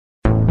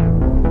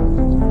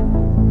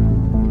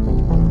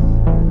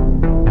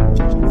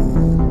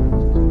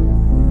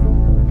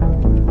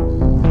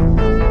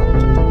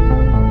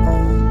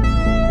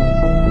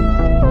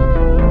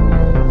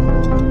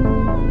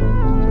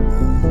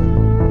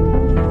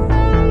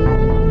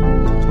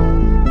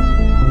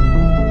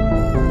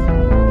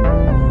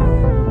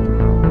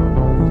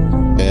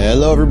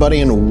Hello, everybody,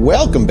 and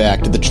welcome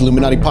back to the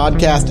Chilluminati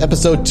Podcast,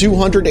 episode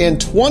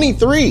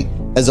 223.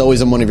 As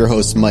always, I'm one of your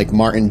hosts, Mike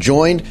Martin,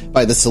 joined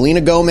by the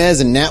Selena Gomez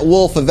and Nat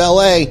Wolff of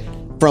LA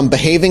from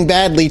Behaving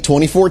Badly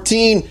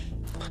 2014,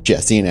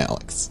 Jesse and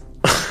Alex.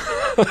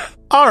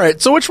 All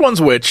right, so which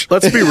one's which?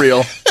 Let's be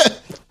real.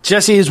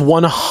 Jesse is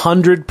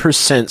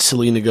 100%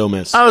 Selena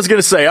Gomez. I was going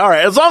to say, all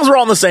right, as long as we're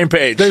all on the same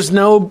page. I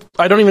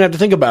don't even have to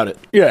think about it.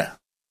 Yeah.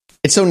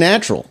 It's so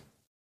natural.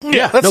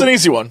 Yeah, that's an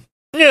easy one.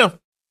 Yeah.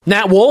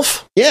 Nat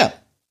Wolff? Yeah.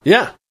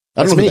 Yeah.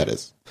 I don't know who that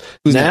is.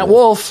 Who's Nat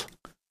Wolff.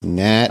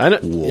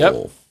 Nat Wolff.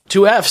 Yep.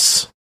 2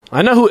 F's.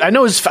 I know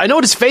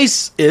what his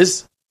face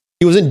is.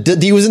 He was in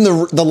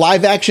the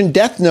live action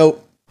Death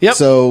Note. Yep.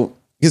 So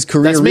his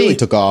career really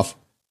took off.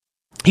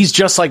 He's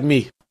just like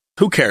me.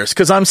 Who cares?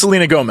 Because I'm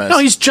Selena Gomez. No,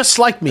 he's just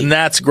like me. And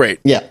that's great.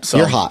 Yeah, so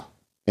you're hot.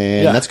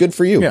 And that's good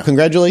for you. Yeah.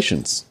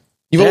 Congratulations.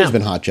 You've always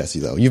been hot, Jesse,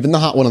 though. You've been the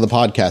hot one of the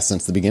podcast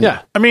since the beginning.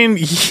 Yeah. I mean,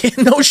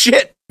 no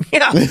shit.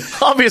 Yeah,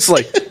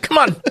 obviously. Come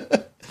on.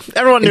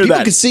 Everyone knew that.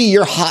 People could see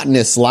your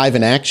hotness live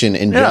in action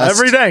and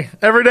every day.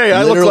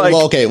 I look like...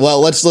 Well,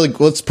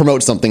 let's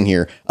promote something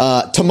here.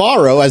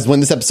 Tomorrow, as when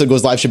this episode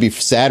goes live, should be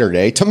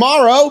Saturday.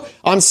 Tomorrow,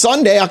 on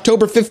Sunday,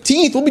 October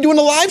 15th, we'll be doing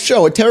a live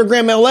show at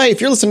Terragram LA.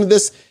 If you're listening to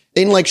this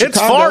in Chicago, it's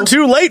far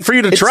too late for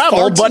you to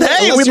travel, but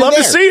hey, we'd love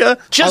to see you.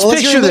 Just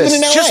picture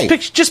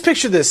this. Just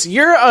picture this.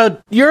 You're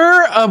an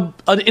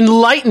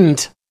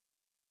enlightened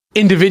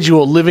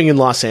individual living in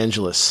Los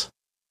Angeles.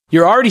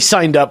 You're already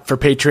signed up for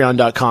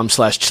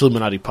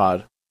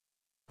patreon.com/ChilluminatiPod.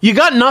 You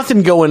got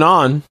nothing going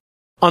on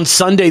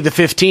Sunday the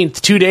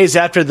 15th, 2 days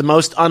after the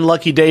most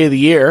unlucky day of the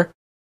year,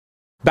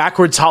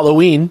 backwards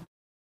Halloween.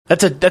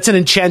 That's an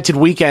enchanted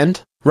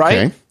weekend, right?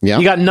 Okay. Yeah.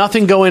 You got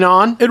nothing going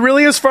on. It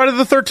really is Friday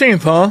the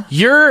 13th, huh?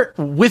 You're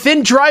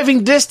within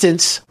driving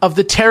distance of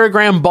the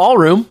Terragram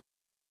Ballroom,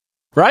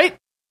 right?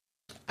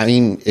 I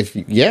mean,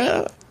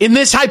 In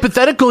this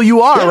hypothetical,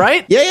 you are,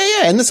 right?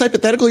 Yeah. In this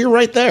hypothetical, you're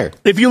right there.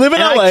 If you live in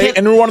LA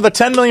and you're one of the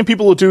 10 million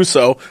people who do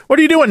so, what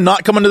are you doing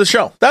not coming to the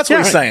show? That's what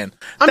he's saying.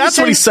 That's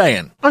what he's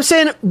saying. I'm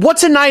saying,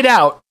 what's a night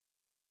out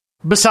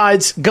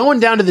besides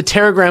going down to the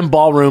Terragram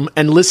Ballroom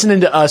and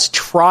listening to us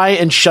try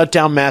and shut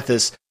down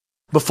Mathis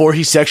before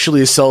he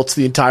sexually assaults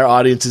the entire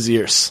audience's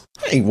ears?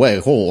 Hey,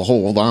 wait,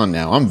 hold on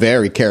now. I'm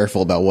very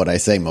careful about what I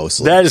say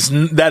mostly.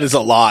 That is a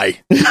lie.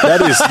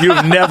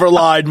 You've never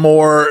lied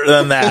more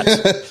than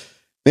that.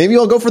 Maybe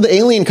I'll go for the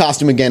alien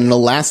costume again and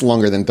it'll last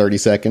longer than 30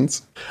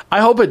 seconds. I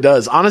hope it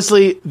does.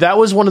 Honestly, that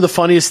was one of the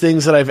funniest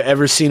things that I've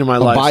ever seen in my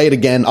life. I'll buy it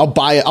again. I'll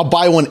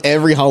buy one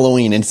every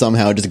Halloween and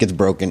somehow it just gets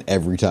broken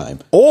every time.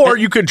 Or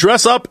you could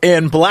dress up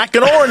in black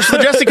and orange for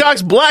the Jesse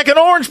Cox Black and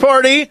Orange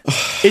Party.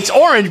 It's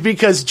orange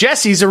because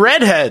Jesse's a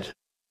redhead.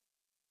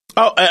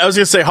 Oh, I was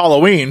going to say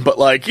Halloween, but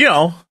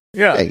yeah.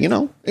 Hey,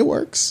 it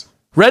works.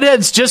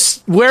 Redheads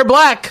just wear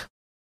black.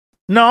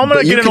 No, I'm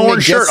going to get an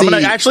orange shirt. I'm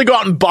going to actually go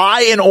out and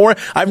buy an orange.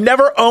 I've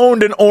never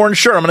owned an orange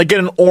shirt. I'm going to get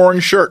an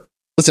orange shirt.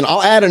 Listen,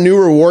 I'll add a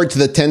new reward to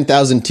the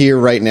 10,000 tier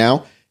right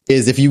now.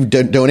 Is if you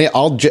donate,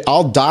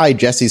 I'll dye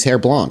Jesse's hair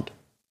blonde.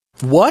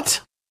 What?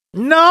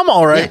 No, I'm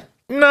all right.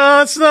 Yeah.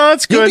 No,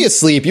 it's good. You'll be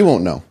asleep. You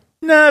won't know.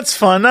 No, it's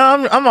fun.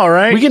 No, I'm all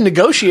right. We can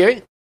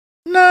negotiate.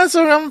 No,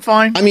 I'm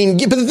fine. I mean,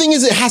 but the thing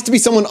is, it has to be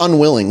someone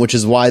unwilling, which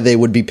is why they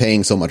would be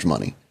paying so much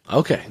money.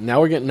 Okay,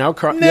 now we're getting I'm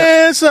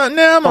okay.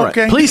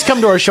 Right. Please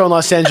come to our show in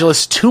Los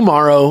Angeles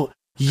tomorrow.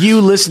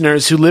 You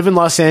listeners who live in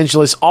Los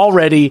Angeles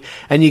already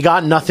and you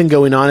got nothing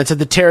going on, it's at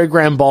the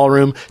Terragram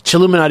Ballroom,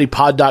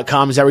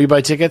 ChilluminatiPod.com. Is that where you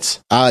buy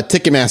tickets?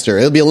 Ticketmaster.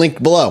 It'll be a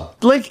link below.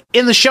 Link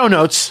in the show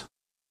notes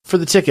for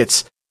the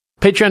tickets.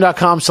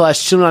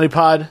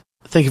 Patreon.com/ChilluminatiPod.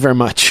 Thank you very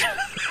much.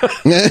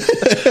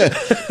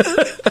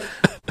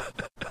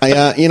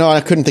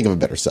 I couldn't think of a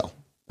better sell.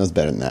 That was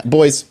better than that.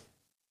 Boys,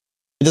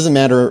 it doesn't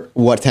matter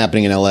what's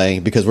happening in LA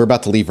because we're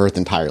about to leave Earth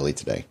entirely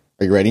today.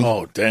 Are you ready?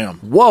 Oh, damn.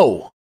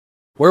 Whoa.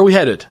 Where are we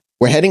headed?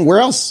 We're heading where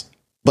else?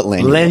 But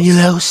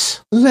Lanulos.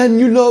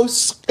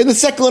 In the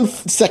second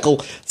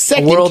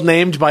a world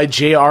named by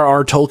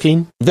J.R.R.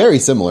 Tolkien. Very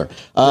similar.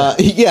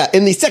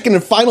 In the second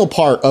and final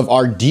part of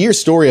our dear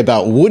story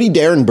about Woody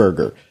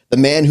Derenberger, the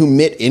man who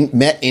met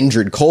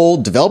Indrid Cole,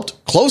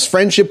 developed close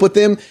friendship with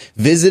him,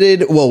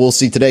 visited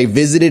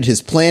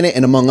his planet,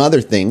 and among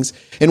other things.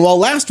 And while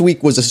last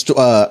week was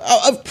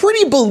a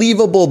pretty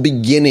believable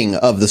beginning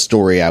of the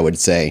story, I would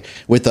say,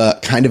 with a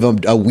kind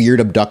of a weird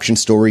abduction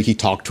story, he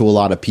talked to a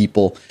lot of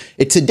people.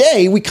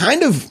 Today, we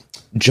kind of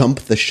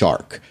jump the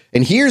shark.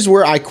 And here's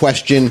where I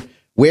question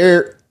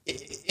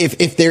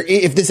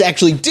if this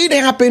actually did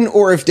happen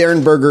or if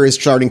Derenberger is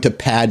starting to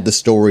pad the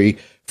story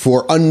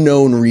for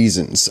unknown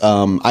reasons.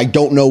 I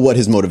don't know what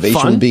his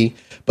motivation would be,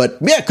 but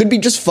yeah, it could be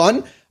just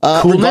fun.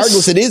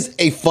 Regardless, it is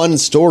a fun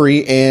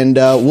story, and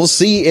we'll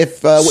see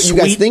if what you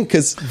guys think.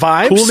 Because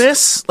vibes,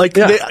 coolness,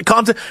 the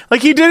content,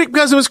 he did it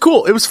because it was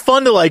cool. It was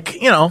fun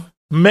to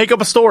make up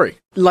a story,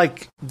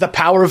 like the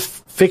power of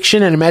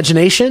fiction and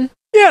imagination.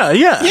 Yeah.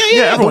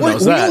 Everyone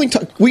knows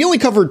that. We only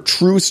cover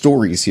true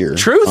stories here.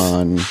 Truth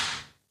on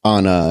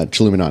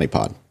Chilluminati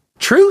Pod.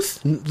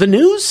 Truth, the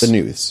news,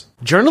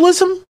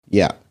 journalism.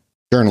 Yeah.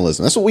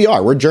 Journalism. That's what we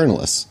are. We're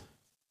journalists.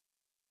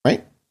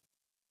 Right?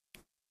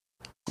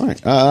 All right.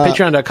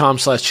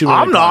 Patreon.com/2.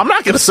 I'm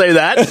not going to say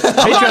that.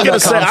 I'm not going to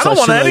say. I don't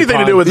want anything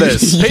to do with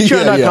this.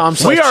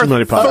 Patreon.com/2. We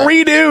are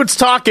three dudes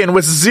talking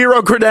with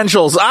zero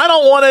credentials. I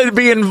don't want to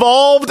be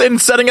involved in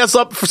setting us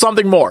up for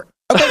something more.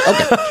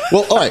 Okay.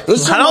 Well, all right.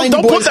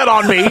 Don't put that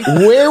on me.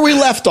 Where we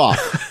left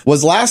off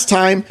was last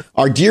time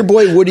our dear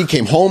boy Woody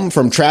came home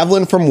from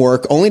traveling from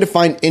work, only to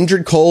find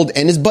Indrid cold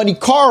and his buddy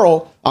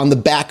Carl on the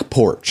back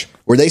porch,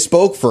 where they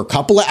spoke for a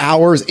couple of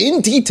hours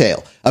in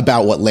detail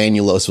about what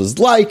Lanulos was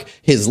like,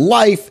 his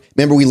life.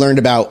 Remember, we learned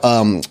about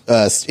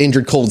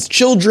Indrid Cold's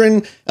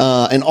children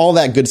and all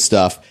that good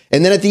stuff.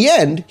 And then at the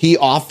end, he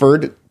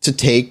offered to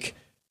take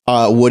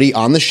Woody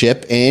on the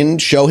ship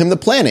and show him the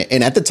planet.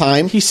 And at the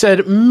time, he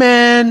said,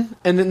 man.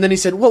 And then he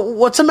said, well,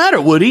 what's the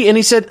matter, Woody? And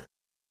he said,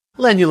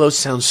 Lanulos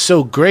sounds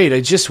so great.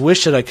 I just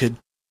wish that I could,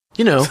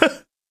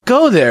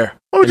 go there.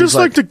 I would just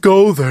like to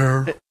go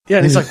there. Yeah.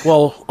 And he's like,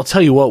 well, I'll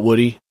tell you what,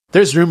 Woody.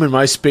 There's room in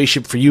my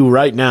spaceship for you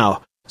right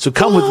now. So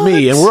come with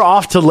me, and we're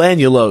off to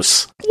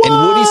Lanulos. What?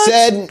 And Woody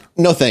said,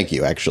 no, thank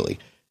you, actually.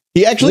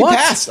 He actually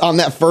passed on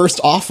that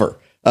first offer.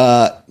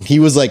 He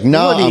was like,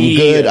 no, I'm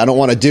good. I don't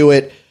want to do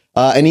it.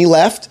 And he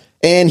left,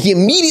 and he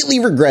immediately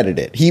regretted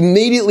it. He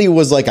immediately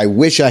was like, I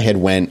wish I had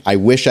went. I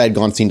wish I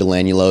had seen to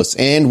Lanulos.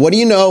 And what do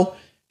you know?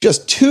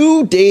 Just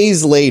 2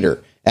 days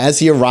later, as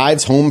he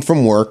arrives home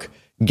from work,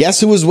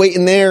 guess who was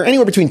waiting there?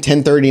 Anywhere between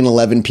 10:30 and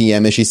 11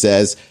 p.m., as she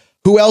says.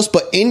 Who else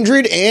but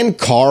Indrid and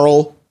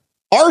Carl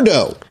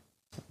Ardo?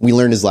 We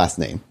learned his last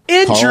name.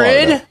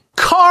 Indrid?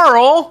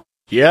 Carl?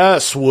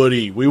 Yes,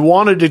 Woody. We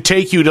wanted to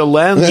take you to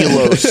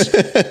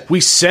Lanulos.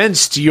 We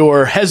sensed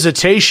your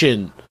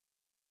hesitation.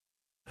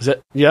 Is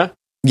that, yeah?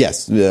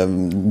 Yes,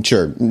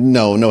 sure.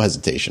 No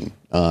hesitation.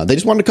 They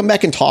just wanted to come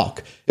back and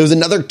talk. It was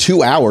another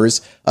 2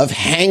 hours of a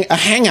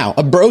hangout,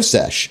 a bro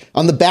sesh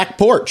on the back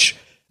porch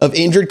of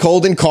Indrid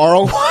Cold and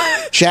Carl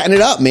chatting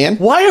it up, man.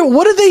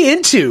 What are they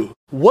into?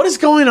 What is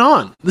going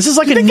on? This is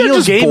like a Neil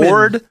Gaiman.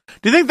 Bored?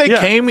 Do you think they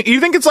came?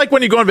 You think it's like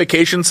when you go on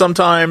vacation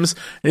sometimes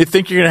and you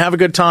think you're going to have a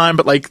good time,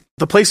 but like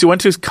the place you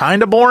went to is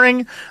kind of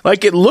boring.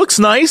 Like it looks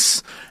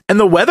nice and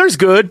the weather's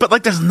good, but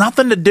like there's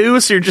nothing to do.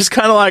 So you're just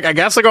kind of like, I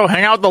guess I'll go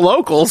hang out with the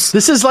locals.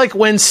 This is like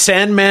when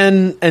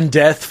Sandman and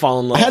Death fall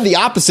in love. I had the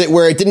opposite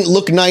where it didn't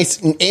look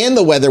nice and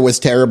the weather was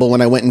terrible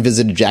when I went and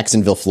visited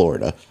Jacksonville,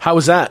 Florida. How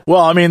was that?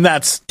 Well, I mean,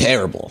 that's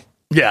terrible.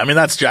 Yeah, I mean,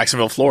 that's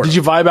Jacksonville, Florida. Did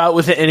you vibe out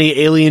with any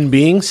alien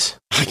beings?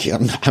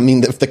 I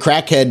mean, if the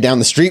crackhead down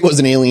the street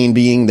was an alien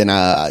being, then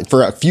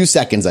for a few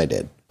seconds I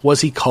did. Was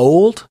he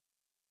cold?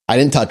 I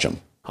didn't touch him.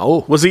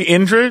 Oh. Was he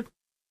injured?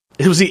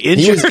 Was he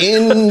injured? He was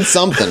in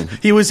something.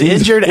 He was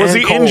injured and cold. Was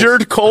he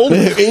injured cold?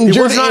 Injured he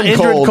was not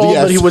injured cold,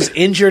 yes. But he was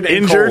injured and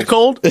injured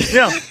cold.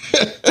 Yeah.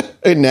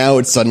 And now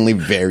it's suddenly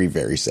very,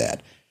 very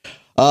sad.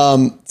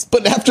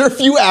 But after a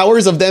few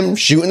hours of them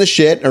shooting the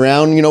shit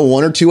around, 1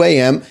 or 2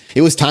 a.m.,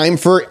 it was time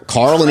for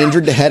Carl and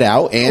Indrid to head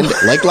out. And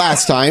like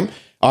last time,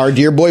 our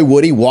dear boy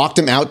Woody walked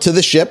him out to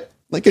the ship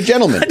like a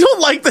gentleman. I don't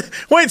like the...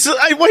 Wait,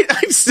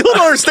 I still don't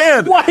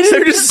understand. Why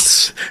they're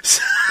just...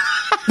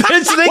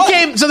 So they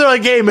came, so they're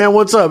like, hey, man,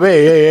 what's up?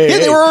 Hey. Yeah,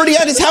 they were already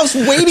at his house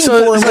waiting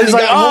for him. So he's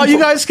like, oh, you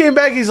guys came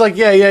back? He's like,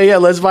 yeah,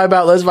 let's vibe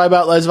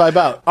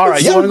out. All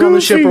right, you want to go on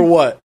the ship or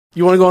what?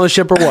 You want to go on the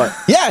ship or what?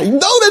 Yeah, no,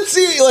 that's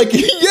it. Like,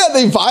 yeah,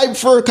 they vibed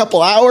for a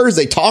couple hours.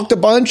 They talked a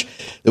bunch.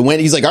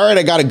 He's like, all right,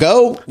 I got to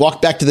go.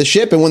 Walked back to the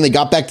ship. And when they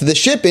got back to the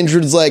ship,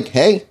 Indrid's like,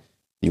 hey,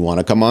 you want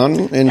to come on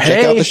and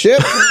check out the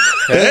ship?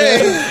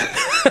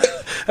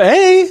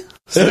 Hey.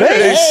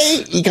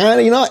 You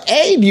kind of,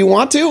 hey, do you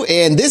want to?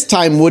 And this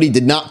time, Woody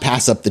did not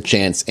pass up the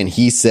chance. And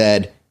he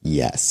said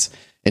yes.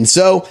 And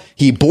so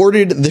he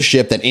boarded the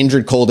ship that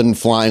Indrid Cold had been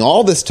flying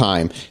all this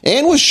time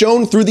and was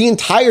shown through the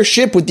entire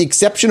ship with the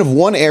exception of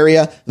one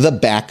area, the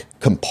back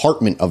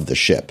compartment of the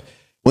ship.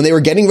 When they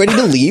were getting ready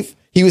to leave,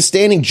 he was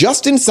standing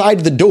just inside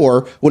the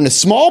door when a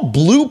small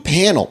blue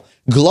panel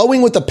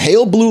glowing with a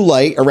pale blue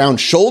light around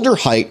shoulder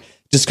height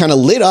just kind of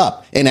lit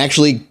up and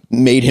actually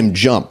made him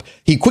jump.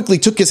 He quickly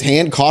took his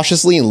hand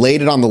cautiously and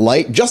laid it on the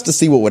light just to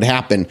see what would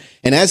happen.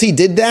 And as he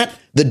did that,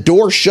 the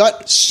door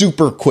shut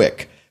super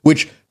quick,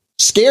 which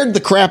scared the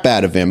crap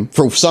out of him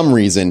for some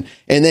reason.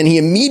 And then he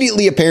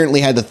immediately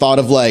apparently had the thought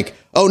of like,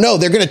 oh no,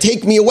 they're going to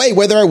take me away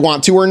whether I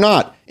want to or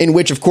not. In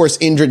which, of course,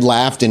 Indrid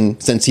laughed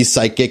and, since he's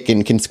psychic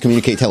and can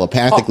communicate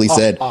telepathically,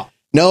 said,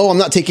 no, I'm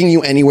not taking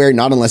you anywhere,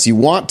 not unless you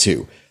want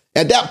to.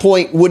 At that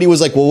point, Woody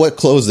was like, well, what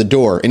closed the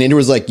door? And Indrid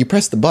was like, you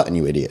pressed the button,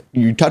 you idiot.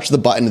 You touched the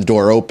button, the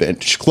door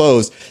opened,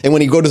 closed. And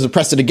when he go to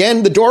press it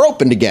again, the door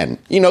opened again.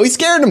 He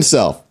scared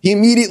himself. He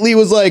immediately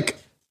was like,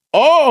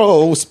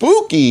 oh,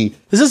 spooky.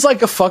 This is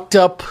like a fucked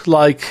up,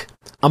 like,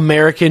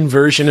 American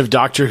version of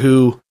Doctor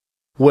Who,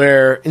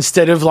 where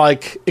instead of,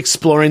 like,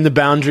 exploring the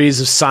boundaries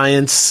of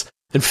science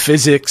and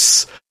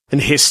physics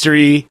and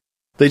history,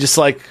 they just,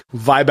 like,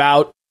 vibe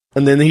out.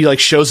 And then he, like,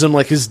 shows him,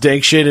 like, his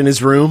dank shit in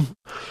his room.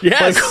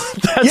 Yes.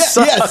 Like, yes,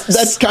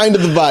 that's kind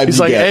of the vibe. He's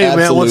like, hey,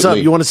 absolutely. man, what's up?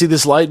 You want to see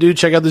this light, dude?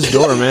 Check out this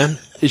door, man.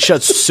 It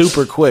shuts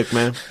super quick,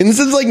 man. And this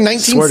is like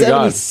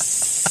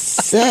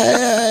 1976.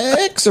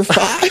 6 or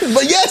 5.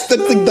 But yes,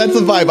 that's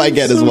the vibe I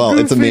get as well.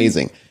 It's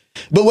amazing.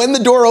 But when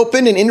the door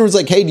opened and Indrid was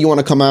like, hey, do you want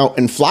to come out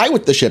and fly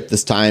with the ship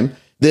this time?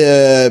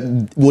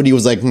 Woody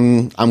was like,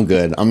 I'm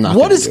good. I'm not.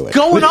 What is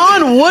going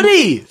on,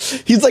 Woody?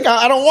 He's like,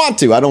 I don't want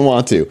to. I don't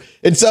want to.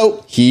 And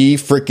so he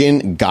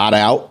freaking got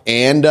out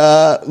and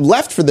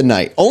left for the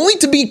night, only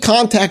to be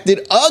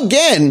contacted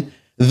again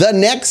the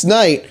next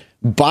night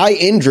by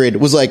Indrid.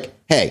 Was like,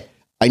 hey,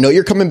 I know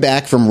you're coming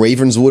back from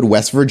Ravenswood,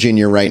 West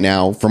Virginia right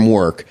now from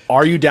work.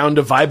 Are you down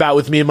to vibe out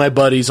with me and my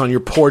buddies on your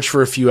porch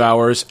for a few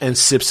hours and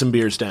sip some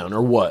beers down,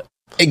 or what?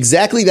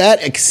 Exactly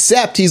that,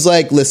 except he's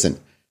like, listen,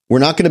 we're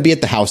not going to be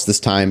at the house this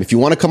time. If you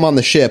want to come on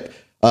the ship,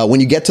 when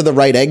you get to the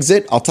right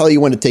exit, I'll tell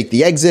you when to take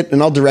the exit,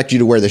 and I'll direct you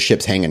to where the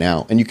ship's hanging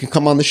out, and you can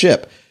come on the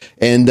ship.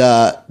 And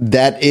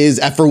that is,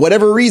 for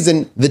whatever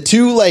reason, the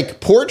 2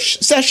 like porch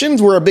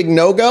sessions were a big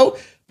no-go.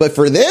 But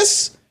for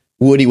this,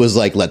 Woody was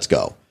like, let's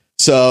go.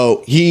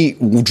 So he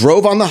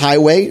drove on the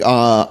highway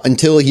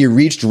until he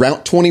reached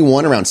Route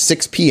 21 around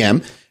 6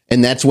 p.m.,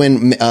 and that's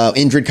when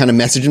Indrid kind of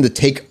messaged him to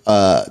take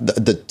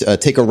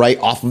take a right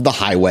off of the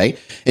highway,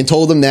 and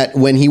told him that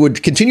when he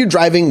would continue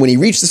driving, when he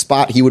reached the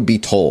spot, he would be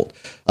told.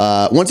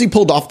 Once he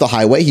pulled off the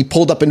highway, he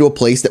pulled up into a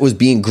place that was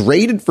being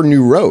graded for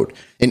new road,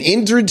 and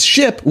Indrid's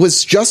ship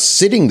was just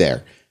sitting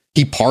there.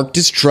 He parked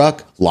his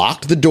truck,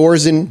 locked the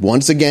doors, and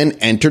once again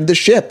entered the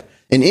ship.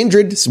 And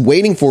Indrid,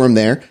 waiting for him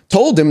there,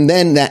 told him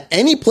then that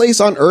any place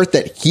on Earth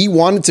that he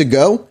wanted to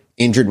go,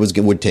 Indrid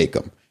would take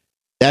him.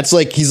 That's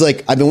like, he's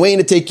like, I've been waiting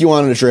to take you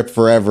on a trip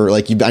forever.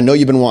 Like, I know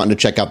you've been wanting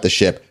to check out the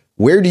ship.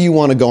 Where do you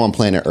want to go on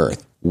planet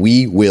Earth?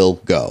 We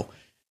will go.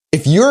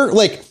 If you're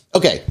like,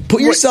 okay,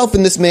 put yourself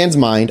in this man's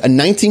mind, a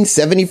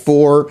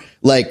 1974,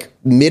 like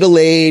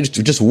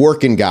middle-aged, just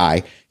working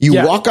guy.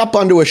 You walk up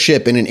onto a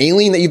ship and an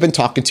alien that you've been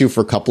talking to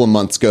for a couple of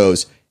months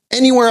goes,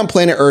 anywhere on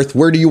planet Earth,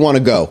 where do you want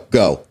to go?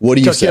 Go. What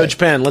do you say? Tokyo,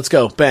 Japan. Let's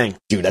go. Bang.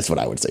 Dude, that's what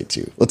I would say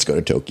too. Let's go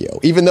to Tokyo.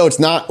 Even though it's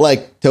not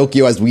like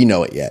Tokyo as we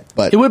know it yet.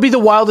 But it would be the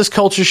wildest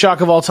culture shock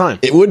of all time.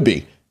 It would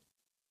be.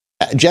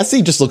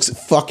 Jesse just looks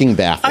fucking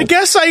baffled. I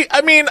guess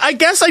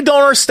I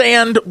don't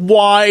understand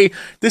why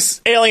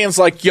this alien's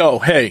like, yo,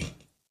 hey,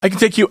 I can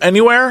take you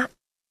anywhere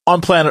on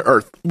planet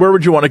Earth. Where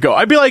would you want to go?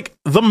 I'd be like,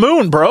 the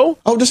moon, bro.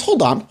 Oh, just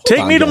hold on.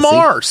 Take me to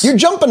Mars. You're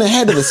jumping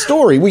ahead of the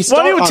story. We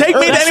start on Earth. Take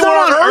me to anywhere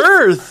on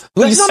Earth.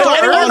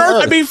 Anywhere on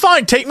Earth. I'd be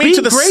fine. Take me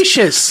to the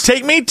gracious.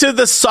 Take me to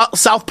the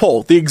South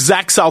Pole, the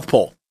exact South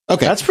Pole.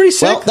 Okay, that's pretty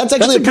sick. Well, that's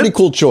actually a pretty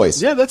cool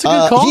choice. Yeah, that's a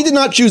good call. He did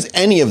not choose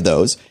any of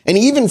those, and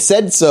he even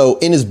said so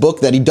in his book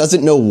that he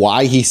doesn't know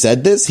why he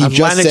said this. He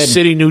Atlantic just said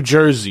City, New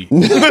Jersey.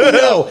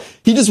 No,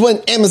 he just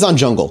went Amazon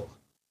jungle.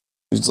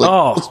 Like,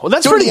 well,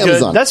 that's pretty good.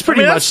 Amazon. That's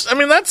pretty much.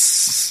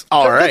 That's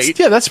all right.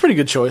 That's a pretty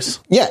good choice.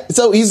 Yeah.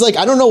 So he's like,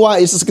 I don't know why.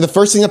 It's just like the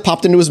first thing that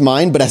popped into his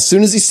mind. But as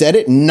soon as he said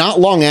it, not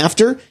long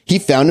after, he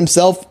found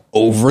himself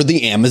over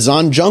the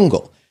Amazon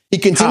jungle. He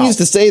continues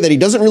to say that he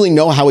doesn't really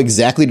know how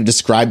exactly to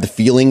describe the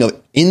feeling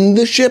of in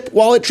the ship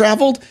while it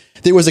traveled.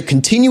 There was a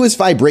continuous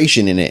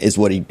vibration in it, is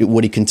what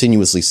he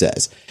continuously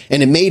says,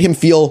 and it made him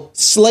feel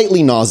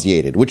slightly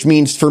nauseated. Which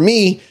means for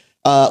me,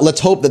 let's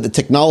hope that the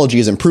technology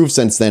has improved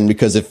since then,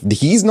 because if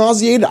he's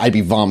nauseated, I'd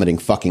be vomiting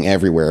fucking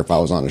everywhere if I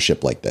was on a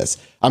ship like this.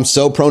 I'm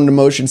so prone to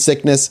motion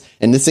sickness,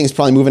 and this thing's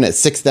probably moving at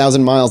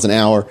 6,000 miles an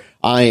hour.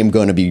 I am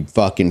going to be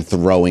fucking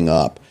throwing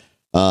up.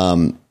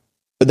 But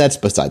that's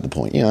beside the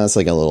point. You know, that's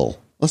like a little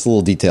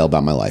detail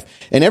about my life.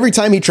 And every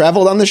time he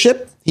traveled on the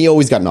ship, he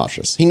always got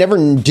nauseous. He never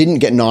didn't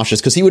get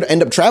nauseous because he would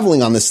end up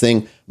traveling on this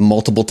thing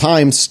multiple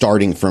times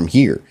starting from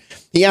here.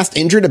 He asked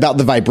Indrid about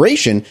the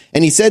vibration,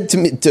 and he said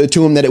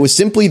to him that it was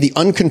simply the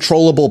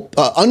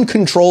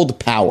uncontrolled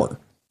power.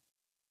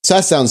 So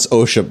that sounds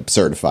OSHA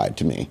certified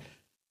to me.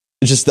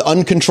 It's just the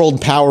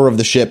uncontrolled power of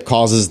the ship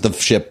causes the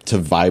ship to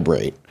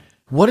vibrate.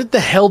 What the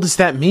hell does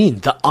that mean?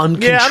 The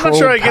uncontrolled power? Yeah, I'm not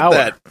sure I get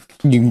that.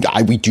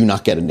 We do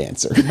not get an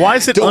answer. Why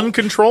is it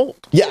uncontrolled?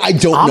 Yeah, I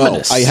don't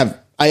Ominous. know.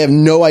 I have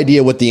no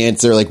idea what the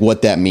answer, like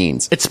what that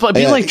means. It's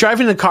being like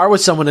driving in a car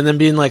with someone and then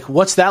being like,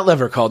 "What's that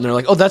lever called?" And they're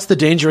like, "Oh, that's the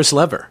dangerous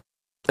lever."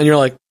 And you're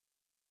like,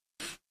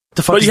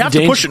 "The fuck?" But you have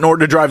to push it in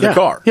order to drive the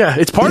car. Yeah,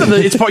 it's part of the.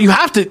 It's part. You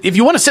have to. If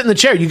you want to sit in the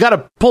chair, you got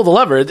to pull the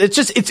lever. It's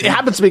just. It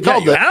happens to be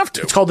called. You have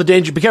to. It's called the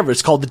danger. Be careful.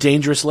 It's called the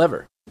dangerous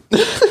lever.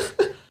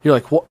 You're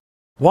like, what?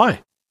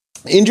 Why?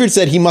 Indrid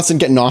said he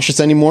mustn't get nauseous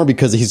anymore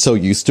because he's so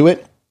used to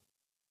it.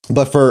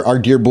 But for our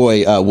dear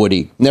boy,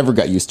 Woody, never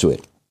got used to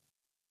it.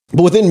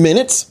 But within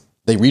minutes,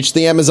 they reached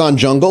the Amazon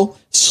jungle,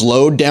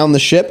 slowed down the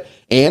ship,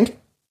 and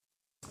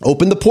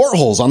opened the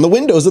portholes on the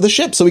windows of the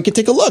ship so we could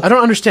take a look. I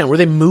don't understand. Were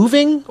they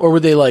moving or were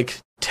they like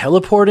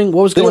teleporting?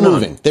 What was going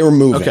on? They were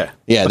moving. Okay.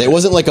 Yeah, there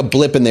wasn't like a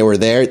blip and they were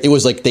there. It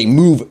was like they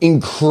move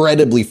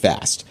incredibly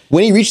fast.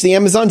 When he reached the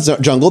Amazon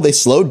jungle, they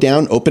slowed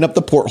down, opened up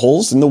the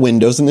portholes in the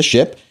windows in the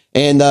ship.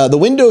 And the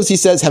windows, he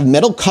says, have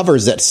metal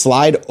covers that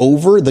slide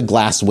over the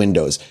glass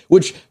windows,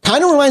 which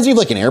kind of reminds me of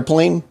like an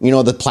airplane, you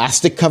know, the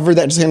plastic cover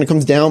that just kind of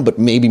comes down, but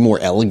maybe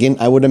more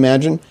elegant, I would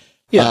imagine.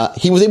 Yeah.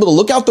 He was able to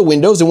look out the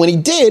windows, and when he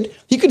did,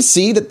 he could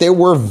see that they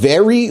were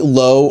very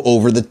low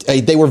over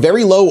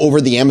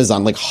the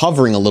Amazon, like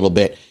hovering a little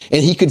bit,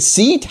 and he could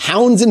see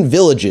towns and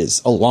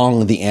villages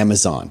along the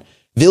Amazon.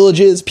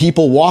 Villages,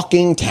 people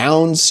walking,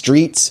 towns,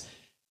 streets,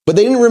 but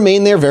they didn't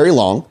remain there very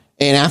long.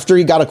 And after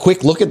he got a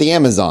quick look at the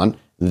Amazon,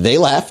 they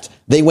left.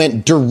 They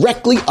went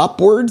directly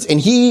upwards,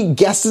 and he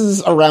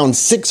guesses around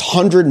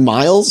 600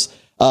 miles.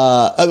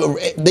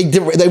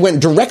 They went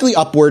directly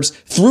upwards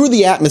through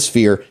the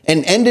atmosphere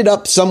and ended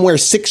up somewhere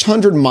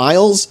 600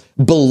 miles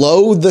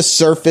below the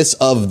surface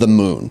of the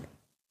moon.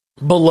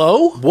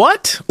 Below?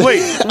 What?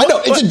 Wait. I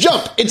know, it's a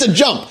jump. It's a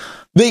jump.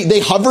 They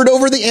hovered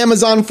over the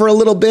Amazon for a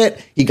little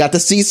bit. He got to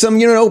see some,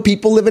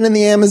 people living in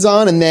the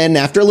Amazon. And then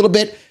after a little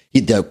bit,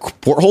 the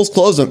portholes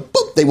closed and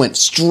boop, they went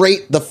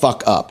straight the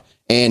fuck up.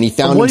 And he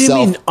found himself.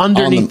 What do you mean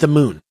underneath the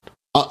moon?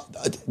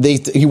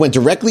 He went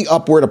directly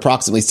upward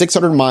approximately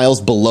 600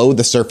 miles below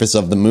the surface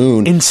of the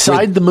moon.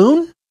 Inside the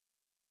moon?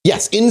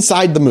 Yes,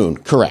 inside the moon.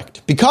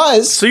 Correct.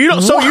 Because so you're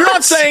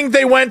not saying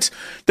they went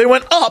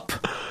up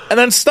and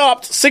then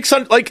stopped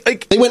 600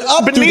 they went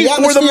up beneath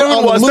where the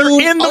moon was.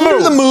 They're in the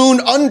under moon.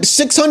 the moon,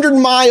 600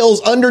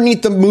 miles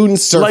underneath the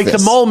moon's surface. Like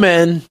the mole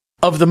men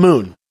of the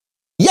moon.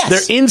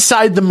 Yes. They're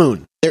inside the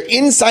moon. They're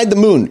inside the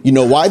moon. You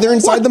know why they're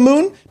inside the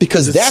moon?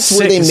 Because that's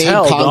where they made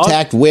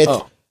contact with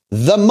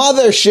the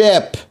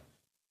mothership.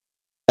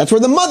 That's where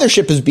the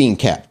mothership is being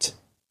kept.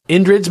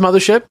 Indrid's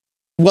mothership?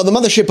 Well, the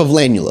mothership of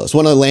Lanulos.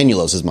 One of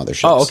Lanulos's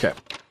motherships. Oh, okay.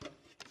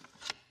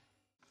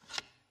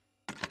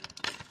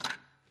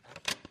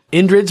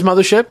 Indrid's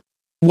mothership?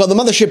 Well, the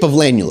mothership of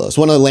Lanulos.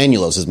 One of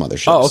Lanulos's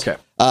motherships. Oh, okay.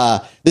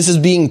 This is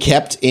being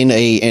kept in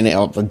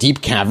a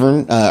deep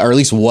cavern, or at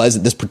least was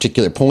at this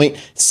particular point,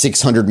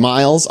 600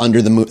 miles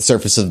under the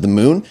surface of the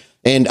moon.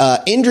 And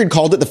Indrid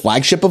called it the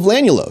flagship of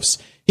Lanulos.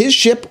 His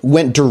ship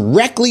went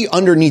directly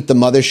underneath the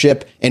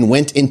mothership and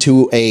went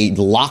into a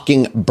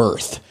locking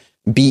berth.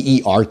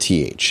 Berth.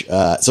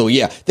 So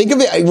yeah, think of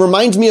it. It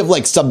reminds me of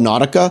like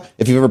Subnautica.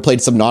 If you've ever played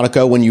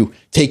Subnautica, when you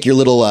take your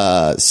little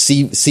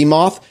sea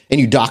moth and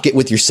you dock it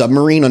with your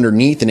submarine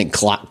underneath, and it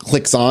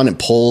clicks on and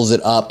pulls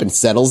it up and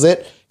settles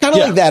it. Kind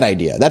of like that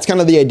idea. That's kind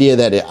of the idea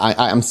that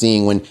I'm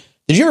seeing. When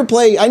did you ever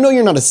play? I know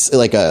you're not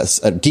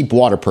a deep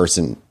water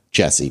person,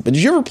 Jesse, but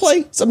did you ever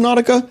play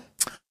Subnautica?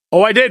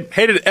 Oh, I did.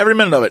 Hated every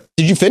minute of it.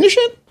 Did you finish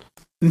it?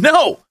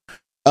 No.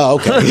 Oh,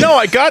 okay. No,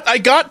 I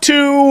got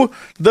to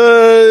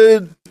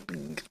the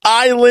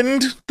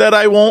island that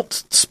I won't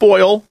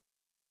spoil,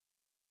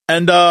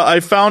 and I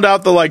found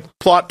out the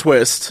plot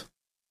twist,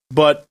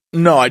 but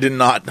no, I did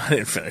not. I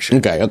didn't finish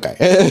it.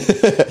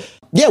 Okay.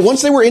 Yeah,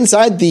 once they were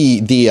inside the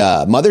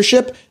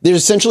mothership, there's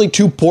essentially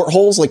two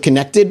portholes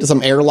connected, some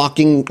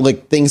airlocking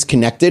things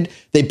connected.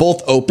 They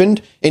both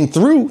opened, and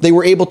they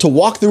were able to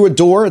walk through a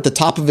door at the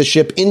top of his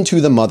ship into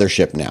the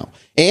mothership now.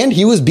 And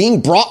he was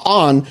being brought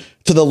on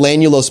to the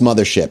Lanulos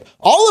mothership.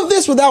 All of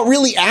this without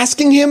really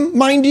asking him,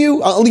 mind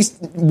you. At least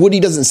Woody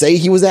doesn't say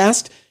he was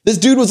asked. This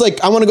dude was like,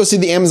 I want to go see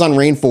the Amazon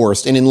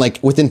rainforest. And in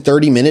within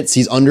 30 minutes,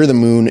 he's under the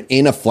moon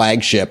in a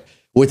flagship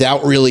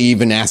without really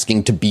even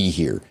asking to be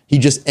here. He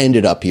just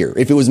ended up here.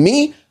 If it was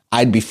me,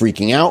 I'd be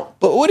freaking out.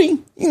 But Woody,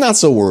 he's not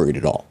so worried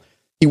at all.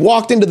 He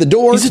walked into the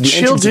door. He's a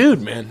chill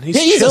dude, man.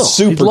 He's a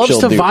super chill dude. He loves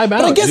to vibe out.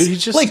 But I guess, dude.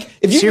 He's just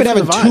if you've been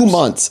having 2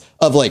 months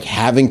of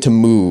having to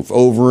move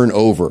over and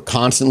over,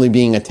 constantly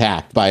being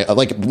attacked by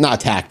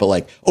not attacked,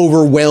 but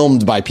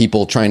overwhelmed by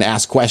people trying to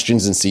ask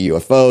questions and see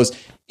UFOs.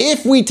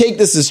 If we take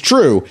this as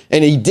true,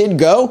 and he did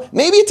go,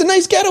 maybe it's a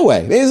nice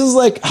getaway. Maybe this is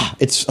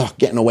it's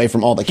getting away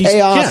from all the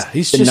chaos.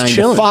 He's the just 9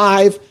 chilling. to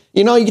 5.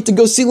 You get to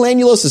go see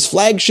Lanulos's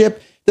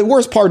flagship. The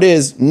worst part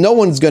is no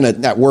one's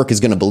at work is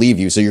gonna believe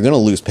you, so you're gonna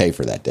lose pay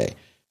for that day.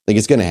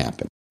 It's gonna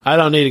happen. I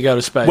don't need to go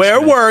to space. Where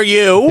were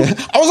you?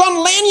 I was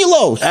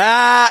on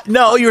Lanulos.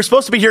 No, you were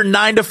supposed to be here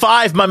 9 to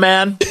 5, my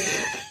man.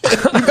 You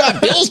got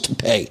bills to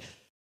pay.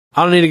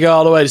 I don't need to go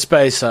all the way to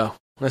space, so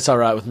that's all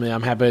right with me.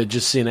 I'm happy to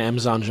just see an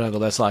Amazon jungle.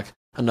 That's like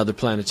another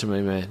planet to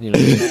me, man.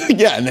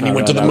 Yeah, and then he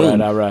went to the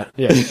moon. All right.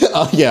 Yeah.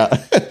 Yeah.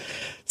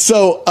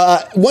 So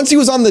once he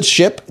was on the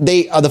ship,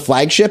 the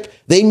flagship,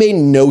 they made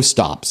no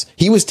stops.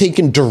 He was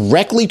taken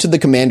directly to the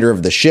commander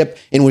of the ship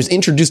and was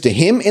introduced to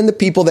him and the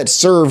people that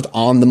served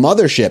on the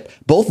mothership,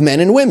 both men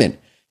and women.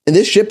 And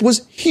this ship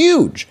was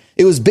huge.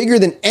 It was bigger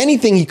than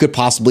anything he could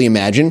possibly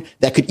imagine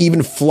that could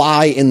even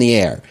fly in the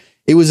air.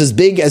 It was as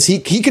big as he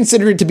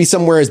considered it to be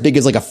somewhere as big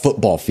as a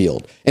football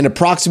field and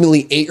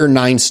approximately 8 or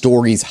 9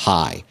 stories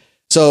high.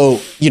 So,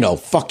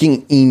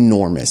 fucking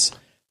enormous.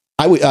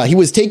 He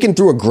was taken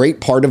through a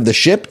great part of the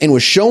ship and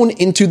was shown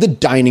into the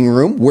dining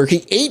room where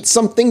he ate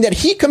something that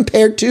he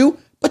compared to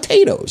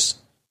potatoes.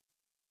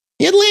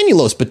 He had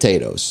Lanulos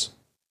potatoes.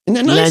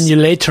 Isn't that nice?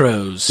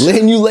 Lanulatos.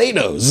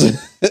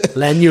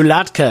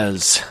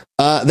 Lanulatkas.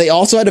 They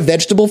also had a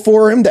vegetable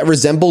for him that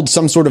resembled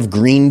some sort of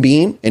green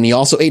bean, and he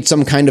also ate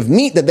some kind of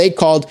meat that they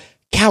called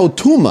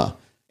kautuma,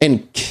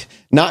 and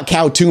not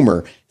cow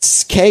tumor.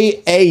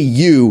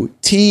 Kautuma.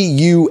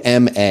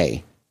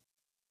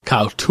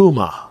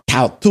 Kautuma.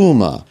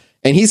 Kautuma.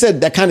 And he said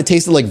that kind of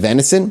tasted like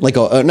venison, like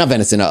not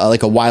venison,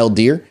 like a wild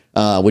deer,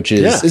 which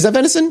is that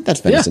venison?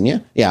 That's venison, yeah.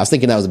 Yeah, I was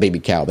thinking that was a baby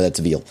cow, but that's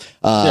veal.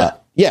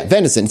 Yeah,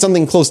 venison,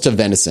 something close to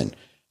venison.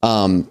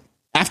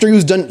 After he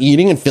was done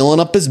eating and filling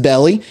up his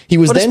belly, he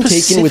was then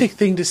taken with... What a specific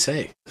thing to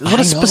say. What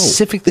a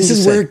specific thing to say.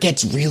 This is where it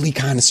gets really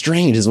kind of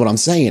strange, is what I'm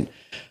saying.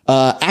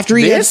 After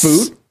he had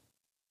food...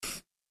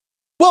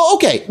 Well,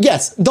 okay,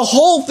 yes, the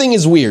whole thing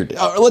is weird.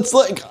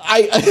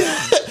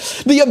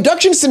 The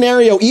abduction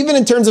scenario, even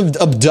in terms of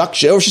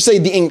abduction, or I should say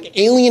the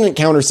alien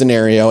encounter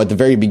scenario at the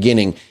very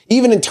beginning,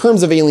 even in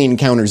terms of alien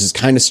encounters, is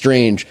kind of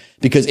strange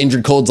because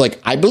Indrid Cold's like,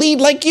 I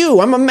bleed like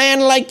you, I'm a man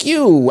like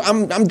you,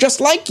 I'm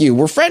just like you,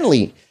 we're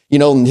friendly. You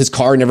know, his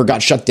car never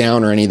got shut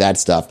down or any of that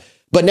stuff.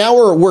 But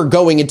now we're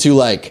going into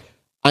like,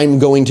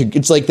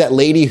 it's like that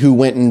lady who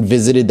went and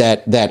visited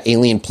that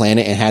alien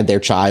planet and had their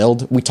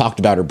child. We talked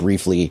about her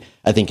briefly,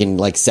 I think, in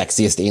like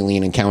Sexiest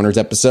Alien Encounters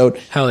episode.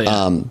 Hell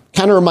yeah.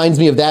 Kind of reminds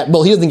me of that.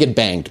 Well, he doesn't get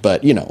banged,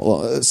 but you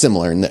know,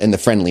 similar in the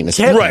friendliness.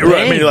 Right.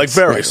 I mean, like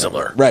very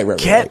similar. Right.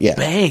 Get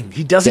banged.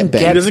 He doesn't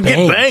get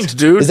banged,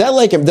 dude. Is that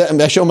like,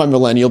 I show my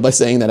millennial by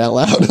saying that out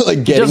loud?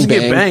 Like getting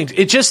banged.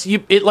 Get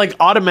banged. It like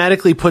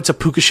automatically puts a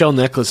puka shell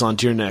necklace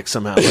onto your neck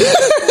somehow.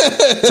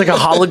 It's like a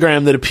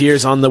hologram that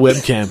appears on the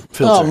webcam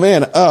filter. Oh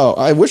man. Oh,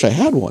 I wish I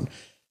had one.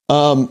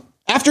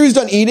 After he was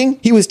done eating,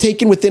 he was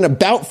taken within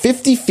about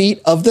 50 feet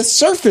of the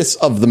surface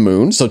of the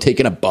moon, so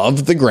taken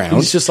above the ground.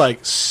 He's just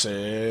like,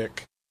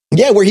 sick.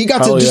 Yeah, where he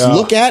got to just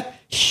look at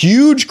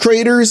huge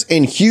craters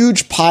and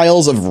huge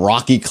piles of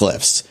rocky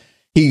cliffs.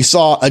 He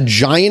saw a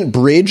giant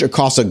bridge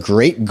across a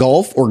great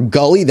gulf or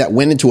gully that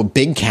went into a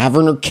big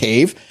cavern or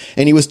cave,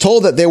 and he was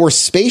told that there were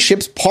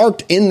spaceships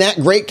parked in that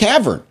great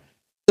cavern.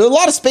 So a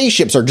lot of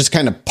spaceships are just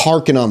kind of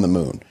parking on the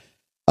moon.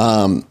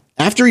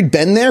 After he'd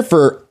been there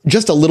for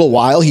just a little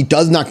while, he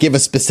does not give a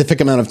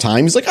specific amount of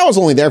time. He's like, I was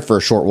only there for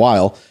a short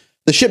while.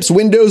 The ship's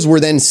windows were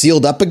then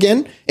sealed up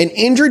again, and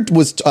Indrid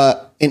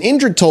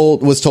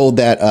told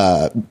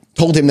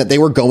him that they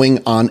were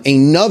going on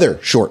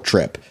another short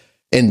trip.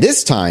 And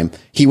this time,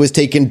 he was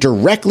taken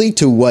directly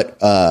to what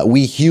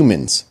we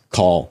humans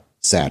call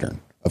Saturn,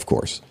 of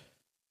course.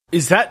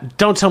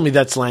 Don't tell me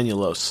that's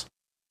Lanulos.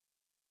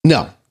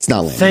 No, it's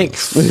not Lanulos.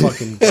 Thanks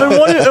fucking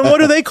God. And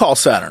what do they call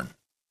Saturn?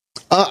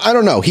 I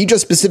don't know. He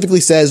just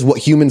specifically says what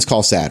humans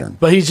call Saturn.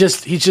 But he's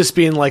just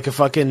being like a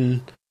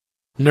fucking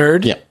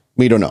nerd. Yeah,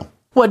 we don't know.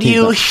 What do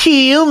you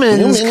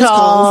humans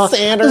call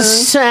Saturn?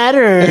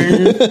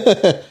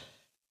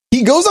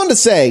 He goes on to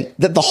say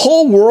that the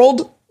whole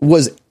world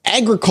was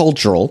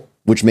agricultural,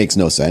 which makes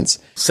no sense.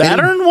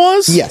 Saturn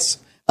was? Yes.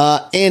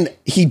 And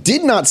he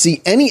did not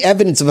see any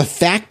evidence of a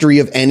factory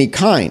of any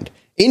kind.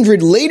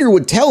 Indrid later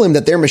would tell him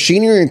that their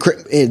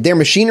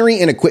machinery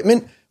and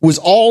equipment was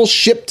all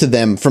shipped to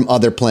them from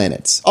other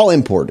planets. All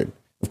imported,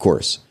 of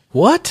course.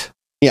 What?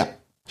 Yeah.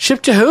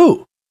 Shipped to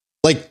who?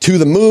 Like to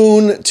the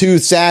moon, to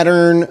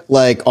Saturn,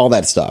 like all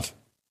that stuff.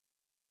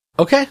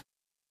 Okay.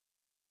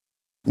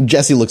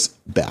 Jesse looks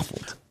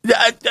baffled.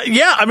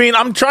 Yeah, I mean,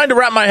 I'm trying to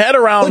wrap my head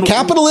around... But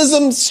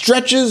capitalism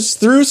stretches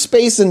through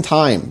space and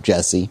time,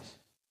 Jesse.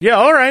 Yeah,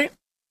 all right.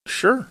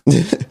 Sure.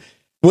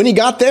 When he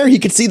got there, he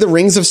could see the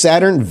rings of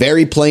Saturn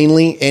very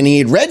plainly, and he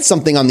had read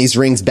something on these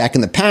rings back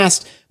in the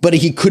past, but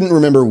he couldn't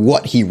remember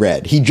what he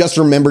read. He just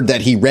remembered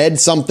that he read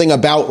something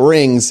about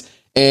rings,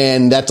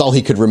 and that's all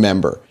he could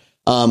remember.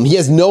 He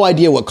has no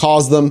idea what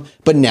caused them,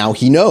 but now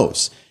he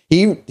knows.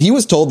 He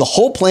was told the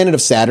whole planet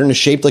of Saturn is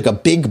shaped like a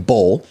big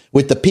bowl,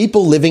 with the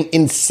people living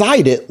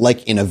inside it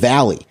like in a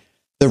valley.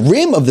 The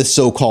rim of the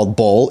so-called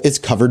bowl is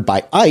covered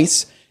by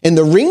ice, and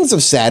the rings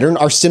of Saturn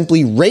are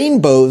simply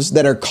rainbows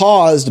that are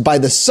caused by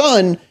the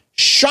sun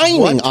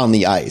shining on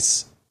the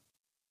ice.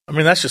 I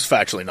mean, that's just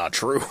factually not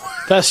true.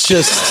 That's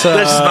just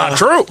that's just not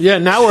true. Yeah,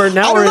 now we're I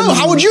don't know.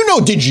 How would you know?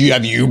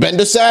 Have you been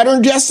to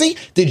Saturn, Jesse?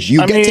 Did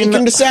you get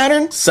taken to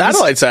Saturn?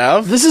 Satellites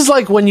have. This is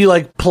like when you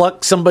like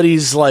pluck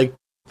somebody's like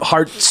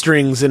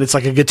heartstrings and it's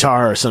like a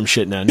guitar or some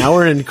shit. Now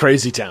we're in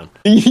crazy town.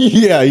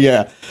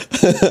 Yeah.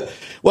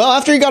 Well,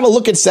 after he got a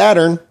look at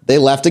Saturn, they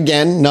left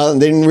again. No,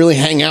 they didn't really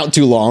hang out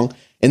too long.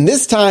 And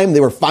this time, they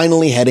were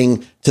finally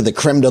heading to the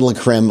creme de la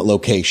creme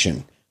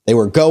location. They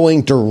were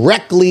going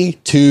directly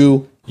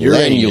to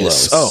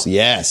Lanulos. Oh.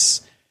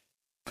 Yes.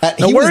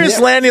 Now, where is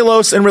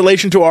Lanulos in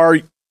relation to our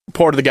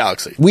part of the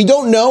galaxy? We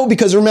don't know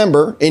because,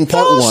 remember, in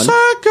part one,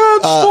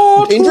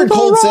 Indrid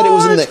Cold said it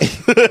was in the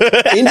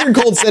Indrid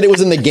Cold said it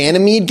was in the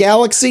Ganymede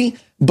galaxy.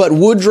 But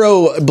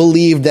Woodrow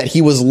believed that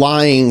he was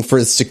lying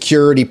for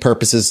security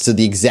purposes to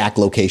the exact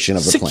location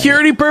of the planet.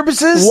 Security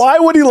purposes? Why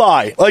would he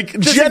lie? Like,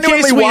 just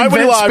genuinely, why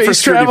would he lie for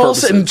security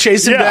purposes? And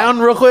chase him down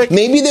real quick?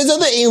 Maybe there's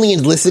other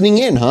aliens listening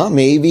in, huh?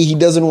 Maybe he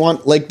doesn't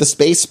want, like, the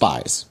space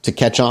spies to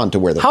catch on to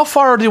where they're... How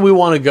far do we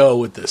want to go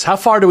with this? How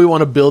far do we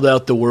want to build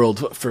out the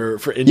world for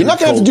Indrid? You're not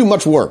going to have to do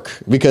much work,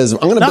 because I'm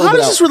going to build it out. How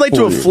does this relate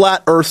to a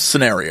flat Earth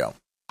scenario?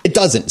 It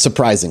doesn't,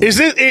 surprisingly. Is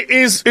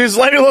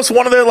Lanulos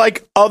one of the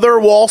like other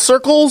wall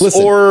circles?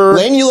 Listen, or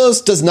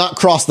Lanulos does not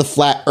cross the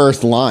flat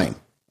Earth line.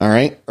 All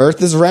right,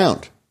 Earth is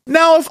round.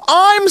 Now, if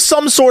I'm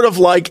some sort of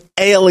like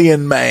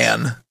alien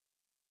man,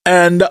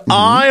 And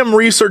I am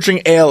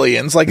researching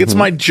aliens, like it's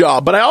my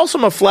job, but I also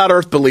am a flat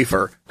Earth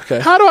believer. Okay.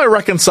 How do I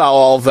reconcile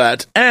all of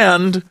that?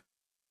 And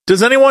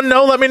does anyone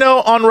know? Let me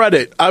know on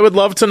Reddit. I would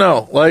love to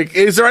know. Like,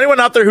 is there anyone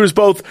out there who's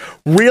both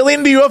really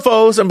into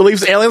UFOs and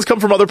believes aliens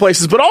come from other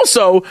places, but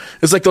also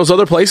is like those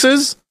other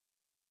places,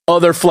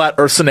 other flat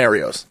Earth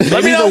scenarios?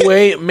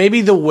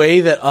 Maybe the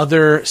way that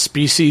other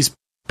species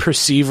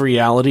perceive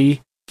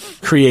reality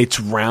creates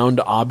round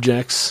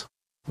objects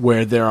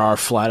where there are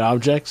flat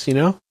objects, you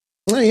know?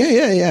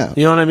 Yeah.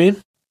 You know what I mean?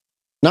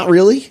 Not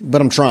really,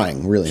 but I'm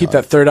trying really Keep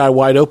hard. that third eye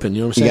wide open,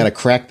 you know what I'm You saying? got to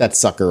crack that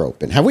sucker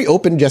open. Have we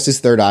opened Jesse's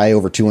third eye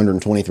over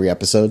 223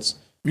 episodes?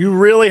 You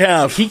really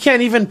have. He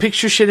can't even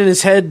picture shit in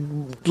his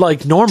head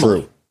like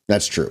normally. True.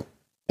 That's true.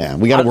 Yeah,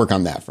 we got to work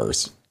on that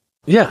first.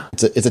 Yeah.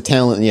 It's a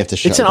talent and you have to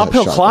show. It's an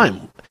uphill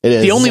climb. It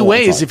is. The only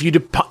way is if you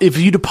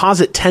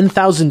deposit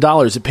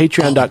 $10,000 at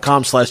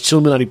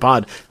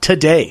patreon.com/ChilluminatiPod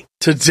today.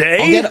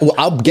 Today?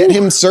 I'll get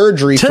him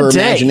surgery for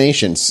Today.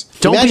 imaginations.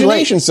 Don't be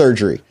Imagination late.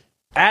 surgery.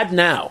 Add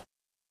now.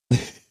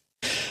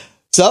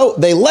 So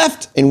they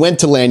left and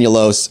went to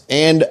Lanulos,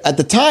 and at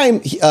the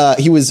time,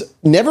 he was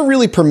never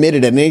really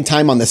permitted at any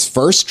time on this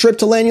first trip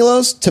to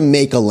Lanulos to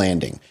make a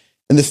landing.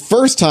 And the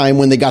first time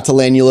when they got to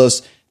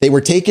Lanulos, they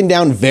were taken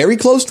down very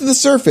close to the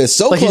surface,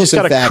 so Like close, he just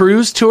got in fact. a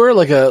cruise tour?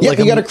 He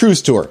got a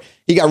cruise tour.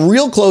 He got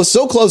real close,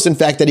 so close, in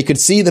fact, that he could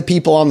see the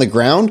people on the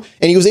ground,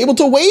 and he was able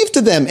to wave to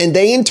them, and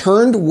they, in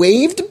turn,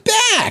 waved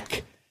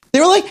back.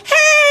 They were like,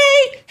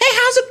 hey,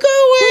 how's it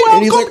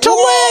going? Welcome to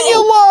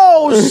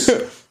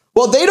Lanulos!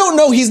 Well, they don't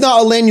know he's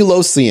not a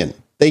Lanulosian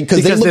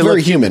because they look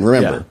very human.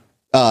 Remember,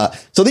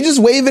 so they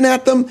just waving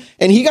at them,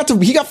 and he got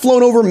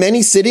flown over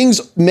many cities,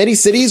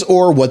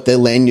 or what the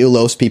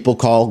Lanulos people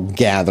call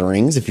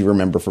gatherings, if you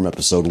remember from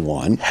episode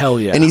 1. Hell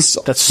yeah, and he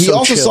so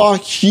also chill. saw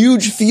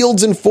huge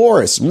fields and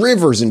forests,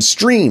 rivers and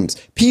streams,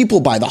 people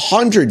by the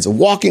hundreds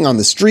walking on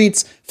the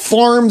streets,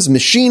 farms,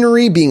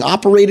 machinery being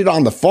operated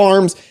on the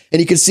farms, and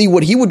he could see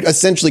what he would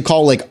essentially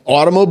call like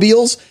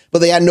automobiles, but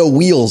they had no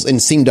wheels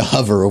and seemed to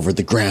hover over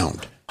the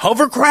ground.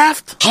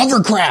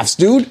 Hovercrafts,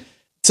 dude.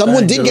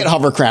 Someone did get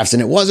hovercrafts,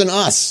 and it wasn't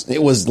us.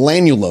 It was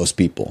Lanulos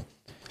people.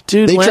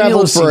 Dude, they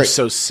traveled for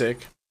so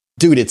sick.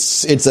 Dude,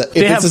 it's a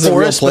They have this is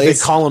forests, a real but they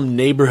place. call them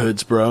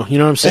neighborhoods, bro. You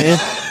know what I'm saying?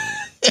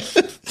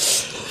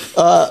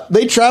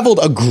 They traveled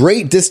a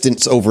great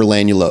distance over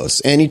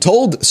Lanulos, and he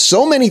told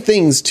so many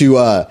things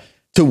to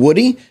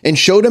Woody and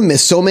showed him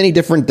so many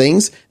different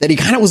things that he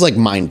kind of was like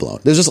mind blown.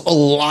 There's just a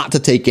lot to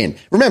take in.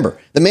 Remember,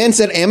 the man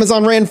said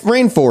Amazon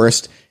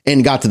rainforest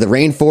and got to the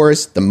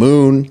rainforest, the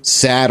moon,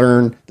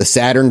 Saturn, the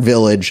Saturn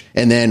village,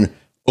 and then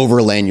over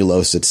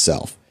Lanulos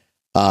itself.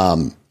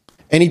 And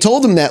he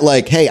told him that,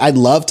 like, hey, I'd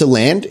love to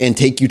land and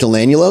take you to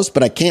Lanulos,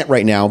 but I can't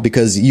right now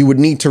because you would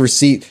need to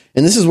receive.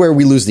 And this is where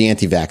we lose the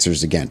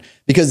anti-vaxxers again,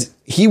 because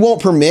he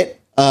won't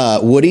permit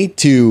Woody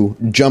to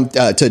jump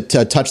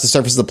to touch the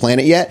surface of the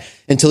planet yet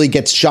until he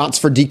gets shots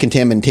for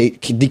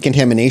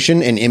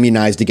decontamination and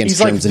immunized against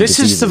He's like, germs and this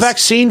diseases. is the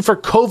vaccine for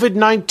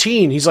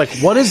COVID-19. He's like,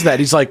 what is that?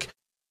 He's like,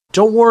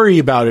 don't worry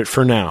about it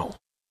for now.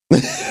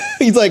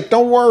 He's like,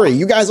 don't worry,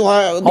 you guys will.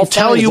 I'll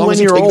tell you when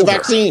you're older. The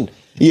vaccine.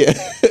 Yeah.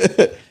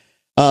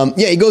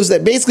 He goes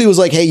that basically was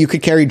like, hey, you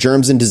could carry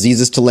germs and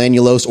diseases to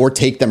Lanulos or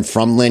take them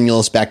from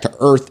Lanulos back to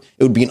Earth.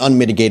 It would be an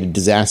unmitigated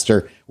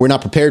disaster. We're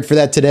not prepared for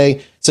that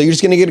today. So you're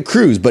just going to get a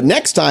cruise. But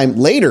next time,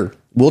 later,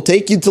 we'll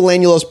take you to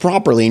Lanulos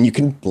properly and you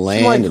can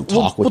land and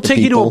talk with the people. We'll take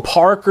you to a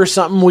park or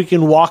something. We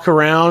can walk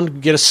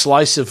around, get a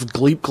slice of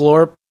Gleep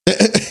Glorp.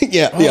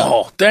 Yeah.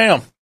 Oh,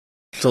 damn.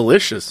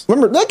 Delicious.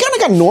 Remember, that kind of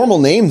got normal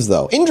names,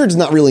 though. Indrid's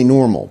not really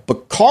normal,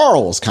 but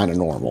Carl's kind of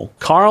normal.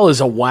 Carl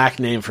is a whack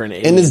name for an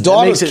alien. And his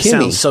daughter, that makes it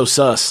Kimmy. sound so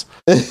sus.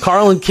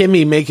 Carl and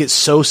Kimmy make it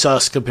so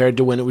sus compared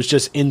to when it was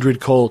just Indrid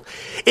Cold.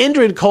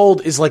 Indrid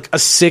Cold is like a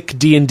sick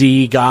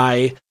D&D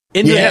guy.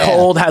 Indrid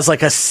Cold has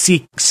like a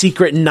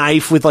secret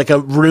knife with like a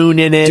rune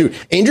in it. Dude,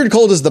 Indrid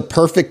Cold is a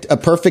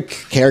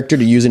perfect character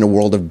to use in a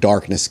World of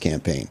Darkness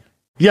campaign.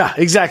 Yeah,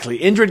 exactly.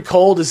 Indrid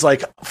Cold is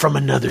like from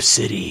another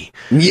city.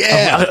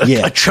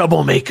 Yeah. A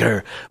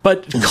troublemaker.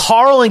 But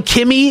Carl and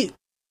Kimmy,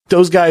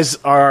 those guys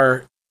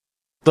are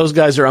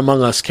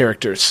Among Us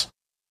characters.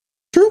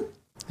 True.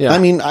 Yeah. I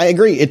mean, I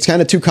agree. It's kind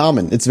of too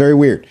common. It's very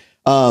weird.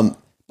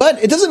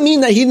 But it doesn't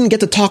mean that he didn't get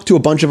to talk to a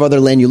bunch of other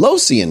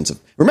Lanulosians.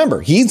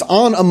 Remember, he's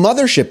on a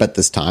mothership at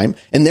this time,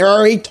 and there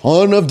are a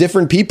ton of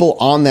different people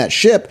on that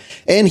ship,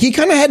 and he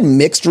kind of had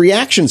mixed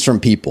reactions from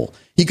people.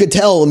 He could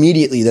tell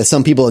immediately that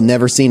some people had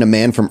never seen a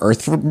man from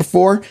Earth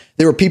before.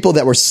 There were people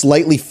that were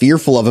slightly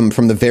fearful of him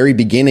from the very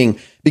beginning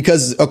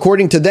because,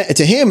 according to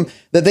him,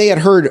 that they had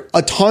heard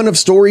a ton of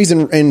stories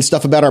and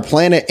stuff about our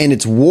planet and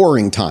its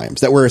warring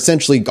times, that we're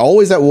essentially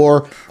always at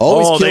war,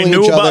 always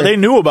killing each other. They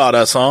knew about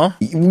us, huh?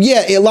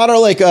 Yeah, a lot of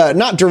like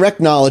not direct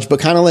knowledge,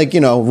 but kind of like,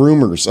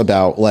 rumors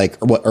about like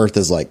what Earth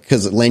is like,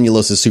 because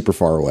Lanulos is super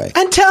far away.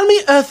 And tell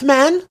me,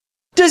 Earthman,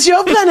 does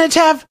your planet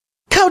have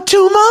cow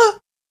tumor?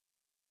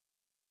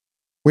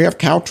 We have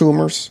cow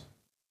tumors.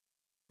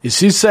 Is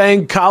he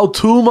saying cow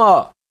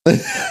tumor?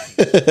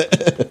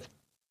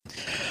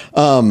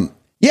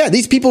 Yeah,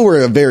 these people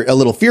were a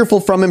little fearful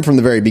from him from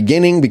the very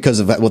beginning because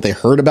of what they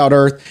heard about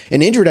Earth.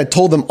 And Indrid had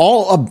told them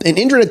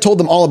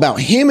all about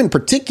him in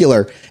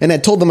particular, and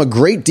had told them a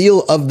great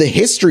deal of the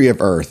history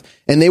of Earth.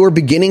 And they were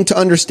beginning to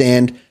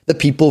understand the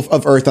people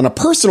of Earth on a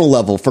personal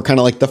level for kind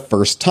of like the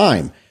first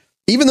time.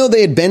 Even though they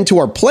had been to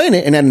our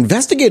planet and had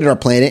investigated our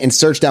planet and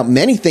searched out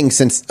many things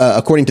since,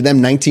 according to them,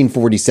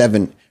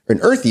 1947 in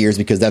Earth years,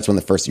 because that's when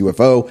the first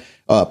UFO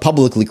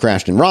publicly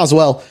crashed in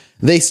Roswell,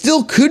 they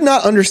still could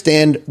not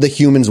understand the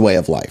human's way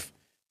of life.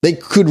 They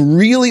could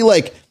really,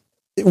 like,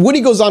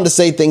 Woody goes on to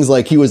say things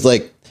like he was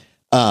like,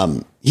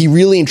 he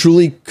really and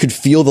truly could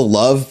feel the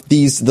love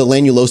the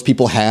Lanulos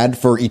people had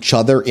for each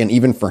other and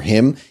even for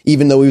him,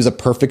 even though he was a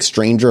perfect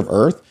stranger of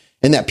Earth,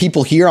 and that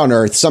people here on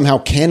Earth somehow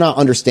cannot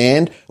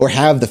understand or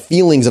have the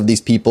feelings of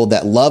these people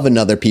that love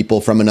another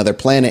people from another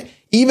planet,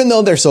 even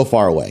though they're so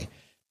far away.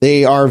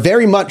 They are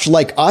very much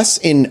like us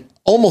in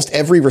almost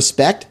every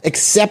respect,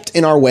 except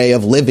in our way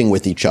of living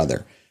with each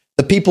other.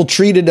 The people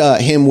treated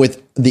him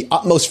with the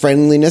utmost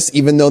friendliness,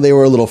 even though they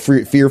were a little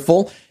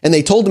fearful. And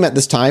they told him at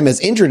this time, as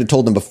Indrid had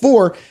told him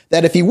before,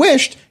 that if he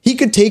wished, he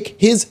could take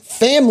his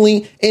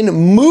family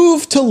and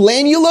move to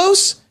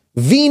Lanulos,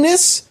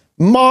 Venus,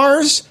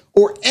 Mars,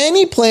 or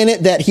any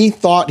planet that he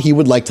thought he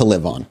would like to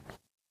live on.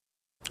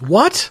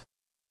 What?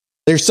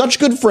 They're such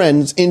good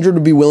friends, Indrid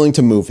would be willing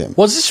to move him.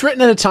 Was this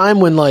written at a time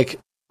when, like,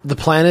 the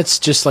planets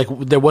just, like,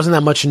 there wasn't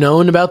that much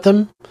known about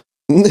them?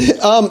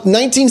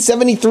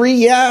 1973,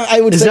 yeah,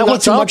 I would say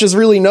not too much is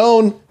really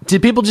known.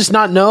 Did people just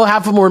not know?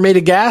 Half of them were made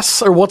of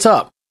gas, or what's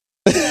up?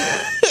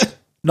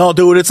 No,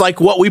 dude, it's like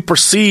what we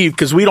perceive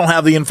because we don't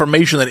have the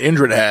information that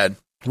Indrid had.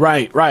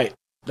 Right.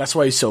 That's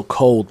why he's so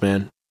cold,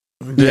 man.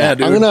 Yeah,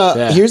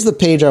 dude. Here's the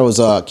page I was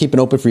keeping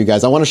open for you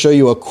guys. I want to show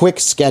you a quick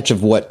sketch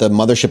of what the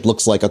mothership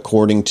looks like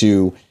according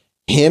to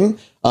him.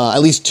 At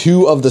least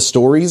 2 of the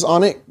stories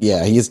on it.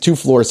 Yeah, he has 2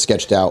 floors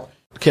sketched out.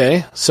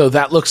 Okay, so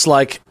that looks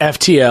like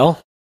FTL.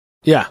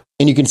 Yeah.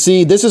 And you can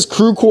see this is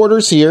crew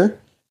quarters here.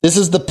 This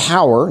is the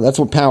power. That's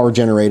what power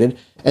generated.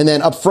 And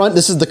then up front,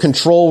 this is the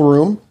control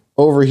room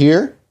over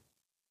here.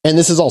 And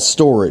this is all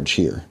storage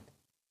here.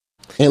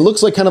 And it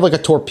looks like kind of like a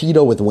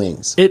torpedo with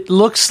wings. It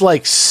looks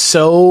like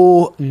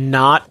so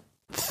not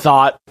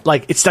thought,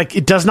 like, it's like,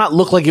 it does not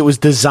look like it was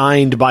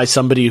designed by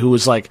somebody who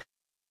was like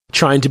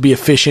trying to be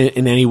efficient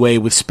in any way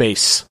with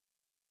space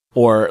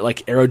or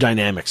like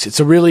aerodynamics.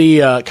 It's a really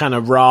kind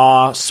of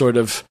raw sort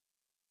of,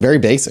 very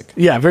basic.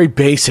 Yeah, very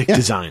basic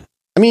design.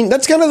 I mean,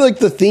 that's kind of like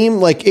the theme.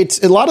 Like,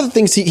 it's a lot of the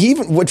things he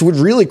even, which was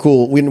really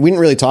cool. We didn't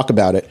really talk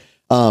about it,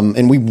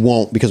 and we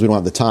won't because we don't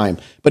have the time.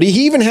 But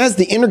he even has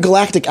the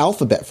intergalactic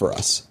alphabet for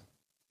us.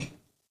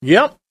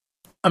 Yep.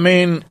 I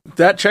mean,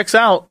 that checks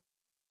out.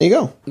 There you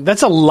go.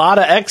 That's a lot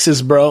of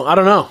X's, bro. I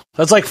don't know.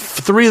 That's like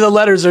 3 of the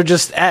letters are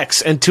just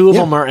X, and 2 of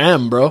them are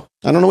M, bro.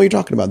 I don't know what you're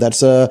talking about.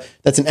 That's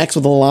an X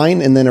with a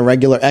line, and then a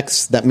regular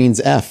X that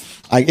means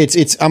F.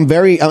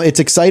 It's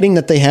exciting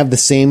that they have the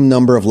same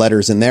number of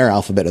letters in their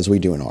alphabet as we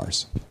do in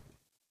ours.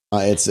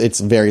 It's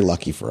very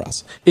lucky for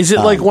us. Is it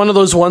like one of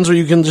those ones where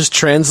you can just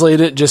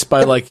translate it just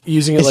by like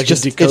using it like a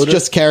decoder?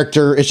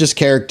 It's just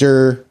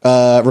character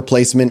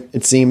replacement,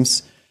 it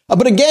seems.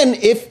 But again,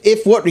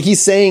 if what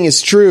he's saying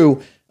is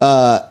true,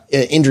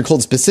 Indrid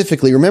Cold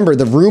specifically, remember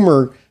the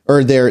rumor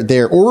or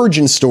their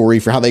origin story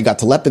for how they got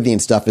telepathy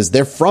and stuff is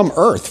they're from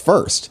Earth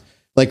first.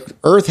 Like,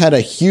 Earth had a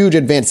huge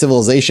advanced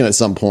civilization at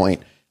some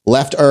point,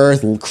 left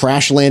Earth,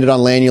 crash landed on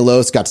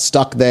Lanulos, got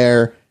stuck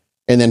there,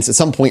 and then at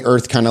some point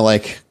Earth kind of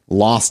like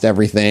lost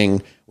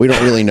everything. We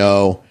don't really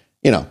know.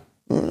 You know,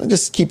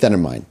 just keep that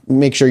in mind.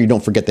 Make sure you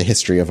don't forget the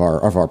history of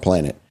our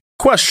planet.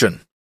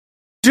 Question.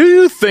 Do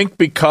you think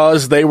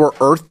because they were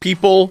Earth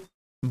people,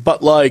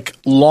 but like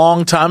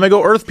long time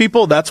ago Earth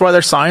people, that's why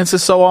their science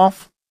is so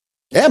off?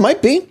 Yeah, it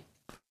might be.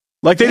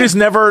 Like, they just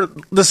never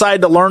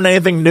decided to learn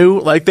anything new.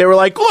 Like, they were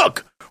like,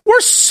 look,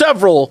 we're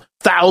several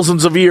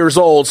thousands of years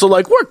old, so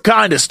like we're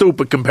kind of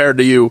stupid compared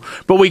to you,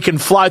 but we can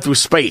fly through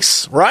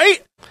space,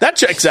 right? That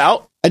checks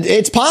out.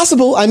 It's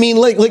possible. I mean,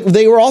 like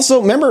they were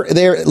also, remember,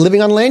 they're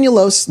living on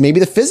Lanulos. Maybe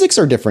the physics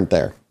are different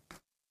there.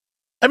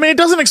 I mean, it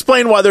doesn't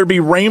explain why there'd be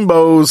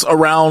rainbows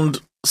around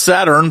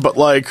Saturn, but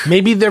like,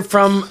 maybe they're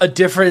from a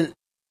different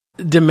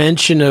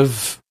dimension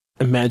of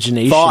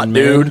imagination. Thought, man.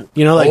 dude.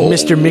 You know, like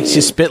Mr.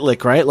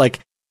 Mixia-Spitlick, right? Like,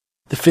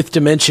 the 5th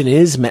dimension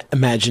is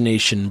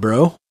imagination,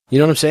 bro. You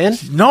know what I'm saying?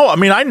 No, I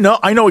mean, I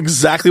know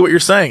exactly what you're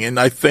saying, and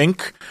I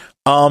think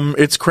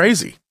it's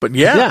crazy. But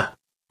yeah.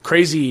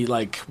 Crazy,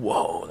 like,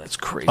 whoa, that's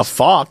crazy. A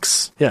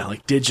fox. Yeah,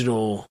 like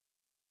digital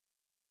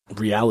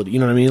reality. You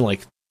know what I mean?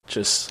 Like,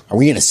 just... Are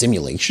we in a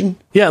simulation?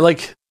 Yeah,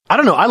 like, I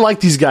don't know. I like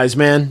these guys,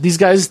 man. These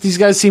guys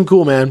seem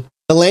cool, man.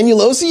 The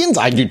Lanulosians?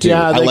 I do too.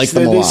 Yeah, I like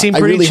them a lot. They seem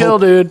pretty chill,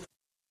 dude.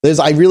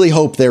 I really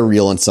hope they're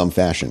real in some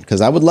fashion,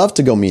 because I would love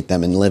to go meet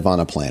them and live on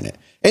a planet.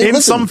 And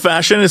in some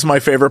fashion is my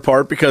favorite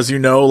part, because, you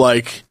know,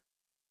 like,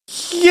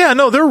 yeah,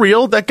 no, they're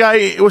real. That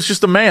guy was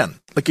just a man.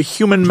 like a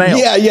human male.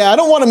 Yeah. I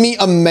don't want to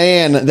meet a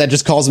man that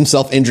just calls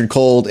himself Indrid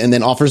Cold and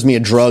then offers me a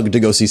drug to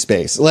go see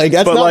space. Like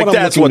that's but not like what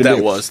I'm that's looking what to that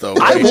do. was, though.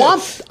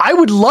 Right? I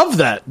would love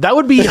that. That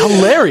would be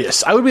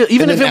hilarious. I would be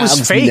even if it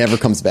was fake. Never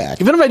comes back.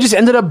 Even if I just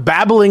ended up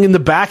babbling in the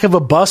back of a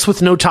bus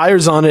with no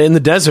tires on it in the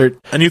desert,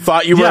 and you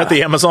thought you were at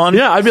the Amazon.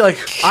 Yeah, I'd be like,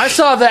 I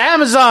saw the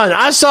Amazon.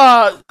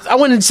 I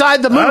went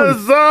inside the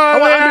moon.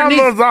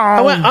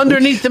 I went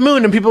underneath the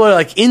moon, and people are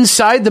like,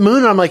 inside the moon.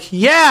 And I'm like,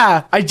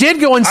 yeah, I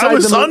did go inside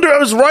the moon. I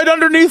was right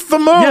underneath the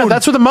moon. Yeah,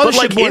 that's where the mothership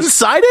like was.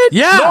 Inside it?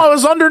 Yeah. No, I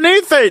was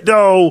underneath it,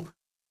 though.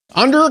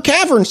 Under a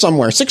cavern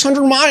somewhere,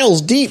 600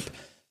 miles deep.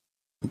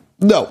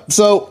 No,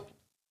 so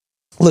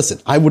listen,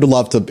 I would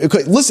love to.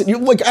 Okay, listen,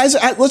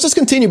 let's just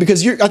continue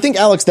because I think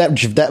Alex, that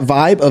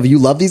vibe of you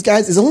love these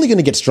guys is only going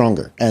to get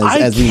stronger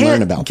as we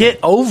learn about them. Get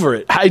over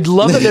it. I'd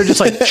love that they're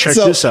just like, check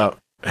this out.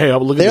 Hey,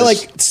 look at this. They're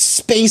like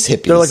space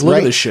hippies. They're like, look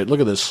at this shit.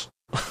 Look at this.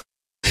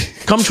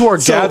 Come to our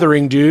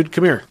gathering, dude.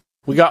 Come here.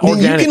 We got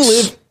organics. You can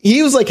live.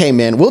 He was like, hey,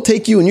 man, we'll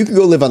take you and you can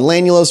go live on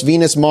Lanulos,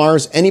 Venus,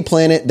 Mars, any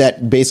planet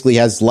that basically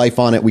has life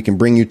on it, we can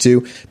bring you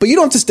to. But you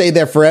don't have to stay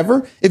there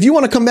forever. If you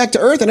want to come back to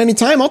Earth at any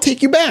time, I'll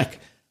take you back.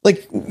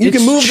 Like, you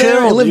can move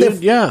there and live there.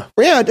 Yeah.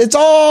 Yeah, it's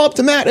all up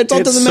to Matt. It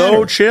all doesn't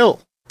matter. It's so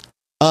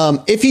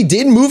chill. If he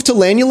did move to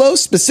Lanulos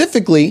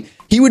specifically,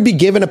 he would be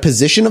given a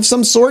position of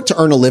some sort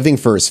to earn a living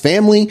for his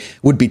family,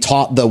 would be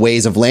taught the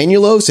ways of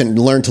Lanulos and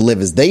learn to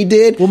live as they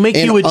did. We'll make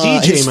you a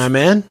DJ, my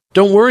man.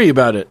 Don't worry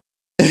about it.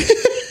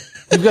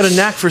 We've got a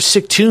knack for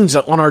sick tunes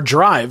on our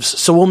drives,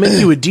 so we'll make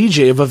you a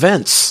DJ of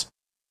events.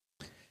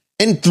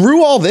 And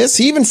through all this,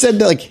 he even said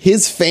that like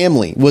his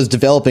family was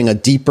developing a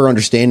deeper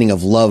understanding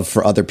of love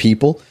for other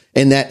people,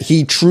 and that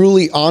he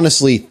truly,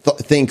 honestly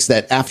thinks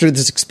that after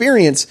this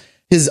experience,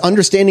 his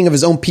understanding of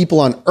his own people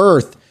on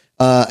Earth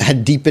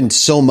had deepened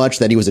so much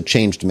that he was a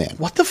changed man.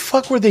 What the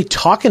fuck were they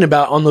talking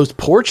about on those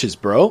porches,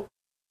 bro?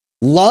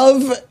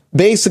 Love,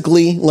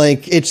 basically,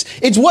 like it's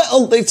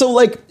what. So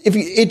like if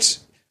it's.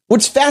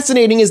 What's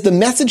fascinating is the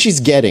message he's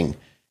getting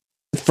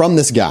from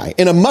this guy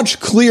in a much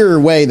clearer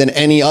way than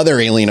any other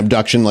alien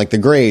abduction like the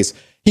Greys.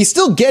 He's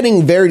still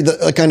getting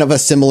kind of a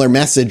similar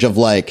message of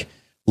like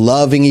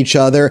loving each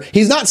other.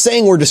 He's not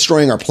saying we're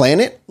destroying our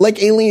planet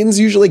like aliens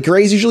usually,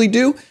 Greys usually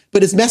do,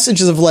 but his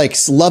messages of like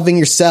loving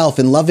yourself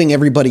and loving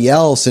everybody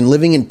else and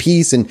living in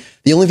peace. And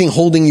the only thing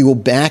holding you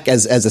back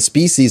as a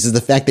species is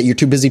the fact that you're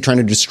too busy trying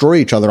to destroy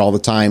each other all the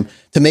time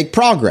to make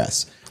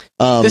progress.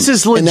 This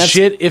is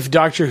legit if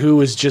Doctor Who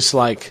was just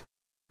like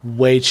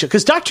way chill.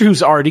 Because Doctor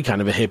Who's already kind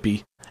of a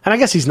hippie. And I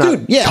guess he's not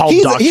called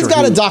Doctor Who. He's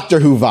got a Doctor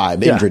Who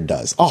vibe. Yeah. Indrid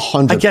does.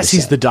 100%. I guess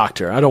he's the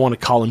Doctor. I don't want to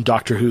call him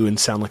Doctor Who and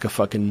sound like a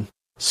fucking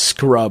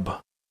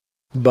scrub.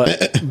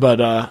 But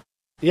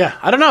yeah,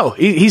 I don't know.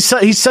 He's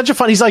such a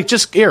fun. He's like,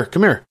 just here,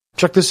 come here,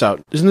 check this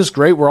out. Isn't this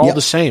great? We're all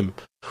the same.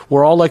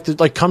 We're all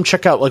like come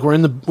check out. Like we're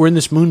in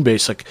this moon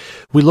base. Like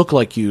we look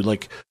like you.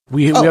 Like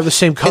we have the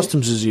same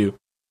customs as you.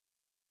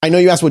 I know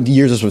you asked what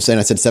years this was saying.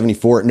 I said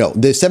 74. No,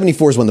 the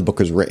 74 is when the book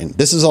was written.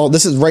 This is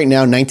right now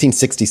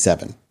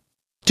 1967.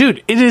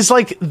 Dude, it is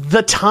like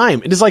the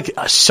time. It is like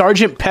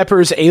Sergeant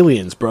Pepper's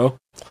Aliens, bro.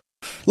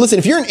 Listen,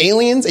 if you're in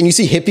Aliens and you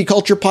see hippie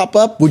culture pop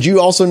up, would you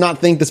also not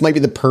think this might be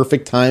the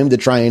perfect time to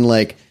try and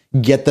like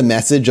get the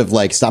message of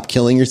like stop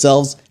killing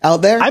yourselves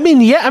out there? I mean,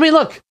 yeah. I mean,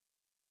 look,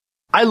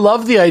 I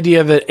love the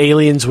idea that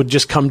aliens would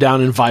just come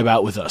down and vibe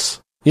out with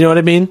us. You know what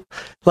I mean?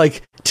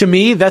 Like, to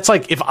me, that's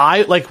like, if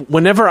I, like,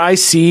 whenever I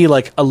see,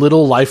 like, a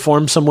little life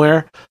form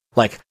somewhere,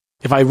 like,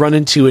 if I run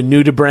into a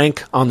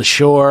nudibranch on the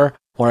shore,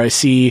 or I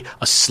see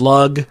a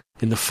slug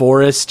in the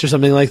forest, or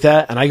something like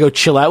that, and I go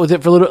chill out with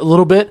it for a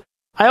little bit,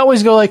 I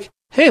always go like,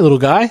 hey, little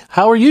guy,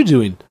 how are you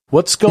doing?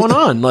 What's going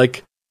on?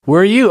 Like,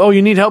 where are you? Oh,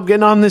 you need help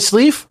getting on this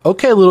leaf?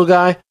 Okay, little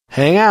guy,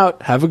 hang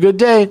out, have a good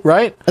day,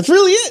 right? That's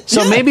really it.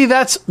 So maybe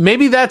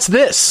that's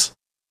this.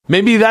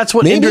 Maybe that's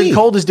what Indrid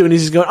Cold is doing.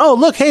 He's going, oh,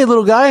 look, hey,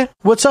 little guy,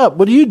 what's up?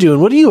 What are you doing?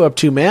 What are you up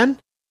to, man?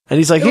 And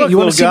he's like, hey, you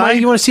want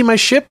to see my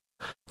ship?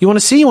 You want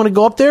to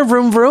go up there,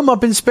 vroom, vroom,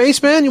 up in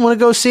space, man? You want to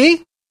go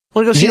see?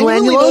 Want to go see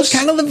Lanulos? Those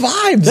kind of the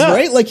vibes,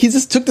 right? Like, he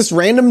just took this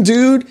random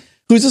dude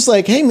who's just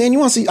like, hey, man, you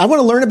want to see? I want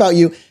to learn about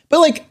you. But,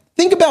 like,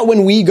 think about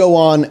when we go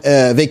on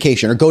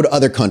vacation or go to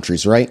other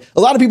countries, right? A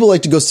lot of people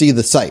like to go see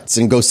the sights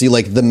and go see,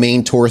 like, the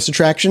main tourist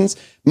attractions.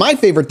 My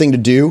favorite thing to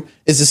do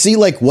is to see,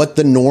 like, what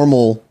the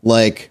normal,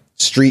 like,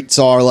 streets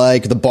are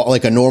like,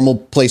 like a normal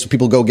place where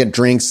people go get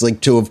drinks,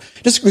 like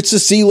just to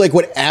see like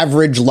what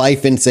average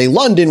life in say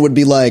London would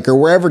be like, or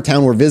wherever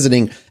town we're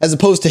visiting, as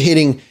opposed to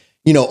hitting,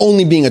 you know,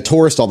 only being a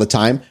tourist all the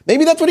time.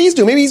 Maybe that's what he's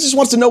doing. Maybe he just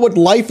wants to know what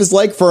life is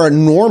like for a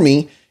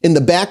normie in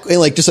the back,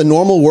 like just a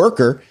normal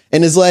worker,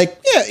 and is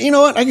like, yeah, you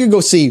know what? I could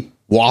go see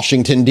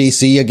Washington,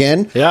 D.C.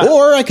 again,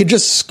 or I could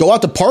just go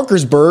out to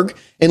Parkersburg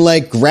and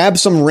like grab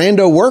some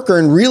rando worker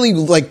and really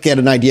like get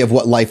an idea of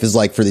what life is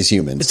like for these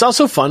humans. It's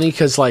also funny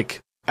because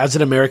like, as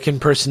an American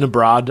person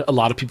abroad, a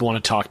lot of people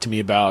want to talk to me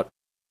about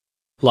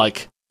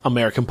like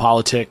American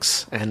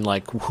politics and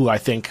like who I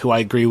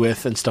agree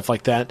with and stuff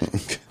like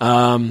that.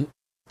 And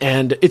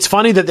it's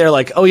funny that they're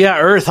like, oh yeah,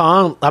 Earth,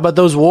 huh? How about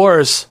those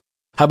wars?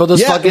 How about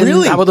those how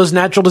about those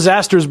natural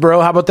disasters,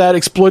 bro? How about that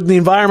exploiting the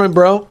environment,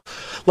 bro?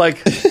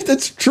 Like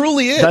that's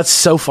truly it. That's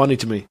so funny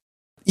to me.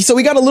 So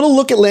we got a little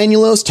look at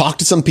Lanulos, talked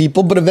to some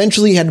people, but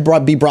eventually he had to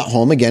be brought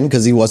home again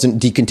because he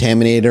wasn't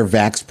decontaminated or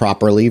vaxxed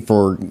properly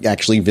for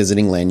actually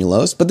visiting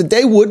Lanulos. But the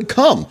day would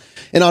come.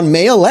 And on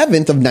May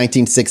 11th of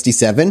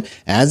 1967,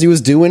 as he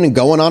was doing and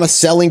going on a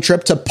selling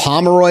trip to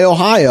Pomeroy,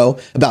 Ohio,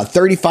 about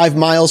 35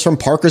 miles from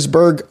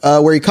Parkersburg,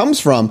 where he comes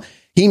from,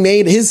 he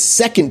made his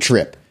second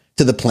trip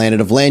to the planet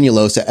of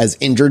Lanulos as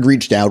Indrid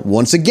reached out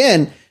once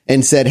again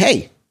and said,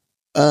 hey,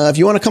 if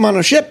you want to come on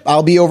a ship,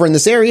 I'll be over in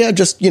this area.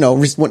 Just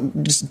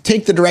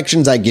take the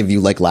directions I give you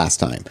like last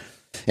time.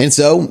 And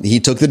so he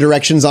took the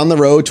directions on the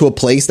road to a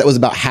place that was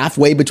about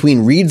halfway between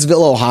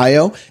Reedsville,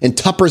 Ohio and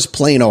Tupper's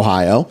Plain,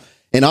 Ohio.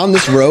 And on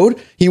this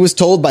road, he was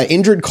told by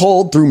Indrid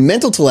Cold through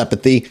mental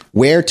telepathy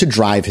where to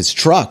drive his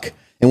truck.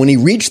 And when he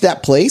reached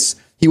that place,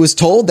 he was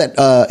told that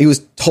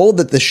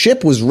the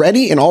ship was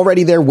ready and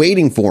already there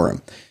waiting for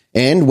him.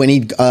 And when he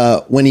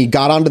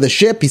got onto the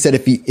ship, he said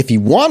if he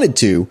wanted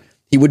to,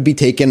 he would be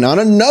taken on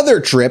another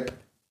trip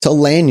to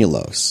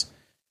Lanulos.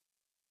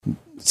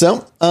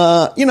 So,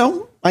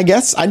 I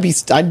guess I'd be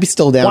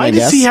still down. Why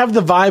does he have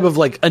the vibe of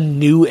like a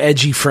new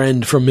edgy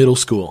friend from middle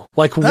school?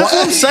 Like, that's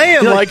what I'm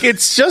saying. Like,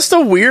 it's just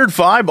a weird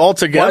vibe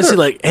altogether. Why is he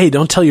like, hey,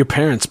 don't tell your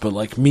parents, but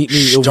like meet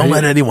me. Don't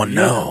let anyone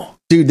know.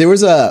 Dude, it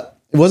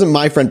wasn't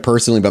my friend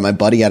personally, but my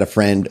buddy had a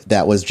friend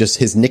that was just,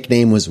 his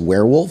nickname was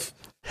Werewolf.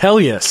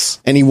 Hell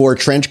yes. And he wore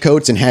trench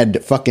coats and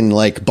had fucking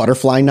like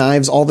butterfly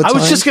knives all the time. I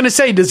was just going to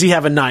say, does he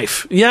have a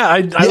knife?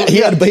 Yeah.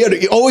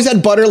 He always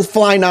had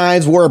butterfly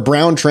knives, wore a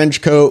brown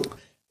trench coat.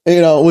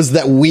 Was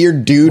that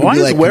weird dude. Why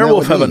does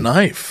Werewolf have a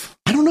knife?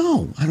 I don't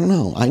know.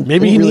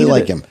 Maybe he really needed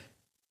like him.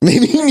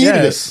 Maybe he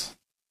needed it.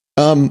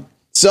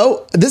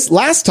 So this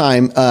last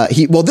time,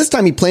 this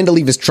time he planned to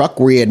leave his truck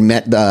where he had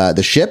met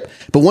the ship.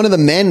 But one of the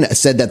men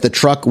said that the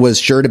truck was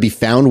sure to be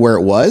found where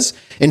it was.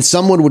 And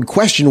someone would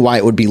question why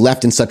it would be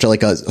left in such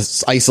a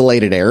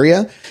isolated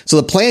area. So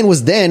the plan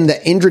was then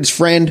that Indrid's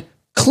friend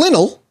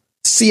Clinnell,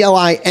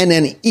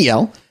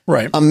 Clinnel,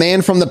 right, a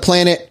man from the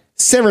planet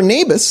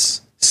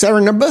Ceranabus,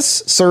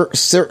 Ceranabus,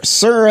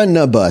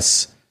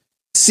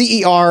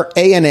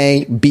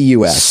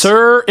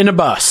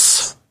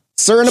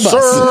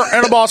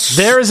 Ceranabus.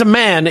 There is a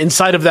man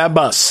inside of that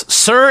bus.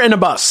 Sir in a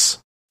bus.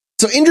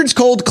 So Indrid's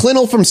Cold,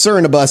 Clinnell from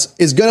Ceranabus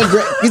is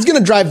he's gonna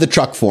drive the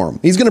truck for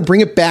him. He's gonna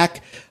bring it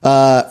back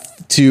and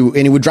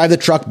he would drive the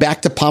truck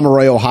back to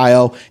Pomeroy,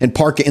 Ohio, and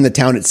park it in the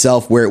town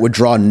itself where it would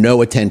draw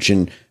no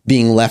attention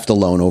being left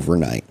alone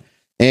overnight.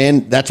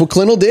 And that's what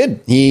Clinnell did.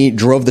 He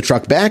drove the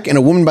truck back, and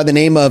a woman by the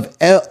name of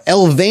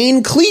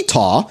Elvain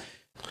Cleetaw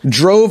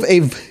drove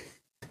a...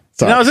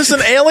 Sorry. Now, is this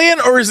an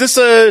alien, or is this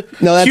a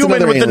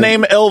human with the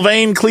name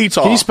Elvain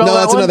Cleetaw? Can you spell that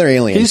that's one? Another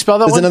alien. Can you spell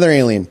that It's one? Another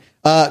alien.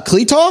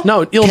 Cleetaw?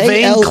 No,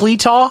 Elvain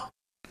Cleetaw?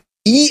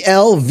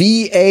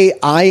 Elvaine.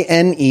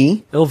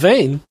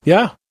 Elvain,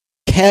 yeah.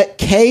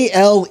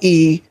 Kletaw.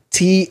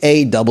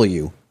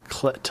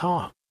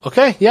 Cleetaw.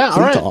 Okay, yeah, all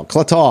right.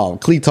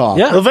 Cleetaw.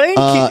 Yeah. Elvain,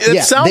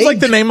 it sounds like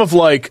the name of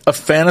like a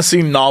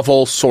fantasy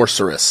novel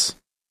sorceress.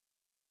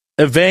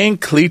 Elvain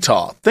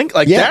Cleetaw.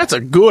 That's a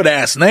good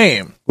ass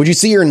name. Would you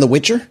see her in The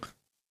Witcher?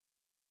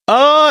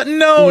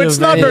 No, it's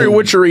not very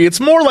witchery. It's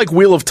more like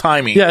Wheel of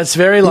Timey. Yeah, it's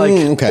very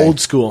old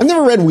school. I've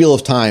never read Wheel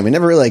of Time.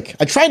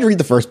 I tried to read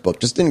the first book,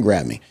 just didn't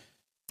grab me.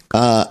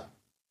 I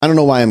don't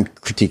know why I'm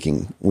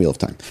critiquing Wheel of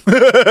Time.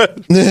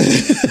 Because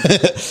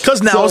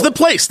now is the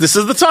place. This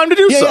is the time to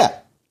do so. Yeah.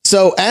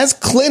 So as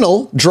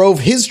Clinnell drove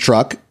his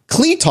truck,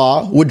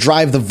 Cleetaw would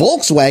drive the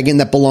Volkswagen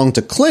that belonged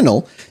to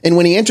Clinnell. And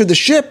when he entered the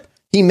ship,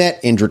 he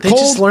met Indrid Cold.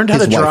 They just learned how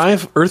to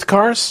drive Earth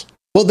cars?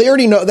 Well, they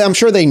already know. I'm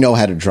sure they know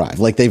how to drive.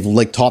 Like they've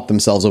taught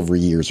themselves over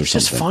years or something.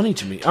 It's just funny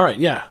to me. All right,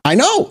 yeah. I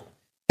know.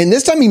 And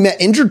this time he met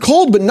Indrid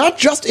Cold, but not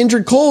just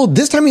Indrid Cold.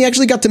 This time he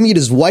actually got to meet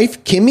his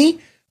wife, Kimmy.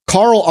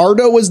 Carl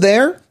Ardo was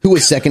there, who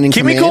was second in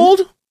command. Kimmy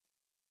Cold?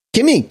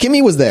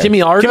 Kimmy was there.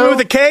 Kimmy Ardo? Kimmy with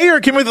a K or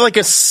Kimmy with like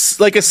a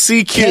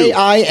CQ? Kimi.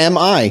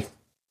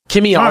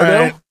 Kimmy Ardo?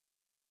 Right.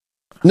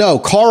 No,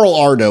 Carl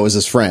Ardo is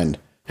his friend.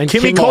 And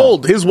Kimmy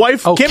Cold, his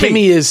wife. Oh,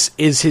 Kimmy is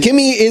his.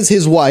 Kimmy is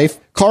his wife.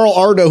 Carl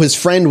Ardo, his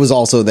friend, was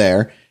also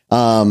there.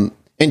 And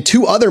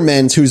two other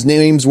men whose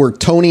names were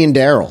Tony and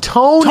Daryl.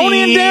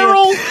 Tony and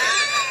Daryl?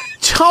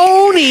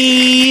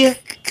 Tony!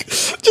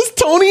 Just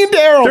Tony and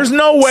Daryl. There's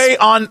no way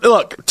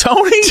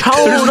Tony.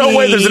 There's no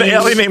way there's an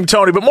alien named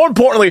Tony. But more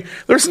importantly,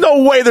 there's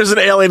no way there's an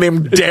alien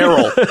named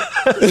Daryl.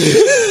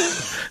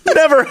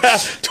 Never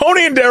have.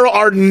 Tony and Daryl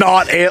are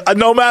not,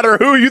 no matter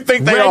who you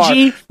think they are.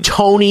 Reggie,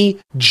 Tony,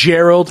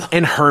 Gerald,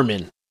 and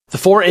Herman. The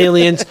four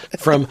aliens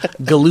from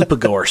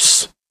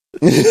Galapagos.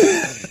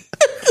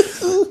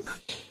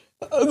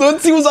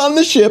 Once he was on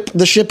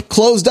the ship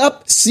closed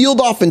up, sealed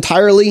off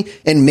entirely,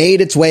 and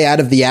made its way out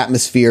of the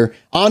atmosphere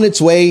on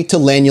its way to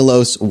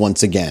Lanulos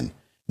once again.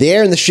 The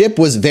air in the ship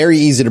was very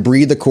easy to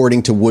breathe,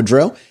 according to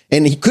Woodrow,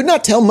 and he could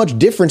not tell much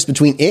difference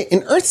between it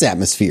and Earth's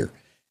atmosphere.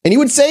 And he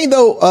would say,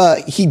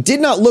 though, he did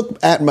not look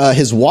at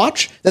his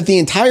watch, that the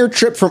entire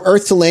trip from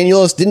Earth to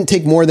Lanulos didn't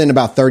take more than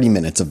about 30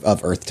 minutes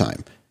of Earth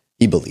time,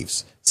 he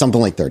believes.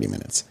 Something like 30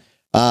 minutes.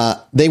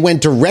 They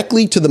went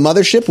directly to the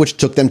mothership, which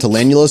took them to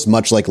Lanulos,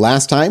 much like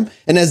last time.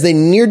 And as they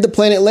neared the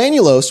planet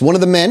Lanulos, one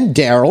of the men,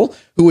 Daryl,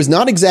 who was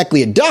not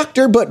exactly a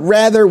doctor, but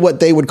rather what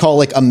they would call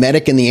like a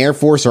medic in the Air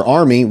Force or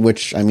Army,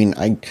 which, I mean,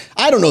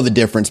 I don't know the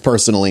difference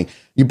personally.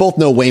 You both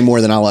know way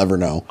more than I'll ever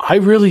know. I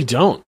really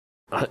don't.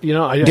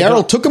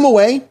 Daryl took him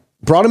away,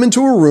 brought him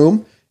into a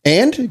room,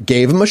 and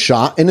gave him a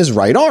shot in his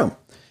right arm.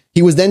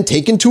 He was then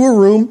taken to a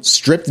room,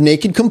 stripped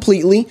naked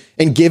completely,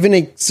 and given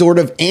a sort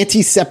of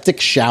antiseptic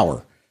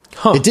shower.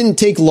 Huh. It didn't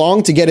take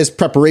long to get his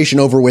preparation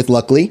over with,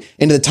 luckily,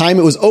 and by the time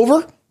it was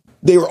over,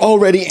 they were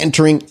already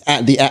entering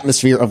at the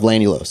atmosphere of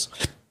Lanulos.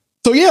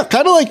 So yeah,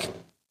 kind of like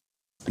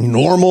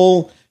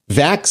normal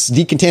vax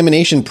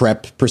decontamination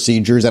prep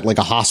procedures at like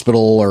a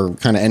hospital or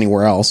kind of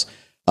anywhere else.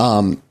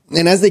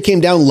 And as they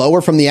came down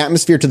lower from the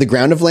atmosphere to the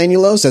ground of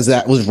Lanulos, as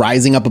that was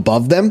rising up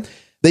above them,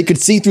 they could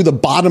see through the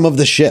bottom of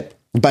the ship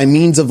by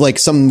means of like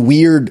some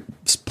weird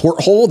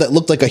porthole that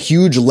looked like a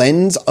huge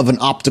lens of an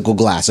optical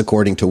glass,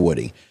 according to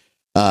Woody.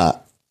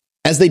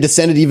 As they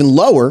descended even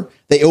lower,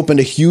 they opened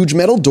a huge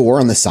metal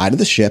door on the side of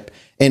the ship,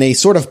 and a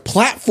sort of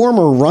platform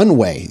or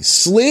runway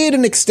slid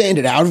and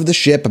extended out of the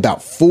ship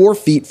about 4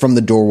 feet from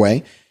the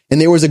doorway, and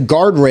there was a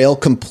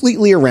guardrail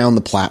completely around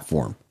the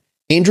platform.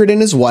 Indrid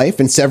and his wife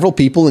and several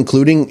people,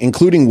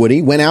 including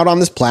Woody, went out on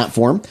this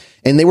platform,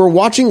 and they were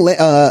watching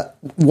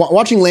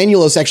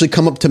Lanulos actually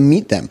come up to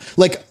meet them.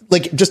 Like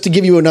just to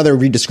give you another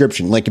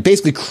redescription, like it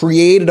basically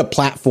created a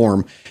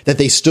platform that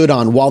they stood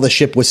on while the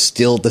ship was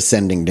still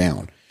descending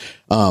down.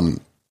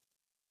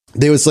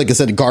 There was, like I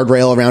said, a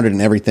guardrail around it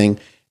and everything.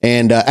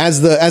 And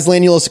as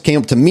Lanulos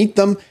came up to meet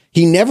them,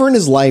 he never in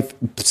his life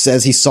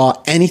says he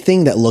saw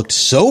anything that looked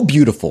so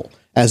beautiful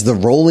as the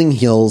rolling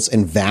hills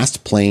and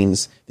vast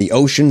plains, the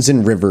oceans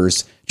and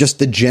rivers, just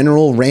the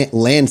general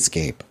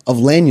landscape of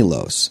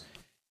Lanulos.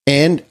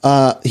 And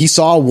he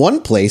saw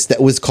one place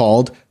that was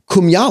called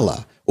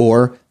Kumyala,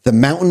 or the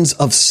Mountains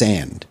of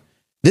Sand.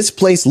 This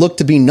place looked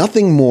to be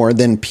nothing more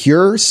than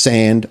pure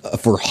sand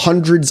for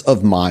hundreds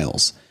of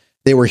miles.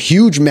 They were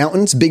huge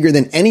mountains, bigger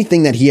than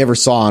anything that he ever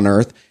saw on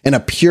Earth,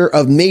 and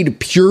made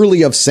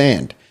purely of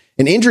sand.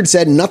 And Indrid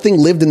said nothing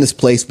lived in this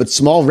place but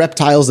small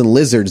reptiles and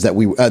lizards that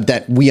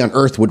we on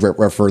Earth would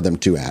refer them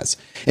to as.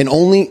 And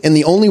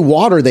the only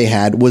water they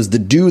had was the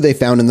dew they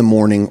found in the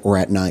morning or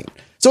at night.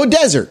 So a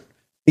desert.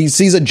 He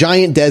sees a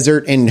giant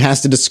desert and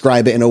has to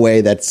describe it in a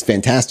way that's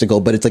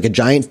fantastical, but it's like a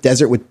giant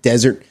desert with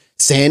desert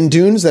sand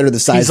dunes that are the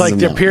size of the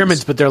they're mountains.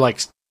 Pyramids, but they're like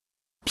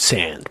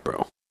sand,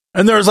 bro.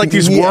 And there's like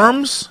these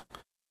worms.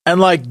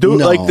 And like,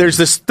 there's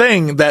this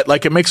thing that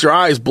like it makes your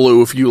eyes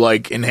blue if you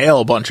like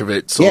inhale a bunch of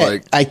it. So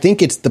like, I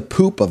think it's the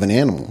poop of an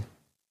animal.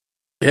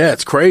 Yeah,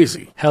 it's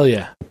crazy. Hell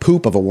yeah,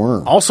 poop of a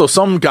worm. Also,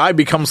 some guy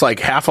becomes like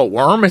half a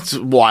worm. It's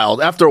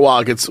wild. After a while,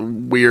 it gets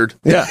weird.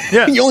 Yeah,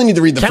 yeah. You only need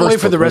to read the Can't first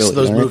wait for the rest of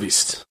those right?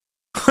 movies.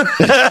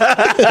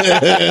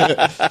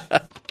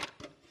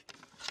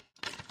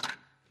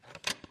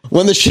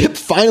 When the ship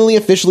finally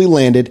officially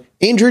landed,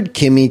 Indrid,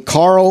 Kimmy,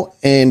 Carl,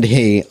 and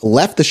Hay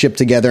left the ship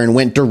together and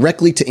went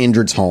directly to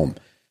Indrid's home.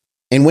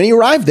 And when he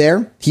arrived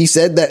there, he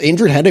said that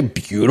Indrid had a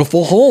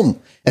beautiful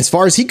home. As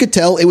far as he could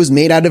tell, it was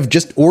made out of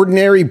just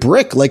ordinary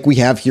brick like we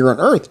have here on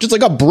Earth. Just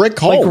like a brick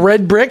home. Like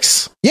red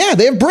bricks? Yeah,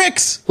 they have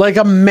bricks. Like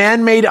a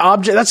man-made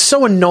object? That's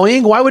so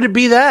annoying. Why would it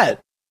be that?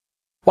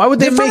 Why would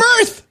they They're from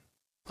Earth?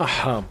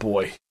 Oh,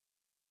 boy.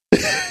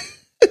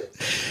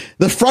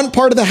 The front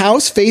part of the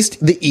house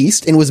faced the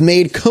east and was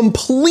made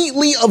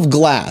completely of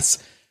glass.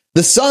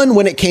 The sun,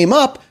 when it came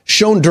up,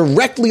 shone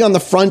directly on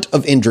the front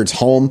of Indrid's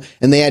home,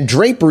 and they had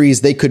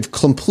draperies they could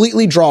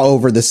completely draw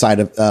over the side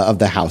of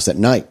the house at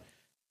night.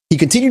 He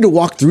continued to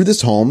walk through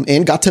this home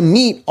and got to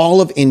meet all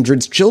of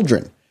Indrid's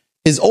children.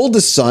 His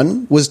oldest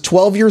son was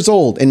 12 years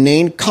old and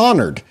named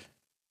Connard.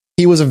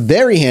 He was a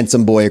very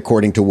handsome boy,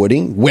 according to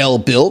Woody,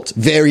 well-built,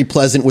 very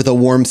pleasant with a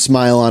warm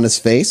smile on his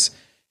face.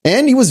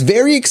 And he was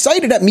very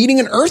excited at meeting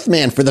an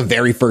Earthman for the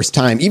very first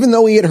time, even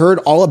though he had heard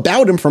all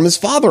about him from his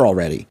father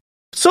already.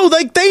 So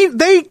like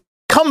they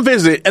come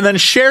visit and then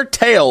share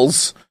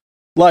tales.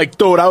 Like,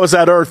 dude, I was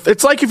at Earth.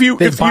 It's like if you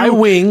buy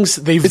wings,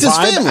 it's his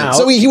family. Out.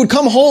 So he would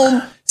come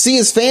home, see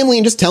his family,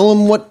 and just tell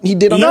them what he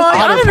did on Earth.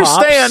 I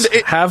understand.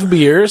 Have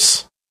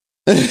beers.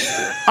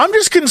 I'm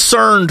just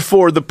concerned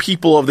for the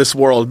people of this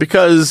world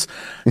because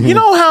you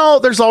know how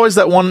there's always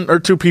that one or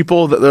two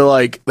people that they're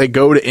like, they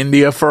go to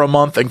India for a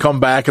month and come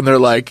back and they're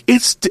like,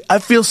 I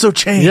feel so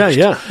changed.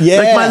 Yeah.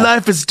 Like my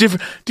life is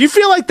different. Do you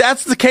feel like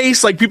that's the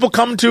case? Like people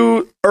come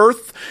to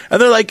Earth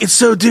and they're like, it's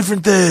so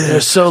different there.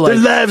 They're so like,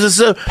 their lives are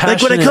so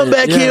like when I come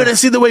back here and I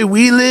see the way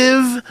we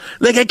live,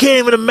 like I can't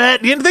even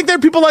imagine. You think there are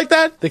people like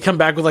that? They come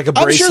back with like a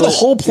I'm bracelet. sure the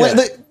whole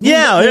planet,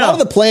 a lot of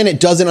the planet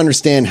doesn't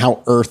understand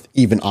how Earth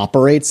even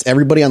operates.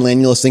 Everybody on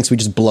Lanulos thinks we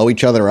just blow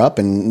each other up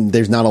and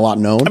there's not a lot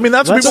known. I mean,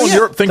 that's what people in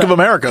Europe think of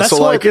America.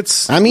 So like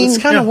it's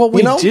kind of what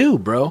we do,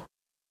 bro.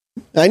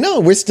 I know.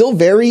 We're still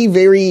very,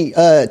 very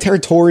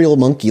territorial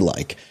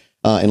monkey-like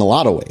in a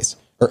lot of ways.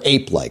 Or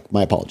ape-like.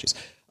 My apologies.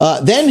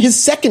 Then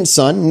his second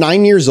son,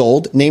 9 years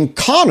old, named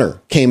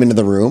Connor, came into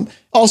the room.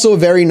 Also a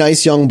very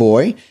nice young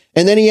boy.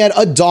 And then he had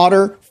a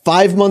daughter,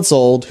 5 months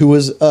old, who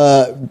was,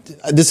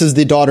 this is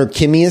the daughter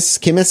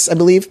Kimmis, I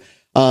believe,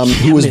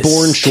 who was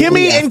born shortly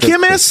Kimmy and after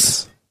Kimmis?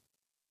 Christmas.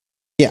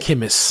 Yeah.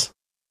 Kimmis.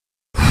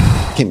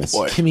 Kimmis.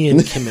 Kimmy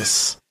and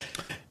Kimmis.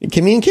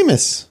 Kimmy and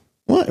Kimmis.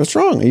 What? What's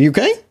wrong? Are you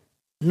okay?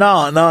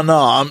 No.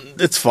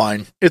 It's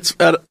fine. It's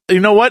you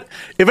know what?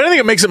 If anything,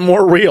 it makes it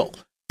more real.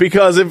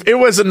 Because if it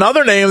was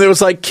another name that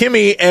was like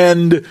Kimmy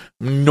and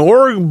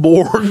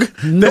Norborg,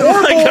 then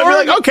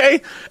I'd be like,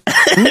 okay,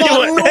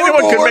 anyone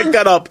could make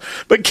that up.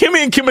 But Kimmy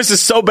and Kimmis is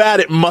so bad,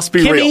 it must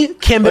be real.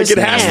 Kimmis, like, it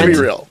has to be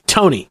real.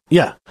 Tony,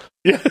 yeah.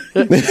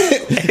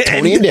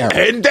 Tony and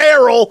Daryl. And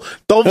Daryl.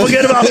 Don't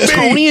forget about me.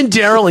 Tony and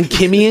Daryl and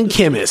Kimmy and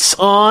Kimmis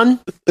on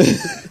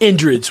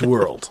Indrid's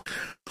World.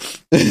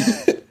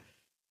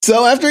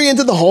 So after he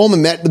entered the home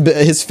and met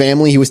his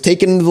family, he was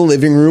taken into the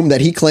living room that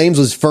he claims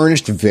was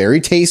furnished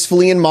very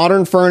tastefully in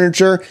modern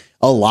furniture,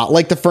 a lot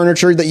like the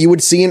furniture that you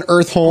would see in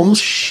Earth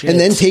homes, and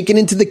then taken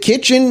into the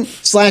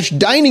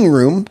kitchen/dining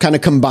room kind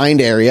of combined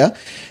area.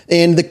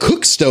 And the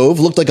cook stove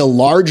looked like a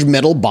large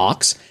metal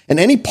box, and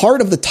any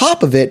part of the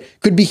top of it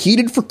could be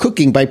heated for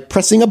cooking by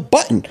pressing a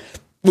button,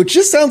 which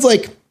just sounds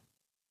like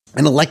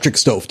an electric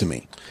stove to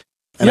me.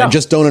 And I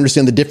just don't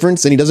understand the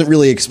difference, and he doesn't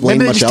really explain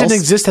Maybe much it else. didn't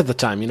exist at the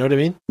time, you know what I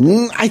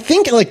mean? I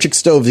think electric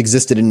stoves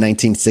existed in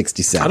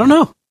 1967. I don't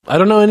know. I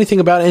don't know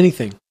anything about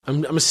anything.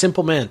 I'm a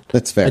simple man.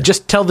 That's fair. I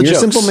just tell the You're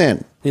jokes. a simple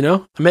man. You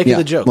know? I'm making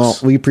the jokes. Well,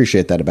 we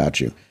appreciate that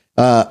about you.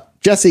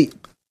 Jesse,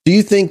 do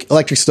you think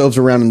electric stoves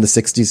were around in the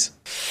 60s?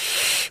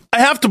 I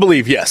have to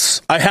believe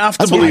yes. I have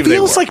to believe it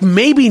feels like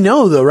maybe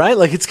no, though, right?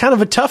 Like it's kind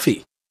of a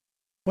toughie.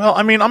 Well,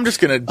 I mean, I'm just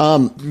going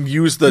to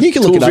use the you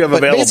can tools look it up, we have but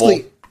available.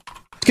 Basically,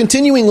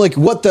 continuing like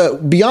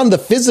beyond the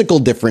physical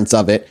difference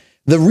of it,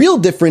 the real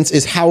difference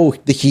is how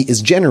the heat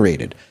is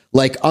generated.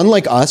 Like,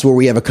 unlike us, where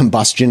we have a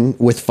combustion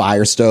with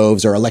fire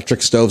stoves or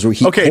electric stoves where we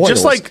heat coils.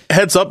 Just like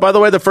heads up, by the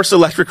way, the first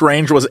electric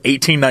range was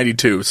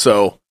 1892.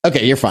 So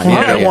okay, you're fine.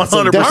 Yeah, 100%.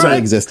 So it definitely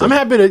existed. I'm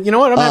happy to, you know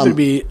what? I'm happy to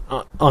be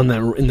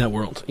in that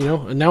world. You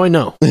know, and now I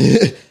know.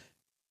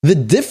 The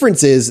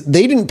difference is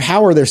they didn't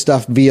power their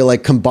stuff via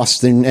like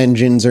combustion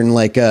engines or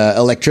like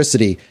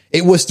electricity.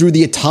 It was through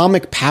the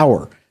atomic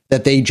power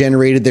that they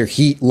generated their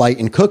heat, light,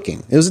 and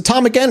cooking. It was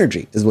atomic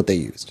energy is what they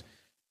used.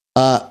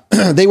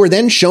 They were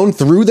then shown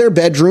through their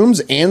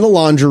bedrooms and the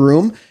laundry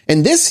room.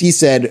 And this, he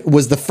said,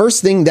 was the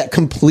first thing that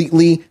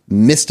completely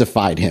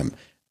mystified him.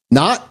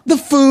 Not the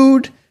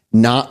food,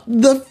 not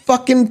the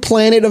fucking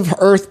planet of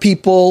Earth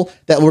people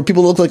where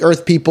people look like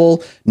Earth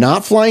people,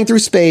 not flying through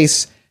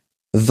space.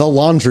 The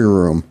laundry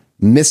room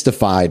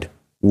mystified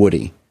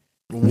Woody.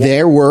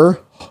 There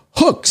were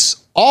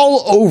hooks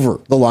all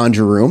over the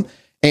laundry room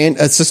and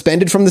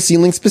suspended from the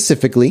ceiling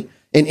specifically.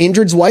 And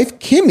Indrid's wife,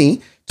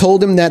 Kimmy,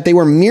 told him that they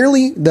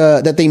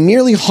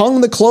merely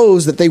hung the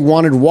clothes that they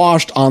wanted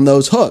washed on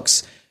those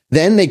hooks.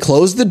 Then they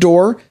closed the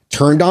door,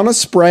 turned on a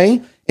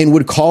spray, and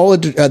would call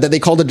it that they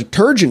called a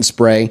detergent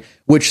spray,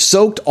 which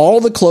soaked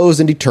all the clothes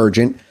in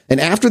detergent. And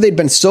after they'd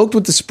been soaked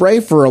with the spray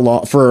for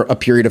a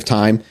period of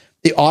time,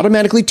 it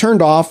automatically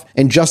turned off,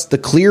 and just the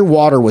clear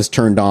water was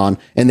turned on,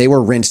 and they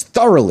were rinsed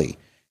thoroughly.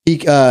 He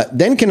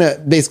then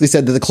basically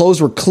said that the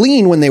clothes were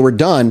clean when they were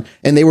done,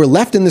 and they were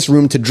left in this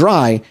room to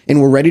dry and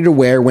were ready to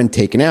wear when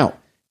taken out.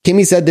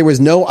 Kimmy said there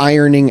was no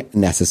ironing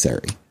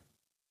necessary.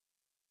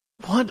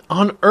 What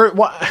on earth?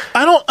 What?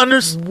 I don't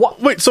understand.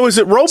 Wait, so is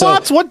it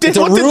robots? So what did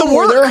the work?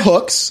 Where there are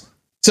hooks.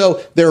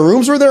 So there are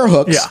rooms where there are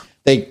hooks. Yeah.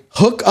 They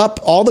hook up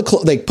all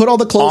the they put all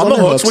the clothes on the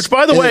hooks. Which,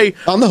 by the way,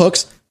 on the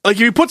hooks. Like,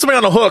 if you put something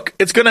on a hook,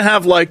 it's going to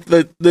have, like,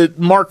 the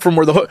mark from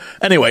where the hook...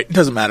 Anyway, it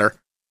doesn't matter.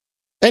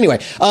 Anyway,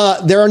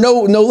 there are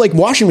no like,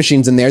 washing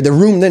machines in there. The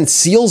room then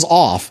seals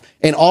off,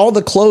 and all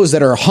the clothes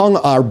that are hung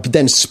are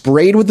then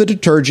sprayed with the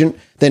detergent,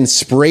 then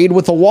sprayed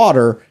with the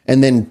water,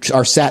 and then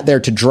are sat there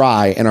to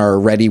dry and are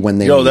ready when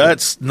they... Yo,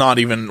 that's not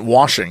even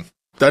washing.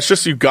 That's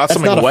just you got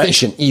something wet. That's not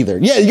efficient either.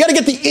 Yeah, you got to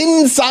get the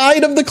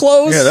inside of the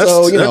clothes. Yeah,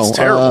 that's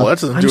terrible. That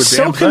doesn't do a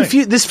damn thing.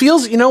 Confused. This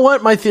feels, you know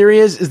what my theory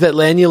is that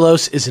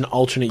Lanulos is an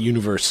alternate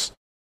universe.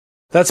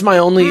 That's my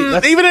only...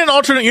 even in an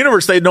alternate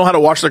universe, they know how to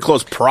wash their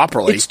clothes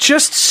properly. It's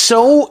just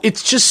so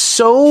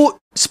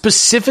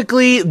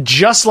specifically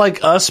just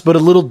like us, but a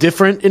little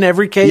different in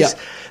every case,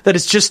 that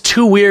it's just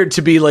too weird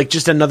to be like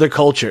just another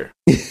culture.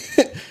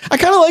 I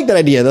kind of like that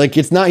idea. Like,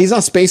 he's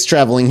not space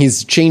traveling.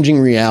 He's changing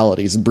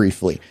realities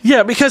briefly.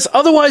 Yeah, because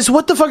otherwise,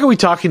 what the fuck are we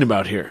talking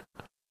about here?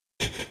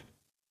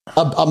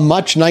 A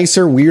much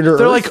nicer, weirder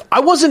They're Earth. like, I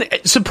wasn't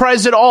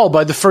surprised at all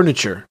by the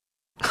furniture.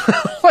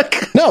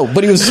 No,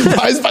 but he was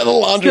surprised by the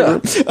laundry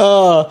room.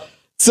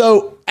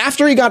 So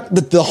after he got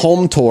the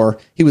home tour,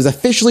 he was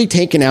officially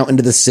taken out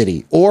into the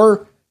city,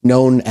 or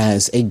known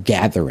as a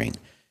gathering.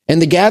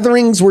 And the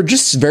gatherings were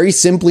just very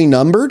simply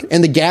numbered.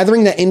 And the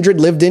gathering that Indrid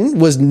lived in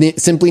was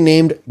simply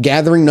named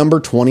Gathering Number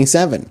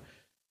 27.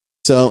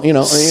 So,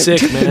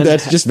 sick, man.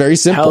 That's just very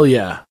simple. Hell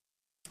yeah.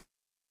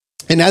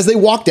 And as they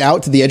walked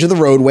out to the edge of the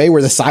roadway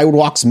where the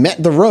sidewalks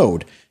met the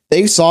road,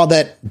 they saw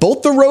that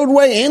both the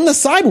roadway and the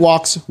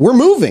sidewalks were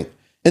moving,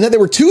 and that there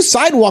were two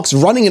sidewalks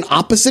running in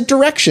opposite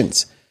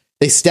directions.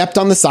 They stepped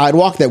on the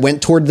sidewalk that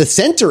went toward the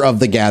center of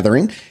the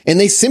gathering, and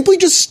they simply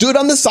just stood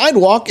on the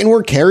sidewalk and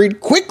were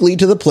carried quickly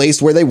to the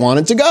place where they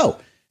wanted to go.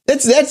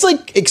 That's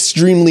like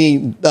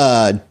extremely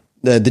the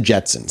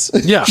Jetsons.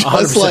 Yeah,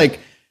 just like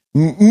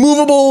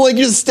movable, like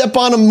you just step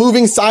on a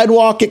moving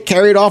sidewalk, get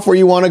carried off where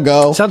you want to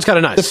go. Sounds kind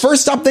of nice. The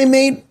first stop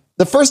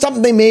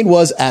they made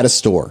was at a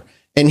store.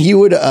 And he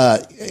would,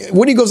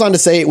 Woody goes on to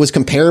say it was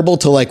comparable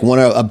to like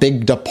a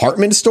big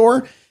department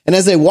store. And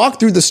as they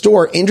walked through the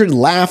store, Indrid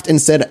laughed and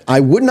said,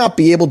 "I would not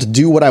be able to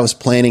do what I was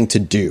planning to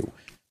do."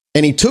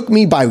 And he took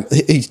Woody by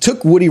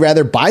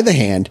the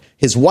hand.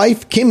 His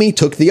wife, Kimmy,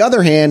 took the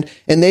other hand,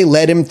 and they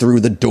led him through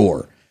the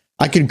door.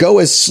 I could go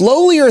as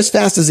slowly or as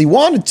fast as he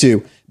wanted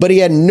to, but he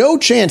had no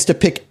chance to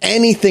pick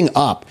anything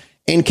up,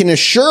 and can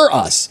assure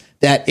us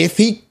that if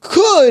he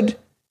could,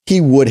 he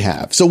would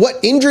have. So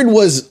what Indrid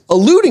was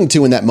alluding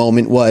to in that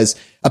moment was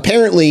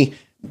apparently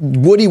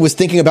Woody was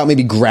thinking about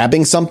maybe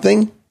grabbing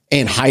something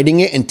and hiding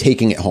it and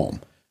taking it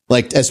home,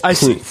 like as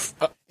proof.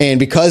 And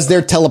because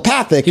they're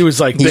telepathic, he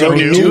was like, he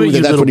already knew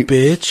that that's what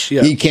bitch.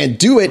 Yeah. He can't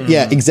do it.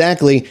 Yeah,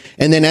 exactly.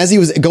 And then as he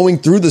was going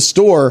through the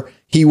store,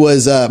 he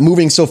was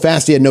moving so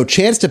fast he had no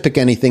chance to pick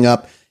anything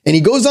up. And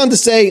he goes on to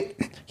say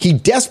he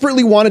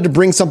desperately wanted to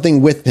bring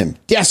something with him,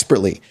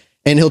 desperately.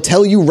 And he'll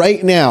tell you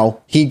right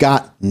now, he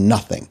got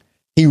nothing.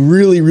 He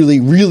really, really,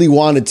 really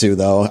wanted to,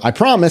 though. I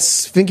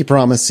promise, Finky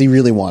promise, he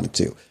really wanted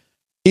to.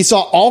 He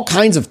saw all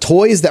kinds of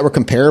toys that were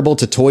comparable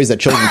to toys that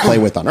children play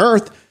with on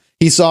Earth.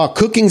 He saw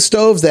cooking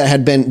stoves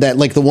that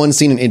like the one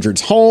seen in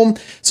Indrid's home,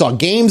 saw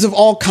games of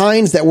all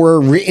kinds that were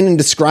written and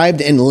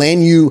described in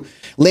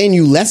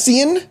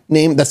Lanulesian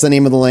name. That's the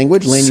name of the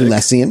language,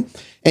 Lanulesian.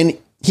 And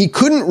he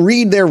couldn't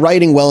read their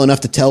writing well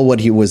enough to tell what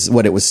he was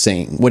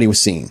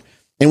seeing.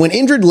 And when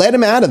Indrid led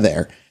him out of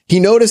there, he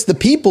noticed the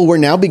people were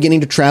now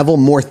beginning to travel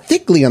more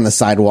thickly on the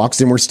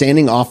sidewalks and were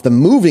standing off the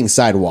moving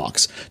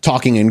sidewalks,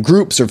 talking in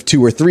groups of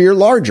 2 or 3 or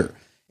larger.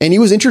 And he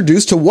was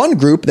introduced to one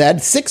group that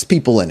had 6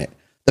 people in it.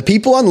 The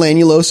people on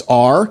Lanulos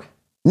are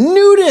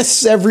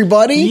nudists,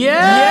 everybody.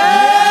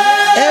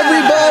 Yeah!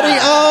 Everybody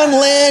on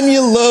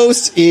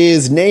Lanulos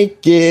is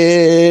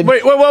naked.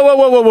 Wait.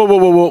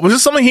 Was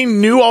this something he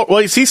knew?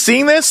 Is he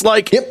seeing this?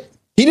 Like, yep.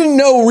 He didn't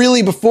know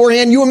really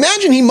beforehand. You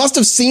imagine he must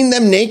have seen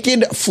them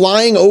naked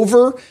flying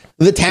over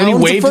the town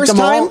the first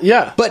time.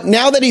 Yeah. But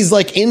now that he's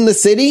like in the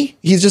city,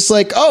 he's just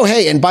like, oh,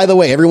 hey, and by the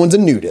way, everyone's a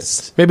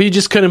nudist. Maybe he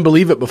just couldn't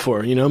believe it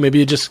before,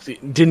 maybe it just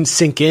didn't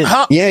sink in.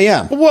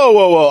 Yeah.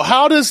 Whoa.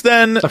 How does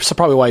then... That's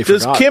probably why he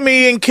forgot.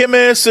 Kimmy and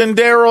Kimmis and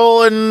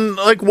Daryl and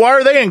like, why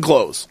are they in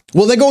clothes?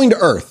 Well, they're going to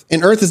Earth,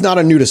 and Earth is not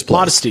a nudist place.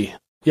 Modesty.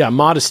 Yeah,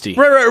 modesty.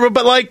 Right.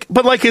 But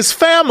like his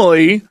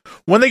family,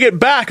 when they get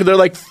back, they're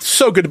like,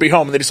 so good to be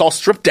home. And they just all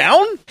strip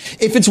down?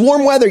 If it's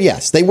warm weather,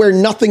 yes. They wear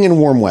nothing in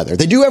warm weather.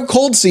 They do have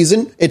cold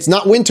season. It's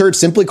not winter. It's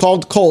simply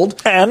called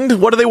cold.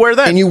 And what do they wear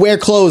then? And you wear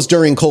clothes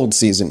during cold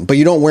season, but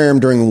you don't wear them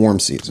during the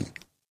warm season.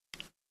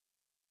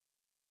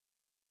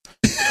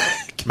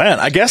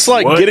 Man, I guess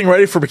getting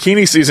ready for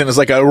bikini season is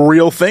like a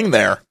real thing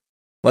there.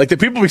 Like the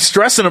people be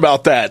stressing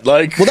about that.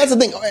 Like, well, that's the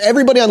thing.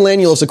 Everybody on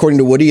Lanulos, according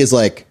to Woody, is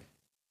like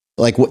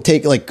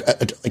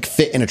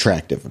fit and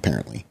attractive,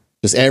 apparently.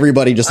 Just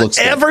everybody just looks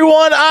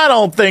everyone? I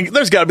don't think.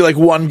 There's got to be like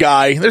one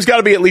guy. There's got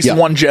to be at least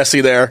one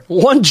Jesse there.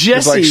 One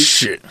Jesse? Like,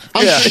 shit.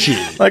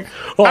 Shit. Like,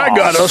 I'm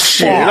going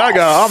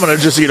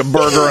to just eat a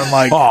burger and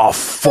like, oh,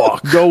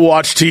 fuck. Go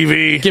watch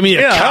TV. Give me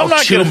a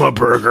Calchuma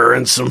burger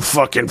and some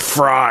fucking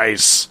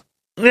fries.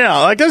 Yeah,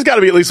 like there's got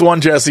to be at least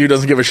one Jesse who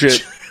doesn't give a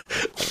shit.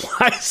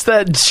 Why is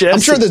that Jesse?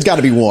 I'm sure there's got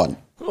to be one.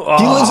 He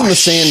lives in the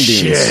sand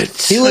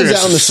dunes. He lives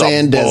out in the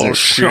sand desert.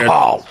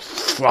 Oh,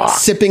 fuck.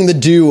 Sipping the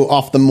dew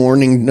off the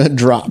morning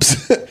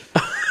drops.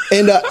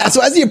 And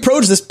so as he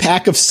approached this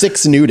pack of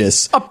 6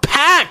 nudists. A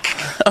pack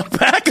of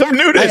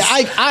nudists.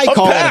 I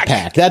call it a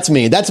pack. That's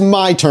me. That's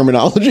my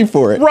terminology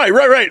for it.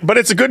 Right. But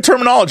it's a good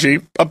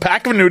terminology. A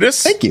pack of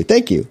nudists. Thank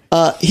you.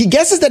 He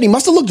guesses that he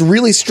must have looked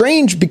really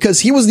strange because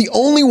he was the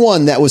only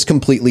one that was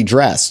completely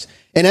dressed.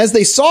 And as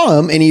they saw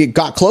him and he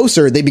got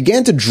closer, they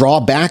began to draw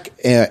back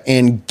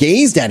and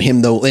gazed at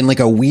him, though, in like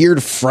a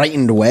weird,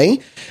 frightened way.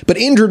 But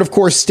Indrid, of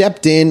course,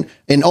 stepped in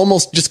and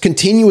almost just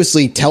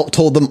continuously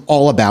told them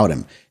all about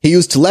him. He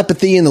used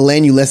telepathy in the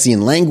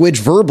Lanulesian language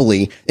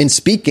verbally and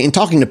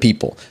talking to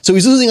people. So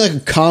he's using like a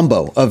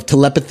combo of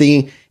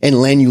telepathy and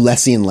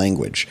Lanulesian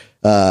language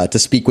to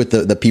speak with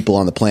the people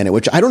on the planet,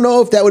 which I don't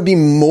know if that would be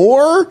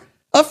more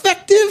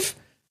effective.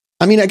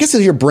 I mean, I guess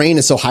if your brain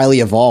is so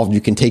highly evolved,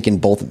 you can take in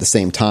both at the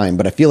same time.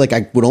 But I feel like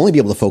I would only be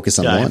able to focus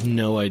on one. I have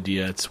no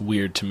idea. It's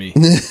weird to me.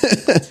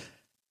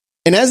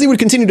 And as he would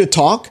continue to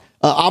talk,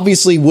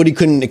 obviously Woody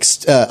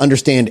couldn't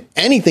understand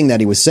anything that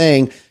he was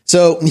saying.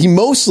 So he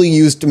mostly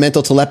used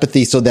mental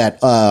telepathy so that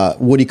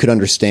Woody could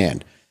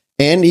understand.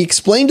 And he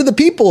explained to the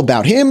people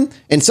about him.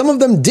 And some of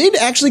them did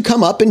actually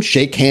come up and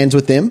shake hands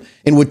with him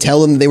and would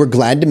tell him they were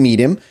glad to meet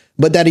him.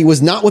 but that he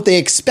was not what they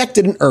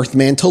expected an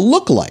Earthman to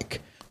look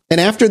like. And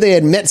after they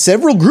had met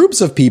several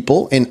groups of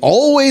people, and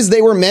always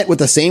they were met with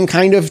the same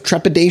kind of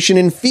trepidation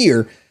and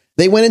fear,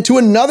 they went into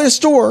another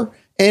store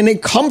and a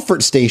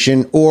comfort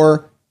station,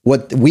 or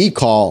what we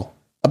call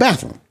a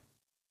bathroom.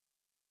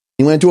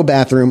 He went into a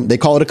bathroom. They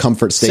call it a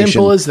comfort station.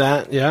 Simple as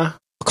that, yeah.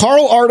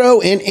 Carl,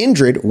 Ardo, and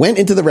Indrid went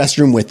into the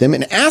restroom with him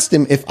and asked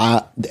him if he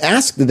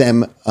asked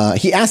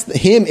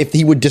him if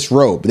he would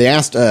disrobe. They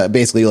asked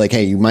basically like,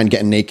 hey, you mind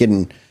getting naked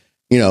and,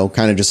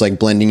 kind of just like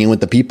blending in with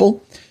the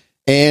people.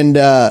 And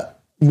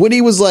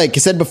Woody was like, he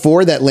said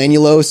before that on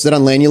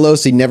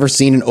Lanulos, he'd never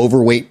seen an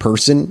overweight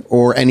person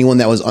or anyone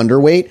that was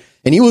underweight.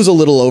 And he was a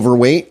little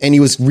overweight, and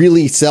he was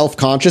really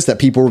self-conscious that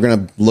people were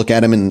going to look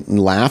at him and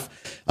laugh.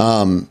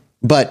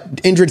 But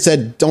Indrid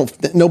said,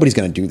 nobody's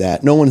going to do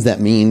that. No one's that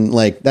mean.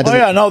 Like that.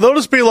 They'll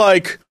just be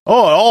like,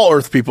 all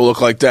Earth people look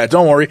like that.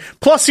 Don't worry.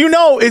 Plus,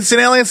 it's an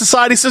alien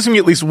society, so there's going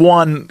to be at least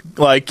one,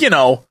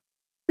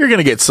 you're going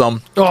to get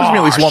some. There's going to be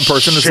at least one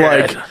person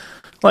that's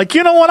like,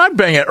 you know what? I'd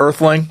bang an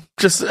Earthling.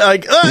 Just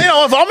like, if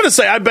I'm going to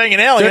say I bang an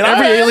alien,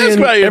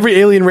 every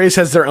alien race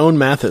has their own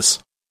Mathis.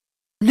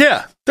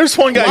 Yeah. There's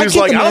one guy who's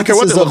like, I don't care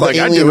what they look like.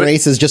 Alien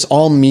races just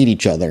all meet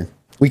each other.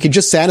 We could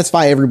just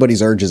satisfy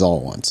everybody's urges all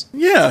at once.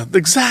 Yeah,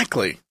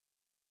 exactly.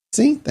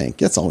 See?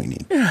 That's all we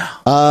need.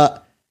 Yeah.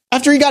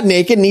 After he got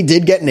naked, and he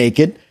did get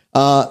naked,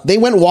 they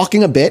went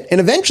walking a bit,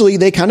 and eventually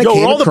they kind of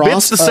came across... Are all the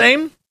bits the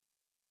same?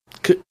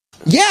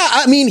 Yeah,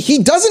 I mean,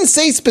 he doesn't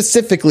say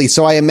specifically,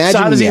 so I imagine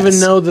So how does he even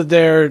know that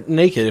they're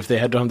naked if they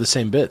don't have the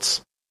same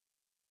bits?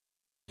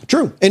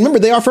 True. And remember,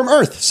 they are from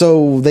Earth,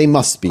 so they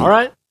must be all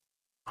right.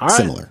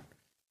 Similar.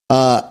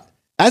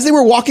 As they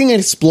were walking and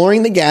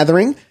exploring the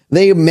gathering,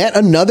 they met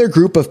another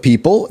group of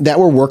people that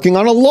were working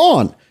on a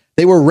lawn.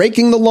 They were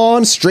raking the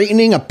lawn,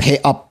 straightening a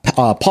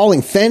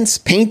appalling fence,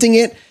 painting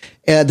it,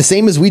 the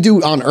same as we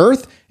do on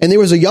Earth. And there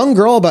was a young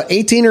girl, about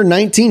 18 or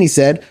 19, he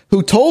said,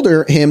 who told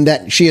him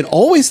that she had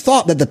always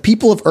thought that the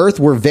people of Earth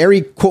were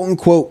very, quote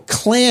unquote,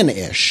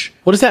 clan-ish.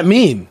 What does that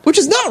mean? Which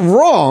is not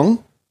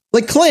wrong.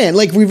 Like clan,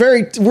 like we're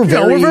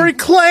very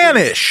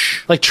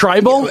clannish. Like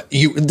tribal?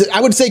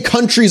 I would say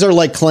countries are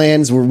like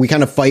clans where we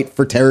kind of fight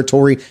for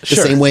territory the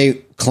same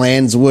way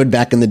clans would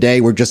back in the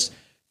day. We're just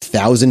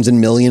thousands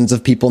and millions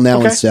of people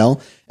now in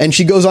Cell. And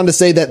she goes on to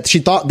say that she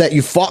thought that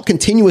you fought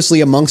continuously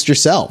amongst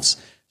yourselves.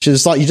 She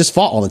just thought you just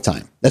fought all the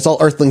time. That's all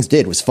Earthlings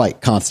did was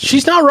fight constantly.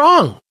 She's not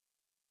wrong.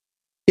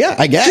 Yeah,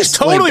 I guess. She's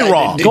totally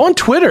wrong. Go on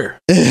Twitter.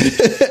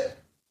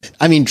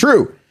 I mean,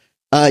 true.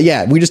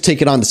 We just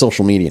take it on to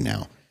social media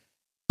now.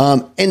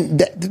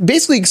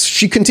 Basically,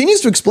 she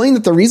continues to explain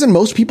that the reason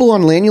most people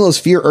on Lanulos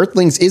fear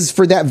Earthlings is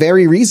for that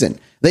very reason.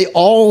 They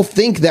all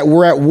think that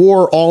we're at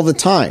war all the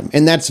time.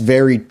 And that's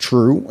very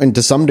true, and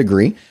to some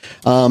degree.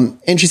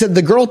 And she said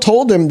the girl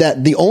told him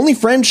that the only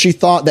friends she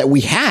thought that we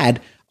had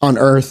on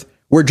Earth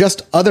were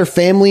just other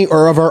family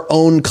or of our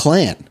own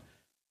clan.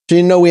 She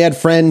didn't know we had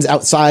friends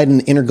outside in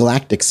the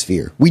intergalactic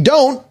sphere. We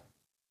don't,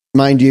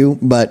 mind you,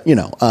 but,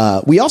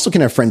 we also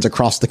can have friends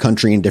across the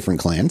country in different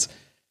clans.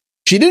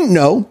 She didn't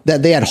know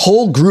that they had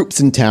whole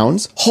groups in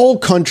towns, whole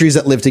countries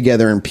that live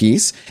together in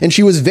peace. And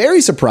she was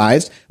very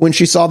surprised when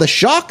she saw the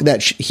shock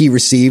that he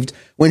received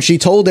when she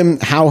told him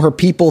how her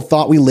people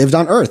thought we lived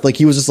on Earth. Like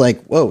he was just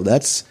like, whoa,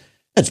 that's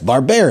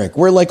barbaric.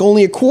 We're like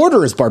only a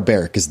quarter as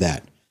barbaric as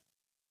that.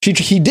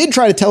 He did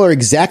try to tell her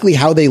exactly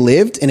how they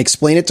lived and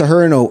explain to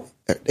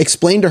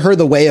her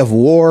the way of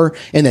war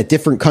and that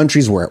different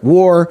countries were at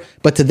war.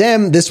 But to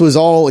them, this was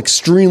all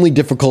extremely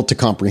difficult to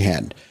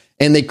comprehend.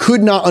 And they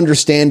could not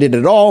understand it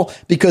at all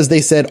because they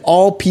said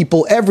all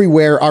people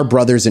everywhere are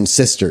brothers and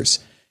sisters.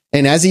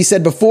 And as he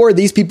said before,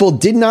 these people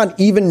did not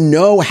even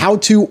know how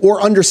to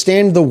or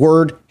understand the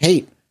word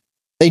hate.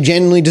 They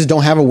genuinely just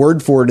don't have a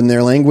word for it in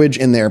their language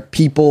and their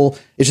people.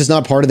 It's just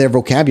not part of their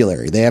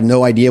vocabulary. They have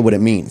no idea what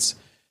it means.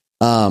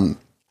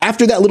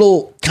 After that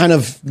little kind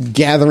of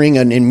gathering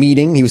and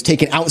meeting, he was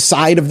taken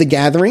outside of the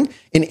gathering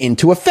and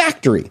into a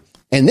factory.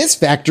 And this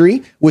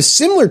factory was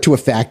similar to a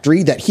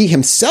factory that he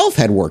himself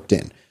had worked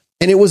in.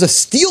 And it was a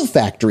steel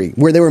factory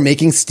where they were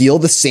making steel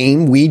the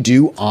same we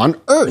do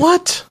on Earth.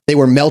 What? They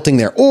were melting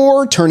their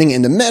ore, turning it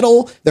into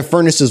metal. The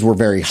furnaces were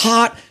very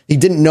hot. He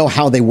didn't know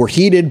how they were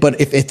heated, but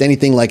if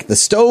anything like the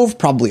stove,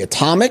 probably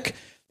atomic.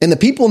 And the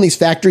people in these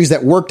factories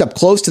that worked up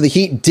close to the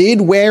heat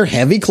did wear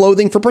heavy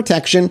clothing for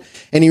protection.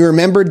 And he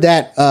remembered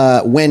that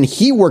when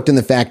he worked in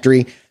the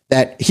factory,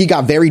 that he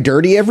got very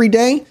dirty every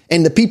day.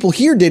 And the people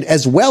here did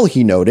as well,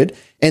 he noted.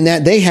 And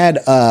that they had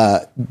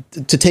to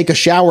take a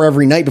shower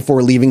every night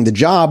before leaving the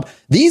job.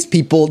 These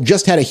people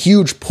just had a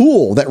huge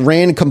pool that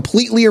ran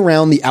completely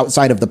around the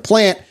outside of the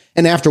plant.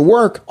 And after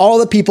work, all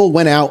the people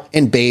went out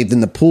and bathed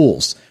in the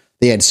pools.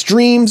 They had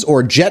streams,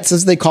 or jets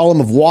as they call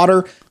them, of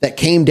water that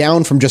came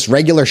down from just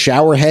regular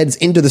shower heads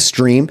into the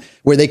stream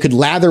where they could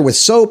lather with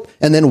soap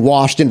and then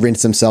washed and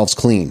rinse themselves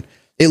clean.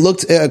 It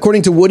looked,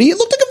 according to Woody, it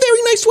looked like a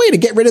very nice way to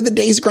get rid of the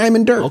day's grime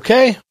and dirt.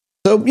 Okay.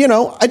 So,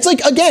 it's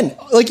like, again,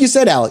 like you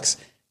said, Alex,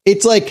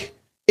 it's like,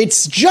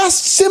 it's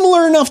just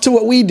similar enough to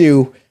what we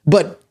do,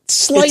 but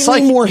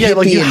slightly more hippie.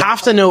 Like you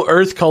have to know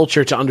Earth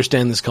culture to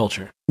understand this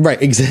culture.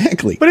 Right,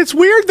 exactly. But it's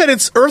weird that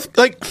it's Earth,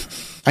 like...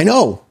 I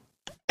know.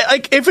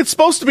 Like, if it's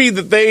supposed to be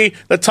that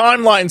the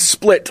timeline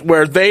split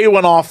where they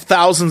went off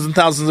thousands and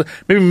thousands,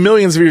 maybe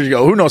millions of years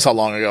ago, who knows how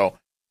long ago,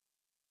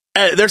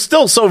 they're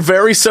still so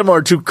very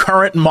similar to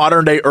current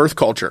modern day Earth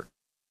culture.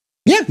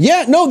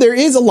 Yeah, no, there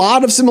is a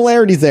lot of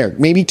similarities there.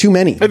 Maybe too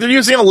many. Like they're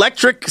using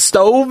electric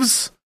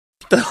stoves.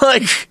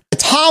 Like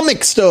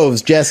atomic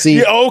stoves, Jesse.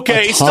 Yeah,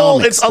 okay, it's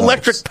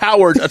electric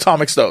powered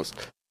atomic stoves.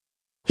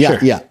 Yeah, sure.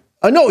 Yeah.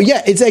 No,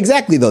 yeah, it's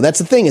exactly though. That's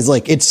the thing is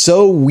like it's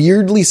so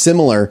weirdly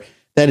similar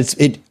that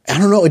I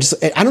don't know.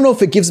 I don't know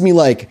if it gives me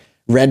like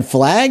red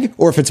flag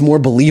or if it's more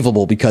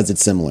believable because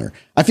it's similar.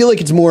 I feel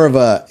like it's more of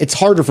it's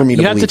harder for me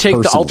to believe. You have to take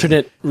personally. the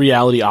alternate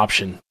reality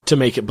option to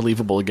make it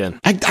believable again.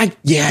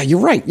 Yeah, you're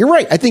right.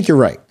 I think you're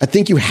right. I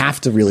think you have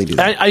to really do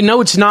that. I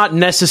know it's not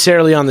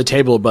necessarily on the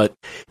table, but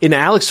in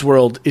Alex's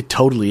world, it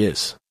totally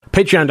is.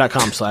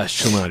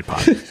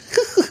 Patreon.com/ChilluminatiPod.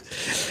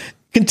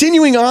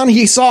 Continuing on,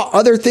 he saw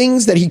other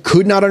things that he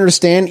could not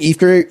understand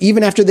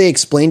even after they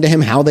explained to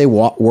him how they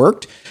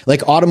worked,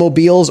 like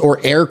automobiles or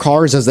air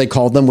cars, as they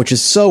called them, which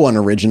is so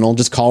unoriginal,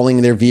 just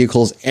calling their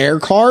vehicles air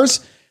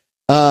cars.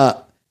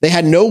 They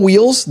had no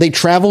wheels. They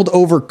traveled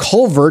over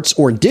culverts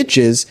or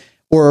ditches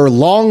or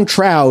long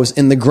troughs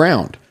in the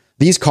ground.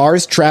 These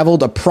cars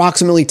traveled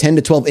approximately 10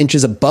 to 12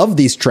 inches above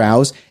these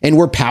troughs and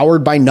were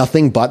powered by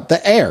nothing but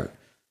the air.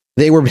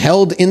 They were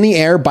held in the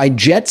air by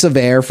jets of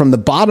air from the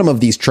bottom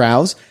of these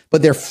troughs,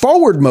 but their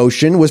forward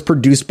motion was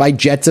produced by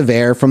jets of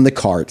air from the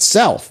car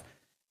itself.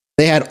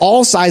 They had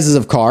all sizes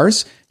of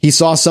cars. He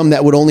saw some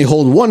that would only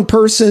hold one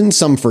person,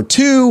 some for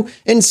two,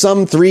 and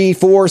some 3,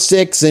 4,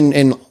 6,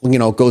 and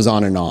it goes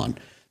on and on.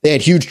 They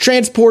had huge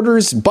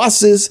transporters,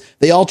 buses.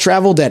 They all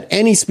traveled at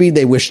any speed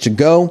they wished to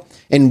go.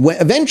 And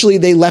eventually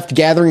they left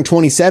Gathering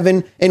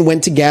 27 and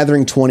went to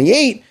Gathering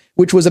 28,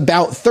 which was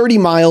about 30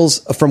 miles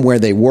from where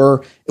they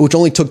were, which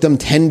only took them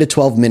 10 to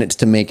 12 minutes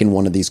to make in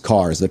one of these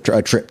cars, a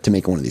trip to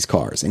make one of these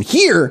cars. And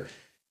here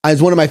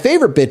is one of my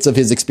favorite bits of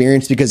his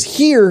experience, because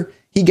here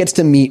he gets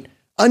to meet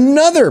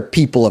another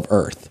people of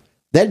Earth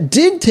that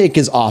did take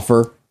his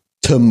offer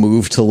to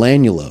move to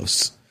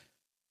Lanulos.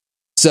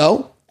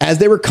 So, as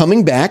they were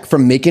coming back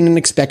from making an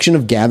inspection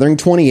of Gathering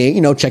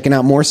 28, checking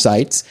out more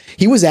sites,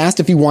 he was asked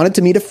if he wanted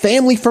to meet a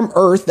family from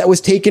Earth that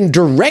was taken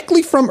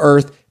directly from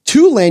Earth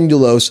to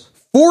Lanulos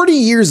 40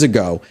 years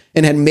ago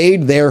and had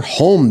made their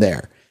home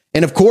there.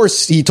 And of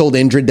course, he told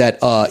Indrid that,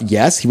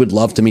 yes, he would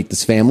love to meet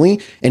this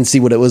family and see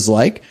what it was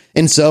like.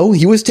 And so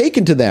he was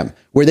taken to them,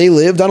 where they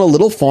lived on a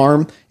little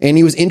farm, and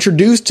he was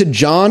introduced to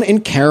John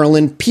and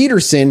Carolyn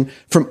Peterson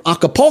from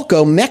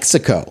Acapulco,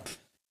 Mexico.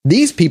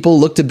 These people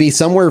looked to be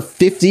somewhere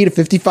 50 to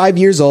 55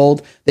 years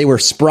old. They were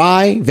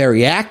spry,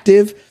 very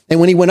active. And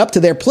when he went up to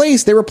their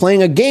place, they were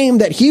playing a game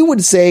that he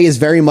would say is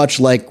very much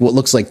like what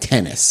looks like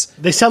tennis.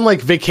 They sound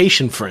like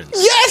vacation friends.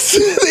 Yes,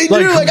 they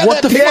do. Like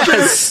what the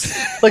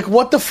fuck? Like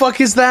what the fuck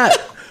is that?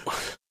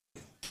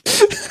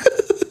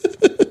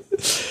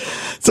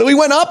 So he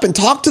went up and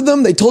talked to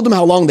them. They told him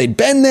how long they'd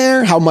been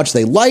there, how much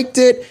they liked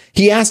it.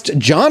 He asked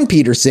John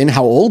Peterson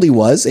how old he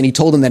was, and he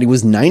told him that he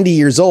was 90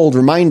 years old.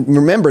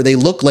 Remember, they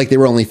looked like they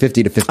were only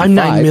 50 to 55. I'm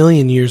 9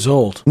 million years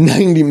old.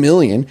 90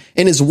 million.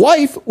 And his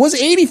wife was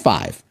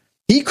 85.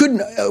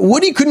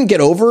 Woody couldn't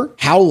get over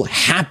how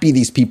happy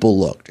these people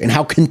looked and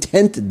how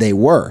contented they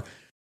were.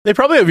 They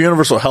probably have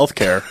universal health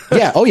care.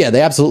 Yeah. Oh, yeah,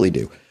 they absolutely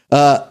do.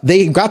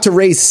 They got to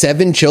raise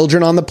 7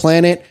 children on the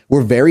planet,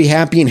 were very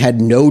happy, and had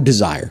no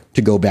desire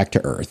to go back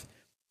to Earth.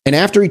 And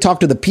after he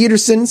talked to the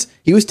Petersons,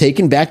 he was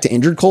taken back to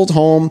Indrid Cole's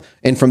home,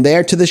 and from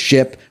there to the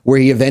ship, where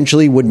he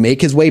eventually would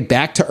make his way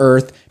back to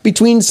Earth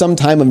between some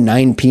time of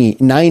 9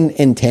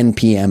 and 10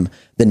 p.m.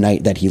 the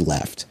night that he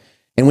left.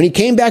 And when he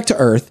came back to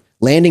Earth,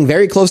 landing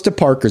very close to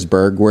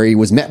Parkersburg, where he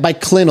was met by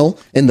Clinell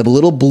in the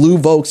little blue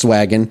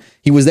Volkswagen,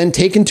 he was then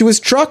taken to his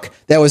truck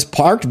that was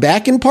parked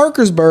back in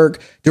Parkersburg,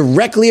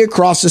 directly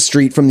across the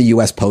street from the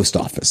U.S. Post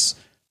Office,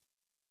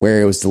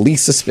 where it was the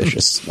least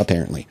suspicious,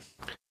 apparently.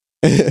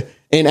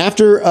 And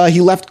after he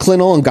left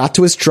Clinell and got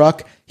to his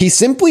truck, he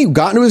simply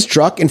got into his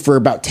truck and for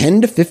about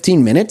 10 to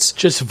 15 minutes...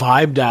 just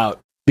vibed out.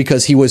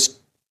 Because he was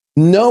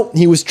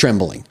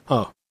trembling.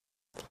 Oh.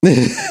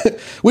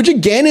 Which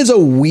again is a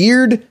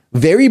weird,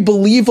 very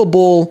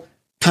believable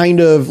kind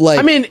of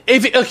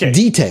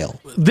detail.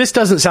 This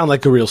doesn't sound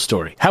like a real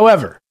story.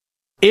 However,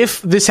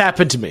 if this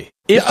happened to me,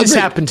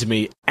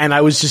 and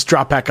I was just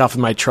dropped back off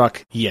in my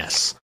truck,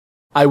 yes,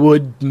 I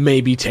would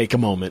maybe take a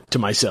moment to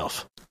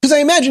myself. Because I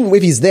imagine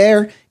if he's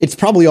there, it's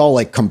probably all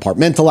like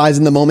compartmentalized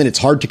in the moment. It's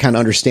hard to kind of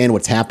understand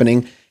what's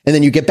happening. And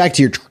then you get back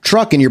to your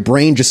truck and your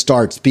brain just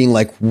starts being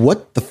like,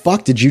 what the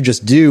fuck did you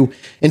just do?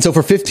 And so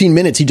for 15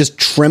 minutes, he just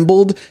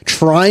trembled,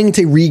 trying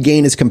to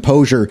regain his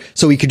composure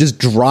so he could just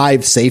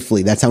drive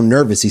safely. That's how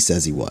nervous he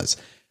says he was.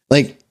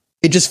 Like,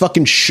 it just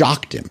fucking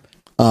shocked him,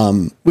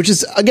 which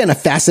is, again, a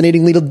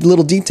fascinating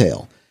little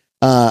detail.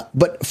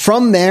 But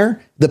from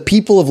there, the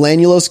people of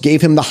Lanulos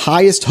gave him the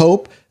highest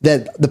hope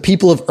that the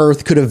people of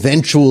Earth could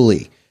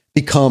eventually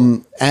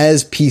become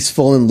as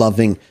peaceful and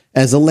loving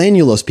as the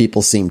Lanulos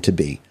people seemed to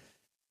be.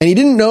 And he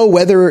didn't know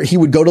whether he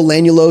would go to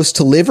Lanulos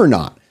to live or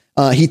not.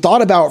 He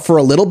thought about it for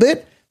a little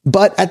bit,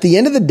 but at the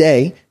end of the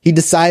day, he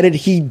decided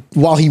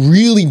while he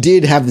really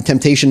did have the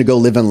temptation to go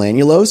live on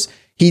Lanulos,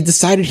 he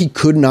decided he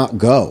could not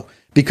go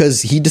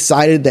because he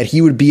decided that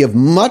he would be of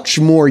much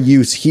more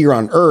use here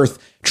on Earth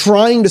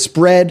trying to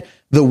spread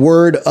the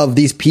word of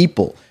these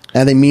people.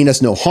 And they mean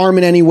us no harm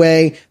in any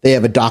way. They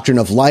have a doctrine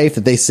of life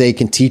that they say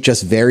can teach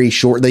us very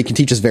short. They can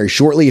teach us very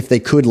shortly if they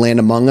could land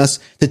among us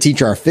to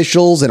teach our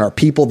officials and our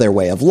people their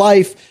way of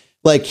life.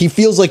 Like, he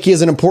feels like he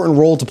has an important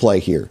role to play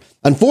here.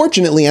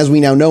 Unfortunately, as we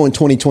now know in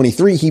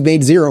 2023, he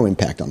made zero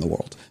impact on the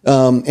world,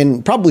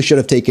 and probably should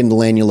have taken the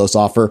Lanulos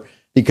offer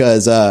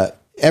because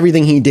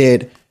everything he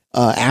did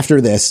after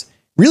this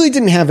really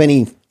didn't have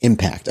any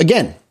impact.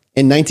 Again,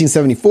 in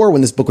 1974,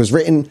 when this book was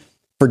written,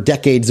 for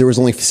decades, there was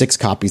only 6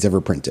 copies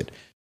ever printed.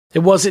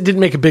 It didn't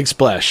make a big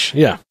splash.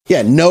 Yeah.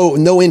 Yeah.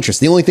 No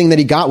interest. The only thing that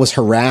he got was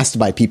harassed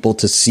by people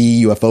to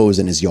see UFOs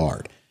in his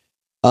yard.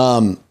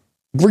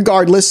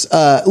 Regardless,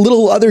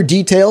 little other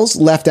details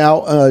left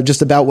out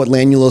just about what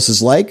Lanulos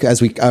is like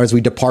as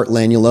we depart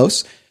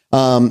Lanulos.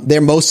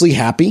 They're mostly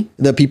happy.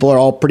 The people are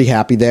all pretty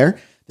happy there.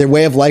 Their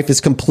way of life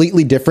is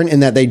completely different in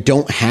that they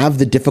don't have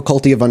the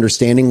difficulty of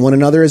understanding one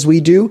another as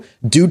we do,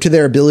 due to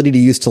their ability to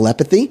use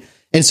telepathy.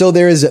 And so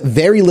there is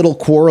very little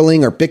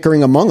quarreling or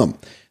bickering among them.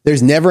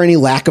 There's never any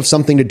lack of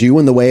something to do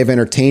in the way of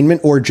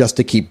entertainment or just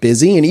to keep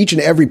busy. And each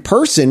and every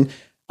person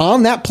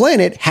on that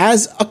planet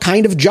has a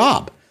kind of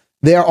job.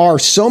 There are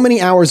so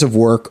many hours of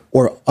work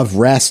or of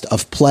rest,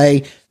 of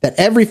play, that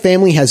every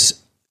family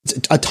has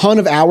a ton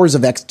of hours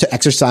to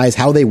exercise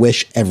how they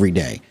wish every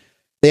day.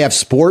 They have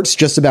sports,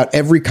 just about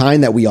every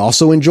kind that we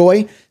also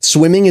enjoy.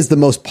 Swimming is the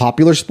most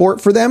popular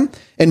sport for them.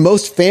 And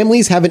most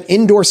families have an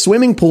indoor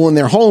swimming pool in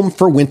their home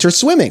for winter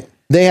swimming.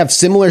 They have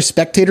similar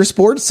spectator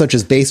sports such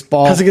as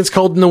baseball. Because it gets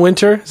cold in the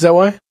winter? Is that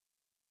why?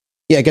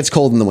 Yeah, it gets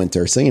cold in the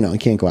winter. So, you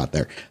can't go out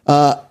there.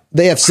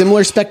 They have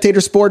similar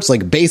spectator sports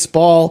like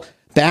baseball,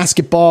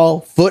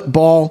 basketball,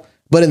 football.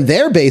 But in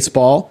their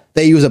baseball,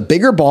 they use a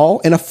bigger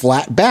ball and a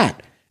flat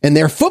bat. And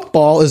their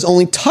football is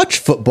only touch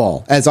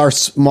football, as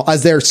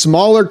their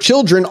smaller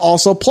children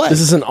also play.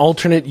 This is an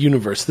alternate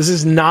universe. This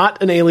is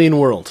not an alien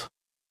world.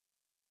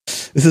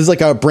 This is like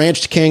a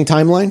branched Kang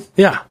timeline?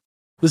 Yeah.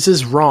 This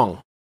is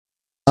wrong.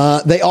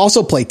 They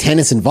also play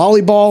tennis and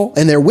volleyball,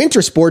 and their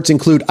winter sports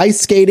include ice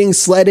skating,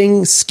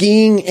 sledding,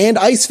 skiing, and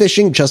ice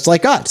fishing, just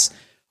like us.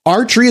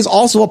 Archery is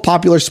also a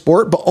popular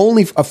sport, but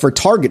only for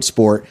target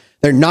sport.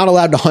 They're not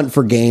allowed to hunt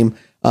for game,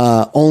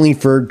 only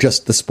for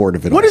just the sport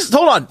of it.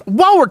 Hold on.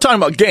 While we're talking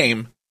about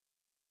game,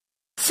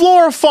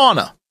 flora,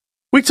 fauna.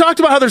 We talked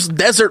about how there's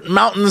desert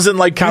mountains and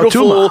like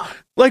beautiful,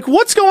 like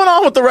what's going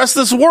on with the rest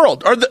of this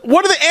world?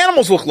 What do the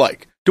animals look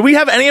like? Do we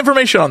have any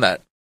information on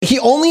that? He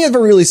only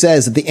ever really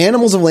says that the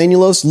animals of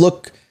Lanulos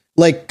look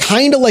like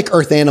kind of like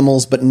Earth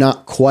animals, but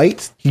not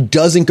quite. He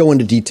doesn't go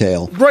into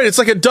detail. Right. It's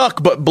like a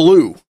duck, but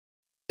blue.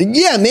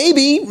 Yeah,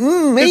 maybe.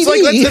 Maybe.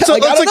 It's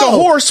like a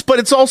horse, but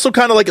it's also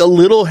kind of like a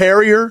little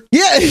hairier.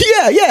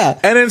 Yeah.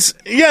 And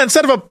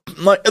instead of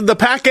the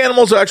pack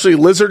animals are actually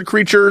lizard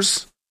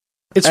creatures.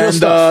 It's real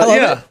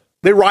stuff.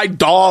 They ride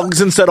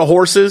dogs instead of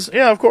horses.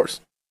 Yeah, of course.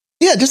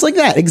 Yeah, just like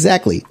that.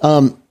 Exactly.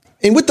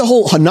 And with the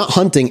whole not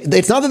hunting,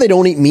 it's not that they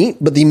don't eat meat,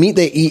 but the meat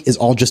they eat is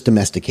all just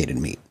domesticated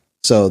meat.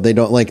 So they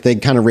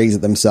kind of raise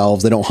it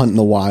themselves. They don't hunt in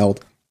the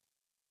wild.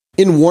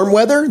 In warm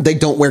weather, they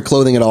don't wear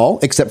clothing at all,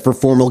 except for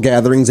formal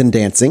gatherings and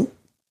dancing.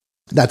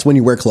 That's when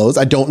you wear clothes.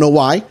 I don't know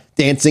why.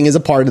 Dancing is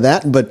a part of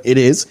that, but it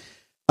is.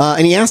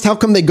 And he asked how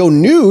come they go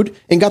nude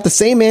and got the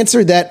same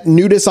answer that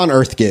nudists on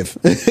Earth give.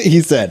 They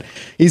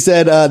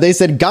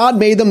said God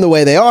made them the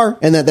way they are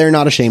and that they're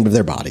not ashamed of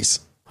their bodies.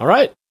 All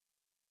right.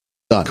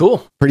 Done.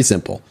 Cool. Pretty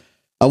simple.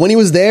 When he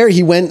was there,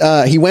 he went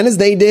as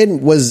they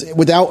did, was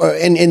without,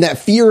 and that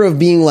fear of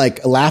being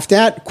like laughed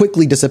at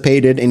quickly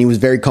dissipated, and he was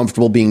very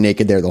comfortable being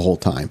naked there the whole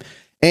time.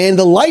 And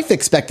the life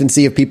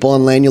expectancy of people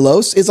on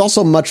Lanulos is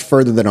also much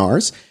further than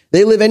ours.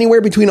 They live anywhere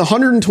between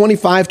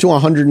 125 to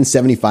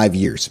 175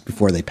 years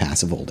before they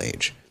pass of old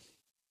age.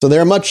 So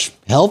they're a much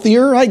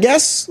healthier, I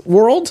guess,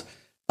 world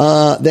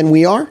than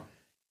we are.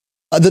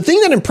 The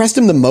thing that impressed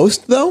him the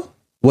most, though,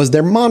 was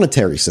their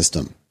monetary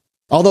system.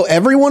 Although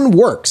everyone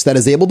works that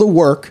is able to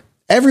work,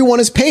 everyone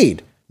is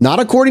paid, not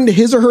according to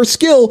his or her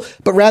skill,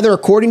 but rather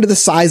according to the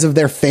size of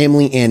their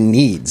family and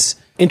needs.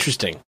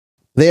 Interesting.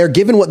 They are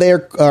given what they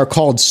are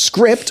called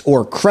script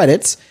or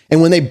credits.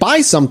 And when they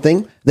buy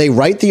something, they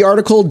write the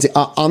article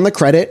on the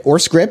credit or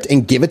script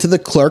and give it to the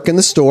clerk in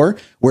the store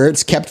where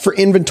it's kept for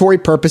inventory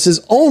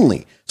purposes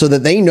only so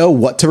that they know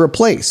what to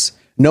replace.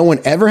 No one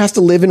ever has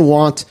to live in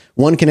want.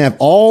 One can have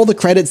all the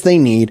credits they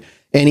need.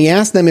 And he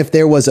asked them if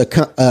there was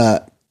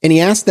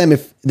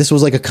if this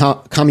was like a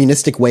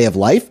communistic way of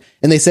life.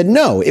 And they said,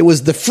 no, it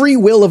was the free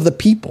will of the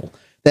people.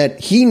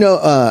 That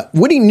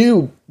Woody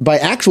knew by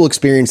actual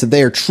experience that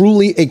they are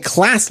truly a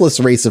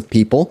classless race of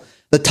people.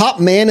 The top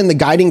man in the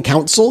guiding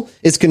council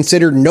is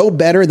considered no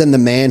better than the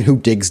man who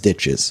digs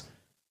ditches.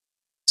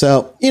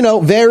 So,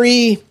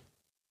 very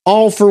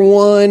all for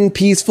one,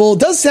 peaceful. It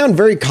does sound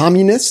very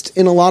communist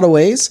in a lot of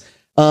ways.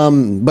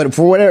 But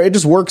for whatever, it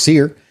just works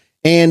here.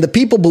 And the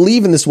people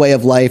believe in this way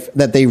of life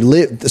that they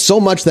live so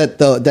much that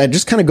that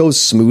just kind of goes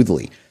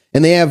smoothly.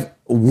 And they have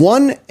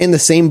one and the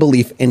same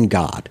belief in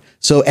God.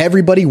 So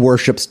everybody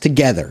worships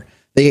together.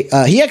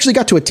 He actually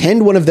got to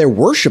attend one of their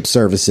worship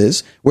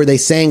services where they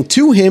sang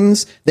 2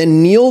 hymns,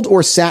 then kneeled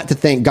or sat to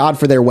thank God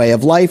for their way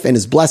of life and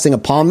his blessing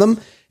upon them.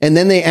 And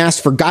then they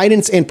asked for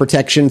guidance and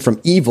protection from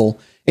evil.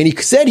 And he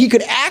said he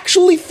could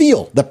actually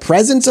feel the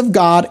presence of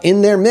God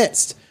in their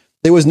midst.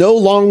 There was no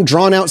long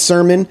drawn out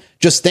sermon,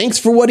 just thanks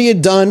for what he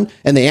had done.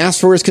 And they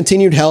asked for his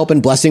continued help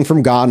and blessing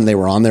from God, and they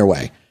were on their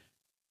way.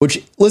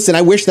 Which, listen,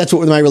 I wish that's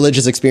what my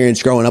religious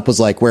experience growing up was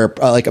like, where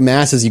like a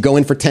mass is you go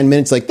in for 10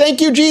 minutes, like,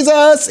 thank you,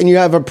 Jesus. And you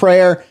have a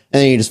prayer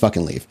and then you just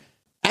fucking leave.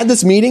 At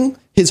this meeting,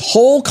 his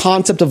whole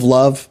concept of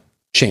love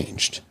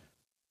changed.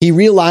 He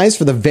realized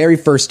for the very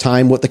first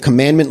time what the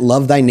commandment,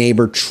 love thy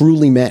neighbor,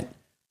 truly meant.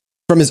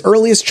 From their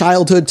earliest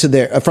childhood to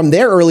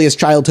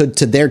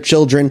their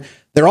children,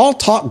 they're all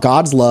taught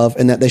God's love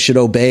and that they should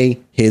obey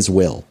his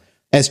will.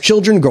 As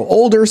children grow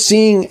older,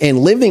 seeing and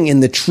living in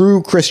the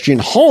true Christian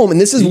home, and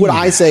this is what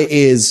I say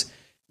is,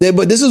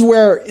 but this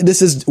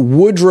is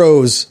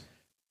Woodrow's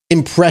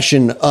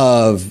impression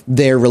of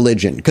their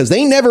religion, because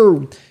they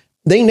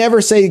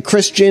never say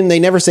Christian, they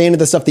never say any of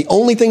this stuff. The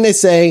only thing they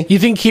say, you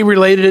think he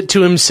related it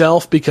to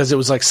himself because it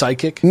was like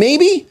psychic,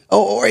 maybe,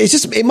 or it's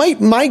just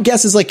my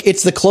guess is like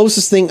it's the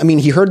closest thing. I mean,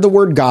 he heard the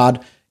word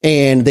God,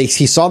 and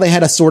he saw they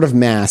had a sort of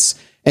mass.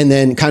 And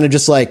then kind of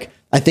just like,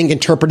 I think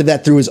interpreted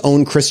that through his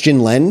own Christian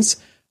lens.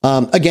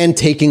 Again,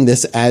 taking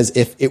this as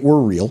if it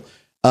were real.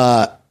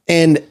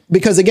 And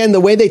because again, the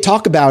way they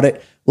talk about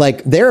it,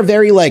 like they're a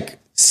very like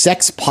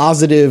sex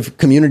positive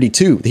community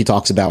too. He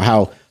talks about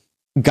how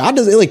God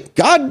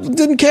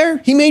didn't care.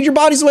 He made your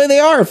bodies the way they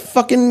are. If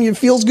fucking it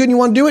feels good and you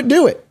want to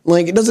do it.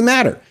 Like, it doesn't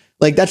matter.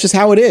 Like, that's just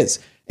how it is.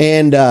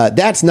 And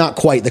that's not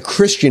quite the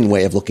Christian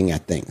way of looking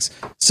at things.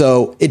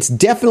 So it's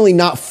definitely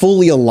not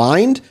fully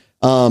aligned.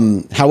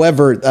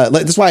 However,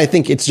 that's why I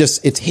think it's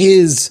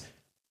his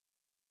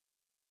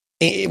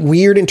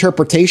weird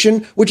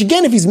interpretation, which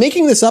again, if he's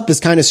making this up, is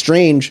kind of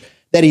strange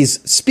that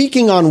he's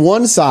speaking on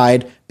one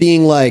side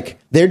being like,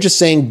 they're just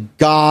saying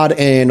God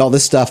and all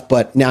this stuff.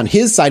 But now on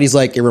his side, he's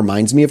like, it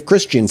reminds me of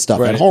Christian stuff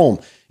at home.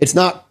 It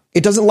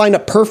doesn't line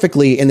up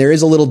perfectly. And there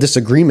is a little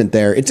disagreement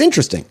there. It's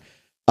interesting.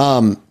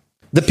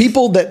 The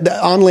people that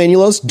on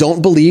Lanulos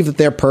don't believe that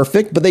they're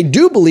perfect, but they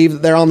do believe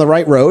that they're on the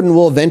right road and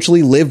will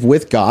eventually live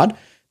with God.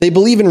 They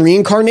believe in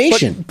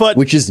reincarnation, but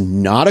which is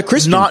not a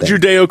Christian not thing.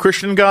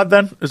 Judeo-Christian God,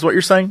 then, is what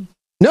you're saying?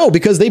 No,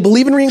 because they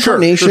believe in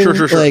reincarnation,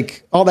 sure.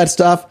 Like all that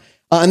stuff.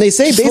 And they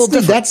say basically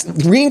that's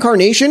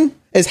reincarnation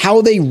is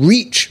how they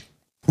reach,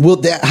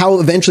 how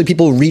eventually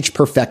people reach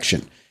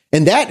perfection.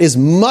 And that is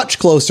much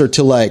closer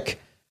to like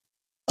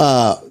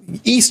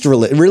East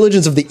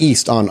religions of the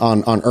East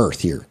on Earth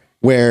here,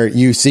 where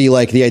you see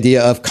like the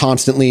idea of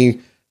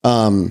constantly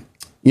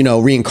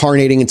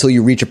reincarnating until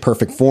you reach a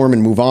perfect form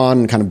and move on.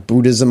 And kind of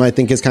Buddhism, I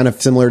think, is kind of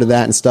similar to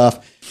that and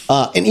stuff.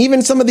 And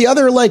even some of the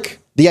other, like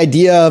the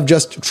idea of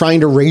just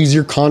trying to raise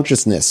your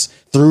consciousness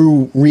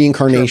through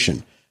reincarnation.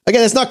 Sure.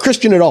 Again, it's not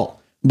Christian at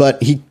all,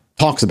 but he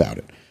talks about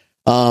it.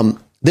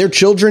 Their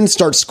children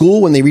start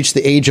school when they reach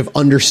the age of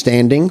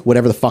understanding,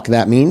 whatever the fuck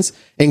that means,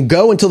 and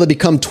go until they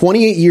become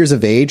 28 years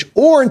of age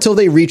or until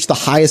they reach the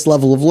highest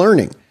level of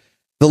learning.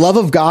 The love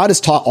of God is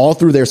taught all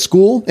through their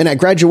school, and at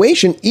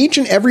graduation, each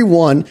and every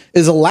one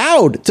is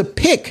allowed to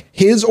pick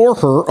his or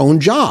her own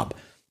job.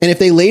 And if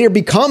they later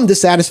become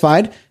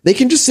dissatisfied, they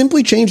can just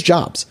simply change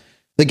jobs.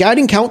 The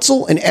guiding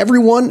council and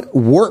everyone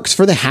works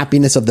for the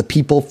happiness of the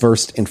people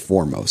first and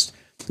foremost,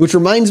 which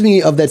reminds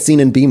me of that scene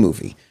in B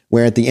Movie,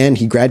 where at the end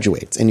he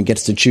graduates and he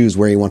gets to choose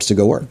where he wants to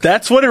go work.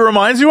 That's what it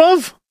reminds you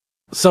of?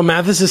 So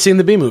Mathis has seen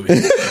the B Movie.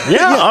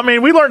 Yeah, I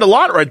mean, we learned a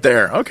lot right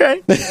there.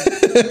 Okay.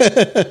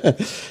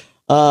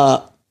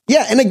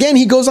 Yeah, and again,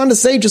 he goes on to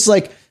say, just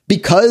like,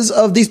 because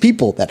of these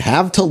people that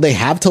have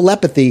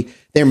telepathy,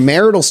 their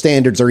marital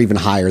standards are even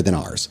higher than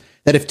ours.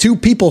 That if two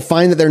people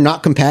find that they're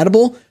not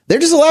compatible, they're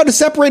just allowed to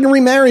separate and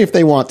remarry if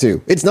they want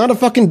to. It's not a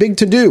fucking big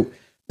to-do.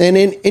 And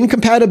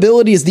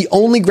incompatibility is the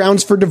only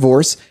grounds for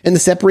divorce, and the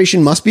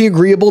separation must be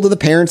agreeable to the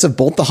parents of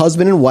both the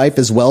husband and wife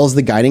as well as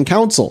the guiding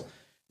council.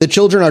 The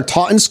children are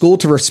taught in school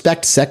to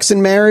respect sex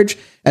in marriage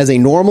as a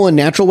normal and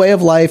natural way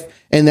of life,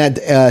 and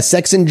that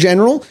sex in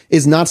general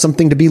is not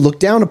something to be looked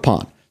down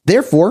upon.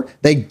 Therefore,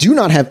 they do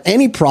not have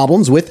any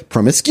problems with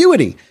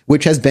promiscuity,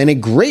 which has been a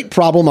great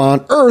problem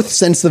on Earth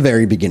since the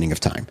very beginning of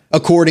time,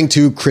 according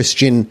to the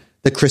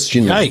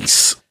Christian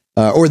lens,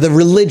 or the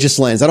religious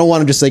lens. I don't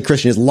want to just say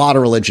Christian. A lot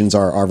of religions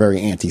are very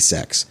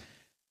anti-sex.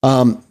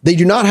 They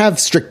do not have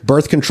strict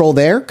birth control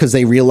there because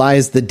they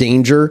realize the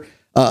danger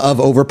of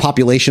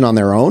overpopulation on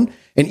their own.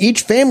 And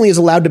each family is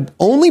allowed to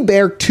only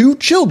bear 2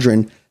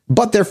 children,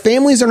 but their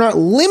families are not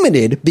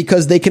limited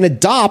because they can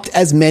adopt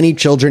as many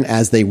children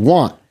as they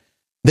want.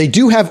 They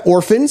do have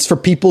orphans for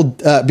people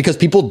because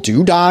people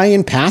do die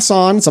and pass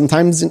on,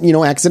 sometimes,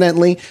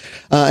 accidentally.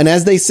 And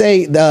as they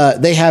say,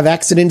 they have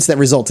accidents that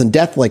result in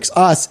death like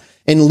us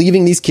and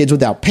leaving these kids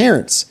without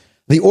parents.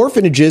 The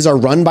orphanages are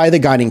run by the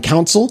Guiding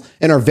Council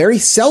and are very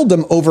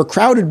seldom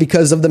overcrowded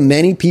because of the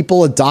many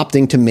people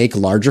adopting to make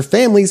larger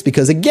families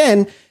because,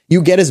 again,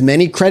 you get as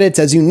many credits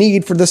as you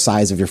need for the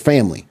size of your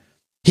family.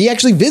 He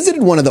actually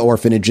visited one of the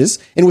orphanages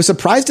and was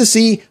surprised to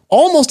see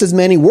almost as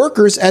many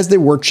workers as there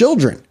were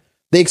children.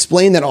 They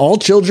explained that all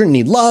children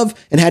need love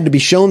and had to be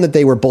shown that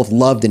they were both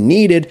loved and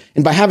needed.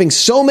 And by having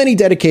so many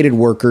dedicated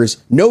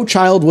workers, no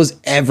child was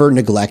ever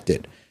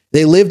neglected.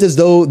 They lived as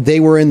though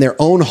they were in their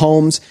own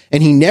homes,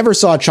 and he never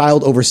saw a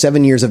child over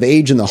 7 years of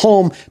age in the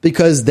home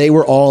because they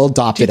were all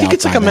adopted out. Do you think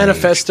it's like a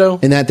manifesto?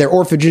 And that their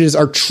orphanages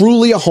are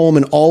truly a home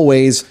in all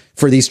ways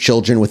for these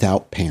children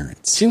without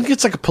parents. Do you think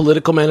it's like a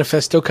political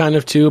manifesto kind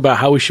of too about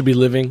how we should be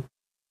living?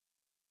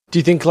 Do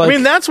you think like... I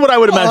mean, that's what I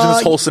would imagine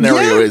this whole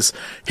scenario is.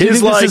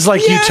 This is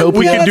like utopia?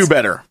 We can do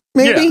better.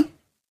 Maybe. Yeah.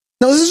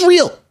 No, this is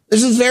real.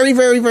 This is very,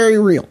 very, very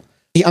real.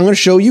 I'm going to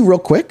show you real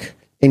quick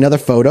another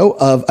photo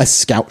of a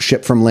scout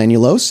ship from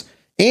Lanulos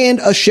and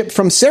a ship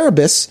from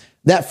Cerebus,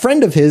 that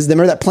friend of his,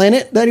 remember that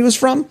planet that he was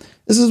from?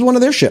 This is one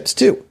of their ships,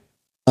 too.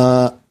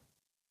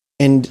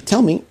 And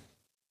tell me,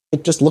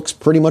 it just looks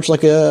pretty much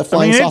like a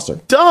flying saucer.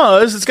 It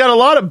does. It's got a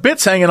lot of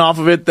bits hanging off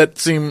of it that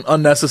seem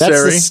unnecessary.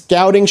 That's the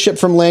scouting ship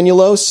from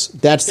Lanulos.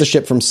 That's the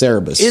ship from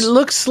Cerebus. It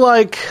looks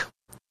like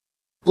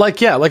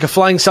a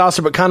flying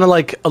saucer, but kind of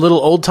like a little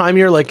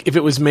old-timey, like if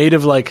it was made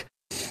of like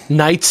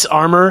knight's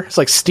armor. It's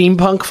like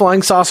steampunk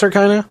flying saucer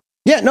kind of.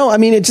 Yeah, no, I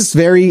mean, it's just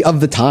very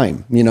of the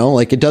time,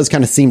 like it does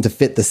kind of seem to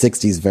fit the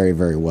 60s very,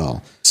 very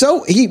well.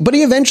 So he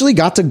eventually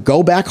got to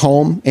go back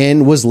home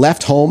and was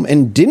left home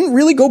and didn't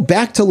really go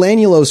back to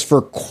Lanulos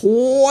for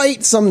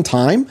quite some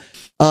time.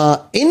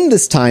 In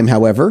this time,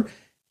 however,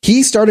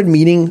 he started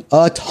meeting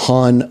a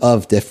ton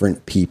of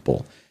different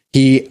people.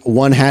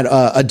 One had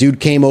a dude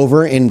came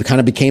over and kind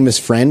of became his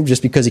friend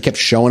just because he kept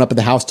showing up at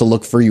the house to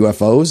look for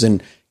UFOs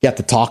and got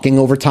to talking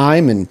over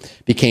time and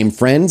became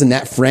friends. And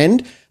that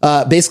friend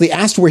basically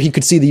asked where he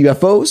could see the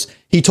UFOs.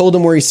 He told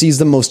him where he sees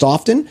them most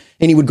often,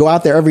 and he would go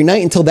out there every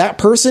night until that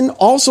person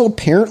also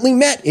apparently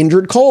met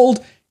Indrid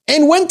Cold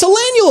and went to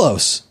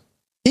Lanulos.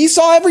 He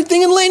saw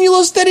everything in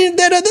Lanulos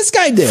that this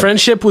guy did.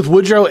 Friendship with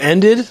Woodrow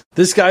ended.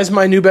 This guy's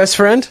my new best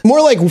friend.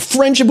 More like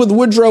friendship with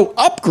Woodrow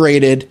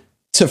upgraded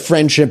to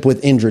friendship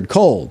with Indrid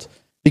Cold,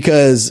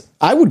 because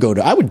I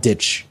would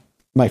ditch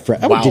my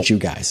friend. I would ditch you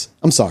guys.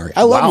 I'm sorry.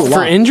 I love you a lot.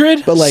 For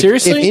Indrid? But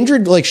seriously? If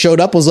Indrid showed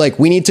up, was like,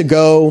 we need to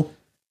go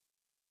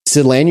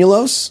to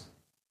Lanulos,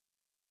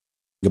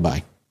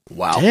 goodbye.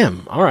 Wow.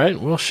 Damn. All right.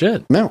 Well,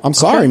 shit. No, I'm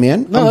sorry,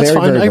 man. No, I'm that's very,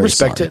 fine. very, I very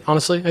respect sorry. it.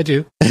 Honestly, I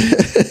do.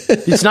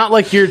 It's not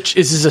like this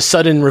is a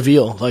sudden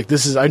reveal. Like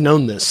I've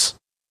known this.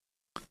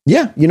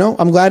 Yeah.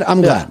 I'm glad.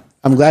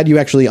 I'm glad you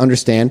actually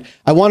understand.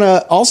 I want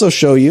to also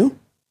show you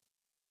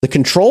the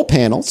control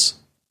panels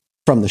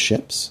from the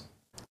ships.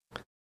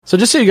 So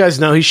just so you guys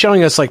know, he's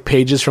showing us like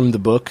pages from the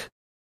book.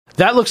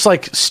 That looks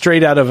like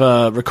straight out of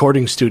a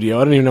recording studio.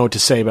 I don't even know what to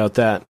say about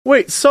that.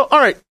 Wait, so all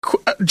right,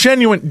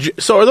 genuine.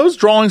 So are those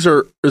drawings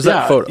or is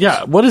that photos?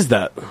 Yeah, what is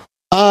that?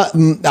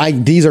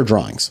 These are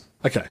drawings.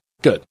 Okay,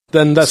 good.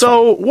 Then that's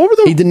so. fine. What were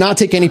the? He did not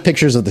take any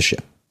pictures of the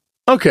ship.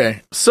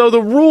 Okay, so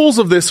the rules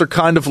of this are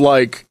kind of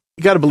like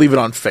you got to believe it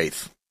on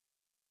faith.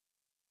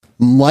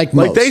 Like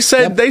they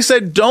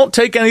said, don't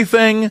take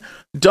anything.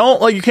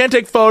 You can't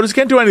take photos, you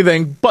can't do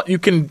anything, but you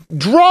can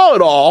draw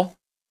it all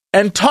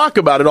and talk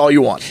about it all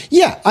you want.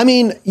 Yeah, I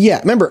mean,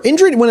 remember,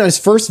 Indrid, when on his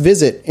first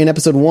visit in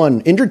episode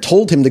 1, Indrid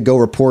told him to go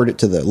report it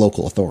to the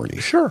local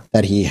authorities. Sure.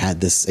 That he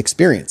had this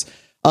experience.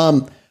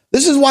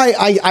 This is why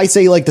I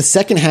say, like, the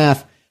second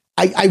half,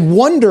 I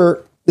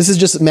wonder, this is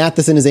just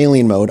Mathis in his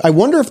alien mode, I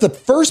wonder if the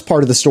first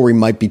part of the story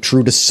might be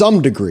true to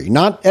some degree.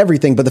 Not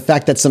everything, but the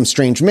fact that some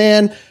strange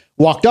man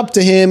walked up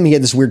to him, he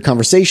had this weird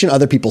conversation,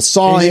 other people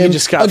saw him. He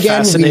just got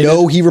fascinated. We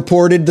know he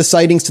reported the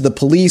sightings to the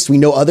police. We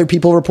know other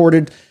people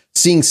reported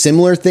seeing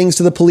similar things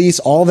to the police.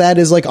 All that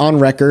is like on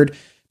record.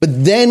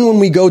 But then when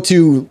we go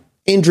to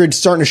Indrid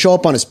starting to show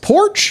up on his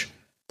porch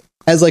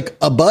as like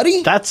a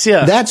buddy,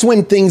 that's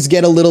when things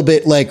get a little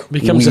bit like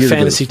becomes a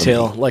fantasy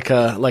tale, like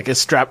a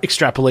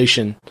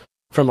extrapolation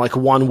from like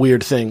one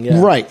weird thing.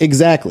 Yeah. Right,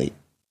 exactly.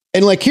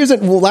 And like, here's the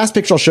last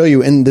picture I'll show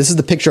you. And this is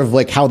the picture of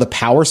like how the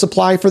power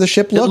supply for the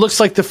ship looks. It looks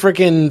like the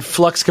freaking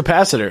flux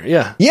capacitor.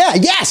 Yeah. Yeah.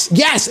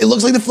 Yes. It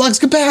looks like the flux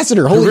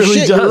capacitor. Holy really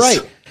shit. Does. You're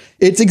right.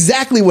 It's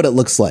exactly what it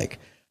looks like.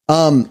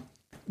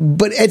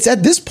 But it's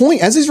at this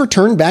point, as he's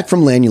returned back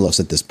from Lanulos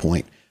at this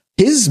point,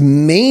 his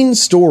main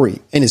story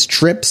and his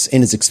trips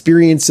and his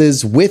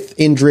experiences with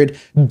Indrid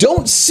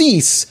don't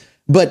cease,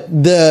 but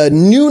the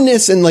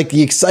newness and like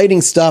the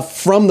exciting stuff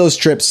from those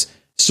trips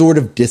sort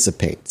of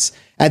dissipates.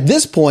 At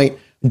this point,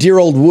 dear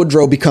old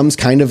Woodrow becomes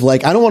kind of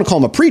like, I don't want to call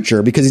him a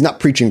preacher because he's not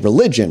preaching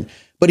religion,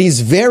 but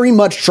he's very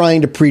much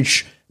trying to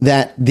preach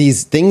that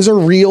these things are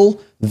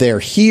real, they're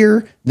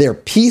here, they're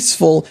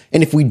peaceful,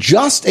 and if we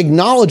just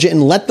acknowledge it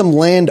and let them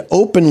land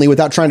openly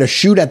without trying to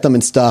shoot at them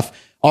and stuff,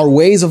 our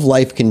ways of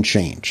life can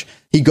change.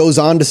 He goes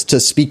on to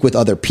speak with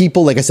other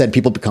people. Like I said,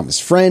 people become his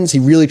friends. He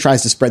really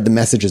tries to spread the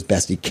message as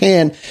best he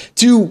can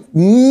to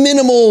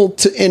minimal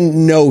to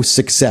and no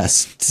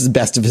success to the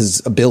best of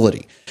his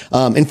ability.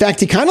 In fact,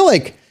 he kind of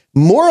like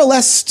more or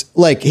less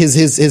like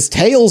his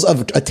tales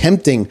of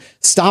attempting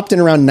stopped in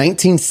around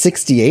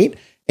 1968.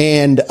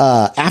 And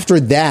after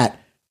that,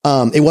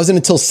 it wasn't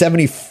until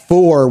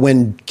 74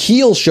 when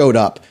Keel showed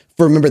up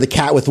for, remember, the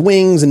Cat with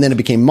Wings, and then it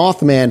became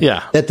Mothman,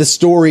 that the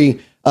story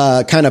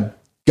kind of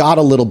got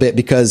a little bit,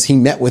 because he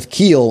met with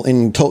Keel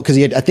and told, because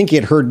I think he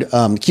had heard,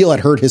 Keel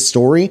had heard his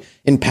story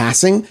in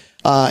passing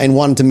and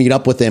wanted to meet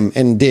up with him,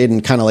 and did,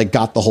 and kind of like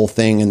got the whole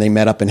thing, and they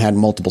met up and had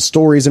multiple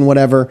stories and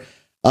whatever.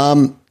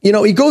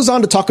 He goes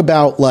on to talk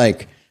about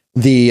like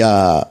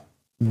the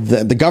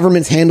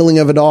government's handling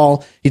of it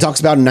all. He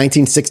talks about in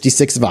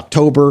 1966 of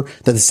October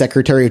that the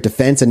Secretary of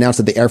Defense announced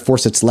that the Air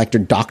Force had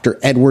selected Dr.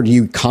 Edward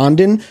U.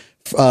 Condon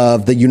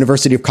of the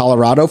University of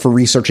Colorado for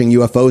researching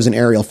UFOs and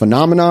aerial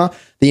phenomena.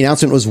 The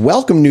announcement was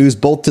welcome news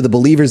both to the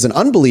believers and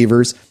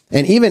unbelievers,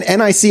 and even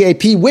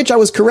NICAP, which I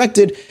was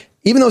corrected,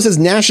 even though it says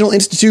National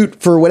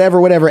Institute for whatever,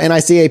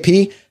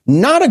 NICAP,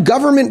 not a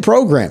government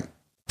program.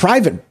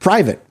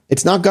 Private.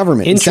 It's not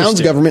government. It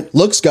sounds government,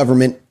 looks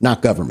government,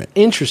 not government.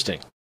 Interesting.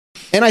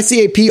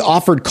 NICAP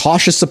offered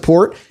cautious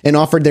support and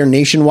offered their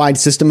nationwide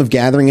system of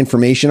gathering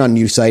information on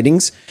new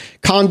sightings.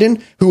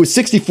 Condon, who was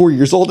 64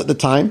 years old at the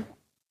time,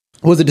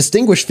 was a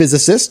distinguished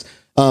physicist,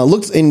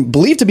 looked and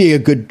believed to be a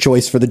good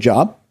choice for the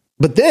job.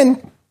 But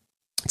then,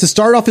 to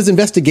start off his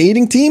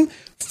investigating team,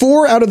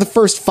 4 out of the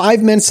first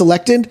 5 men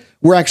selected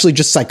were actually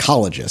just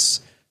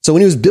psychologists. So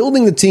when he was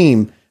building the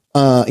team,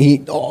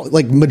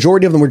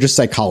 majority of them were just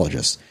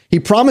psychologists. He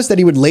promised that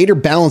he would later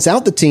balance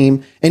out the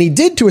team, and he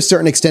did to a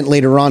certain extent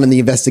later on in the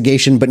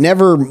investigation, but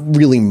never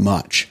really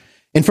much.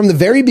 And from the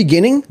very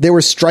beginning, there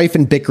was strife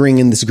and bickering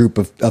in this group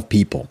of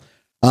people.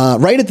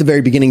 Right at the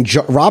very beginning,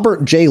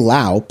 Robert J.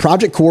 Lau,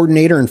 project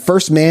coordinator and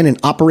first man in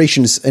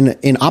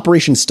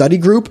operations study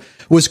group,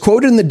 was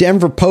quoted in the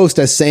Denver Post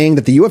as saying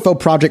that the UFO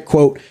project,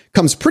 quote,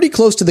 comes pretty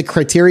close to the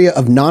criteria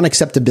of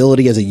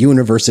non-acceptability as a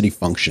university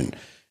function,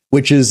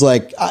 which is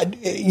like,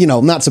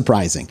 not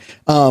surprising.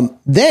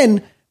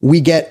 Then we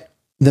get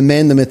the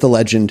man, the myth, the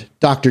legend,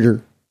 Dr.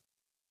 J.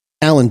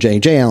 Allen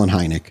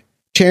Hynek,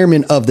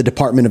 chairman of the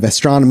Department of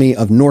Astronomy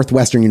of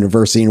Northwestern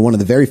University and one of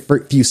the very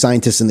few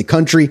scientists in the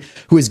country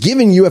who has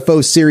given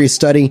UFOs serious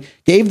study,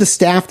 gave the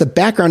staff the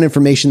background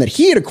information that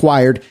he had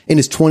acquired in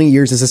his 20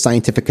 years as a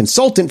scientific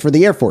consultant for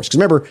the Air Force. Because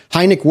remember,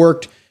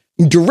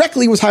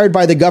 Hynek was hired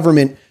by the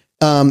government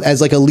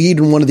as like a lead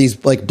in one of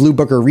these like Blue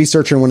Book or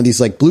researcher in one of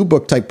these like Blue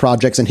Book type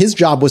projects. And his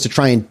job was to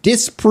try and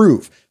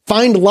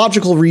find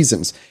logical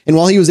reasons. And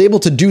while he was able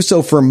to do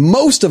so for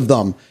most of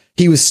them,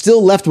 he was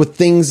still left with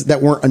things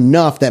that weren't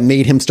enough that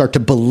made him start to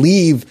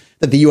believe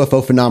that the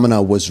UFO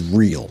phenomena was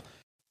real.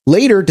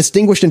 Later,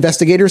 distinguished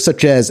investigators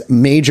such as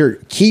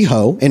Major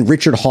Kehoe and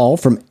Richard Hall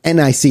from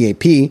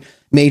NICAP,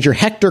 Major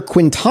Hector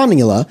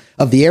Quintanilla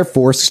of the Air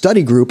Force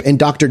Study Group, and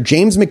Dr.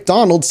 James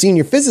McDonald,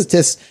 senior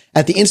physicist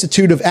at the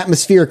Institute of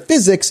Atmospheric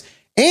Physics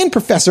and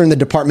professor in the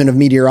Department of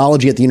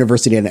Meteorology at the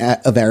University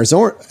of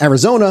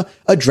Arizona,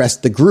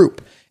 addressed the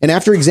group. And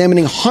after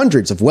examining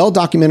hundreds of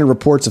well-documented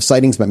reports of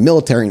sightings by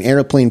military and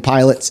airplane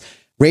pilots,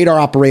 radar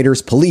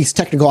operators, police,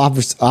 technical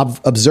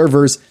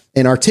observers,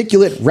 and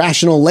articulate,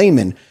 rational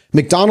laymen,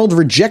 McDonald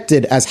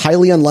rejected as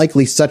highly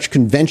unlikely such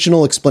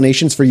conventional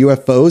explanations for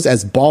UFOs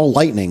as ball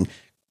lightning,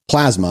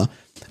 plasma,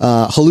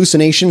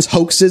 hallucinations,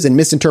 hoaxes, and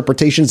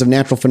misinterpretations of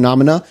natural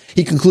phenomena.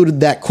 He concluded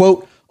that,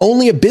 quote,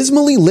 only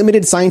abysmally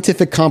limited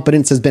scientific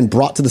competence has been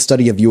brought to the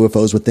study of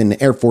UFOs within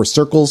Air Force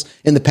circles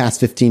in the past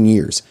 15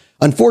 years.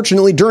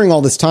 Unfortunately, during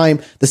all this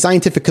time, the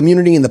scientific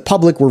community and the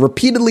public were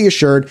repeatedly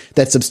assured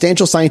that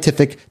substantial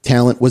scientific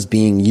talent was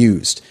being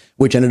used,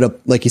 which ended up,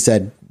 like he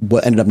said,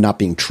 ended up not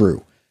being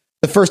true.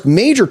 The first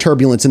major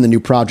turbulence in the new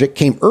project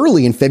came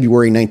early in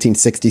February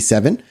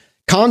 1967.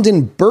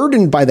 Condon,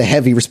 burdened by the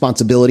heavy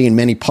responsibility in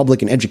many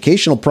public and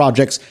educational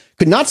projects,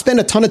 could not spend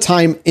a ton of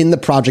time in the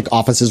project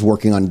offices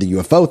working on the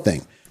UFO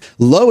thing.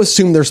 Lowe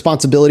assumed the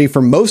responsibility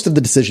for most of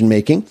the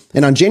decision-making,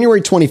 and on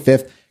January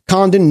 25th,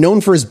 Condon,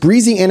 known for his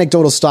breezy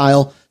anecdotal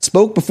style,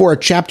 spoke before a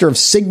chapter of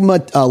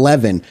Sigma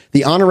 11,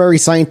 the honorary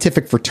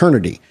scientific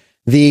fraternity.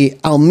 The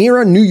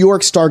Almira New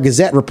York Star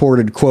Gazette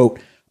reported, quote,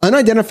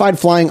 unidentified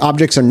flying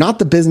objects are not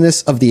the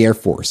business of the Air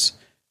Force,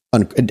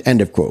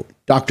 end of quote.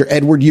 Dr.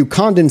 Edward U.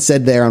 Condon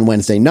said there on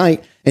Wednesday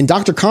night, and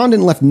Dr.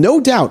 Condon left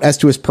no doubt as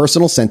to his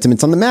personal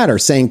sentiments on the matter,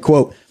 saying,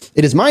 quote,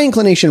 it is my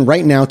inclination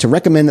right now to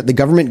recommend that the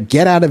government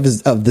get out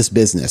of this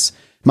business.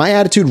 My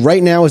attitude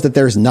right now is that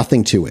there is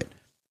nothing to it.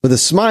 With a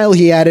smile,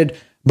 he added,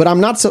 but I'm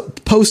not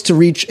supposed to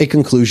reach a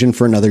conclusion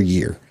for another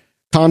year.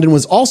 Condon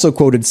was also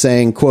quoted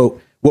saying,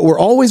 quote, what we're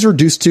always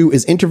reduced to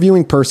is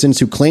interviewing persons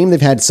who claim they've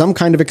had some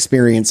kind of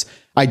experience.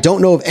 I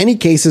don't know of any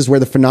cases where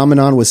the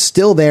phenomenon was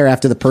still there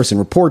after the person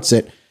reports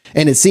it.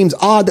 And it seems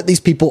odd that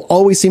these people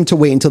always seem to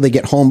wait until they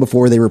get home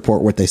before they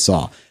report what they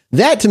saw.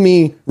 That to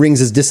me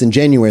rings as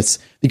disingenuous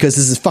because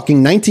this is fucking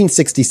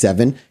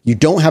 1967. You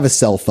don't have a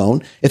cell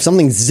phone. If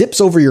something zips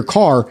over your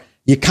car,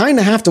 you kind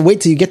of have to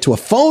wait till you get to a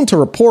phone to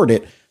report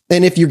it.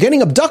 And if you're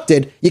getting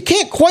abducted, you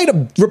can't quite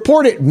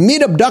report it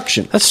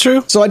mid-abduction. That's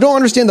true. So I don't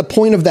understand the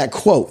point of that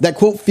quote. That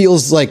quote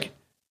feels like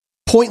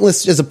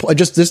pointless as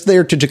just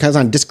there to kind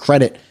of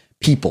discredit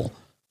people.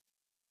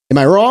 Am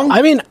I wrong?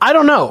 I mean, I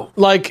don't know.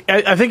 Like,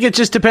 I think it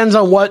just depends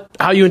on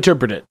how you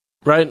interpret it,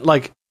 right?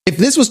 Like, if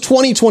this was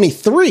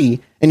 2023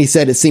 and he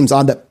said it seems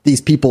odd that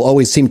these people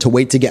always seem to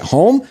wait to get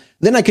home,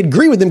 then I could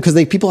agree with him because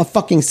people have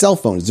fucking cell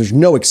phones. There's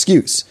no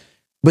excuse.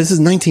 But this is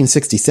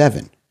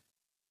 1967.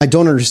 I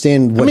don't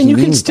understand what you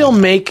can still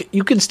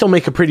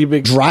make a pretty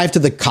big drive to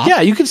the cop.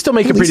 Yeah, you can still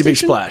make a pretty big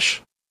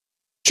splash.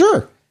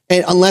 Sure.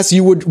 And unless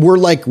were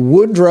like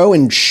Woodrow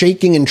and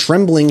shaking and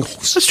trembling,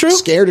 that's true,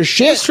 scared as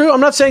shit. That's true.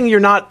 I'm not saying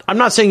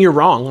you're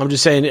wrong. I'm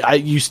just saying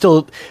you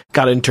still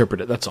got to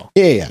interpret it. That's all.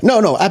 Yeah.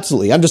 No,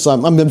 absolutely. I'm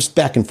just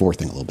back and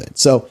forthing a little bit.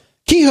 So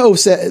Kehoe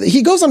said,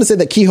 he goes on to say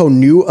that Kehoe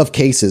knew of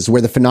cases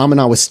where the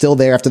phenomena was still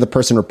there after the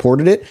person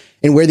reported it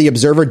and where the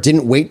observer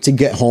didn't wait to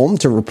get home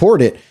to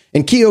report it.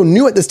 And Kehoe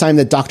knew at this time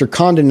that Dr.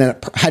 Condon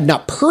had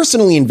not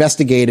personally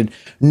investigated,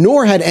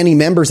 nor had any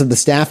members of the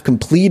staff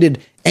completed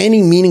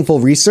any meaningful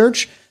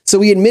research. So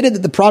he admitted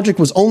that the project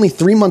was only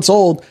 3 months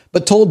old,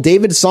 but told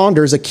David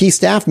Saunders, a key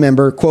staff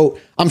member,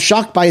 quote, "I'm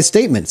shocked by his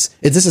statements.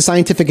 Is this a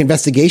scientific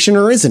investigation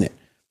or isn't it?"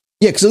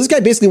 Yeah, so this guy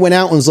basically went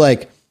out and was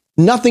like,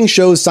 nothing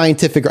shows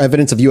scientific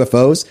evidence of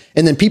UFOs.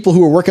 And then people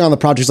who were working on the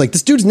project like,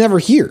 this dude's never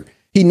here.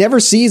 He never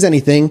sees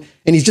anything.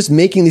 And he's just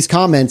making these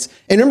comments.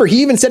 And remember,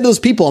 he even said to those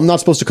people, I'm not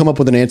supposed to come up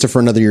with an answer for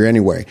another year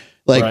anyway.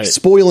 Like right.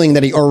 Spoiling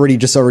that he already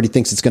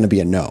thinks it's going to be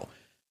a no.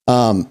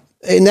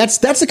 And that's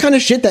the kind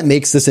of shit that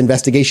makes this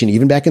investigation,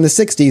 even back in the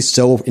 60s,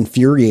 so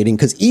infuriating.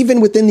 Because even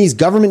within these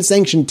government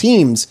sanctioned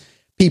teams,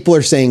 people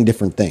are saying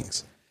different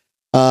things.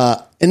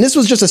 And this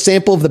was just a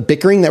sample of the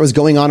bickering that was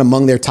going on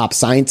among their top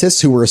scientists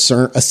who were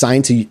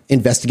assigned to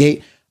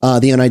investigate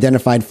the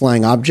unidentified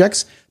flying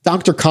objects.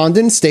 Dr.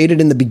 Condon stated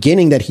in the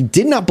beginning that he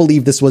did not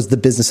believe this was the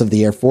business of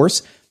the Air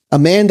Force. A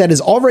man that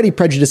is already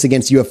prejudiced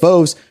against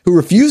UFOs, who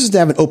refuses to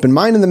have an open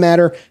mind in the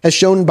matter, has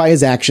shown by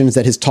his actions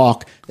that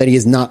he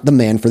is not the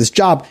man for this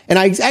job. And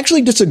I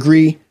actually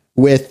disagree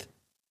with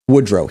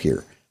Woodrow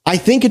here. I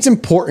think it's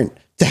important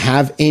to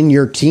have in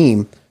your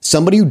team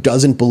somebody who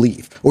doesn't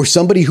believe or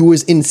somebody who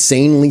is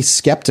insanely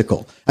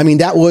skeptical. I mean,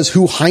 that was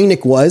who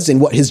Hynek was and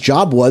what his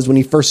job was when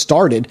he first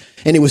started.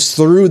 And it was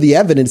through the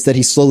evidence that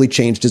he slowly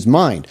changed his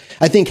mind.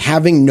 I think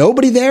having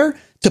nobody there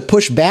to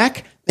push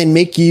back and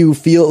make you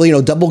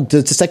feel, double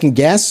to second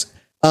guess,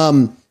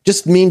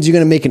 just means you're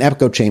going to make an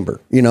echo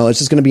chamber. It's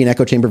just going to be an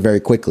echo chamber very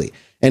quickly.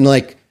 And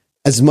like,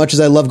 as much as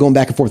I love going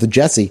back and forth with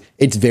Jesse,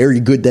 it's very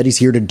good that he's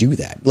here to do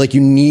that. Like,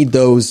 you need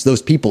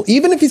those people,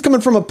 even if he's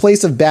coming from a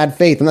place of bad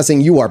faith. I'm not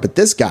saying you are, but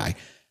this guy,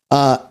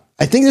 I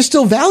think there's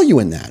still value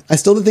in that. I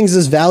still think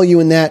there's value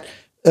in that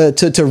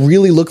to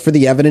really look for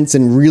the evidence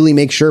and really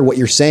make sure what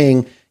you're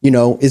saying,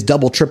 is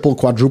double, triple,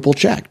 quadruple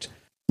checked.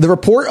 The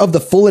report of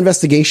the full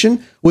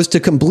investigation was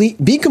to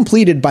be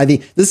completed by does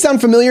this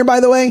sound familiar,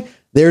 by the way?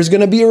 There's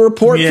going to be a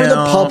report for the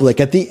public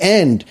at the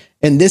end.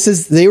 And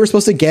they were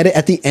supposed to get it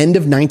at the end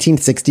of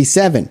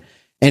 1967.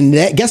 And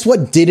guess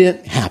what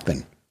didn't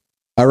happen?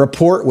 A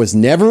report was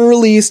never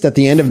released at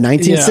the end of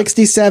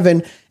 1967.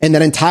 Yeah. And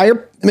that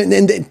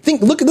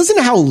listen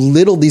to how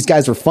little these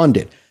guys were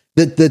funded.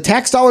 The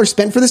tax dollars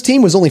spent for this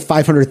team was only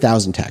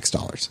 500,000 tax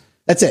dollars.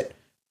 That's it.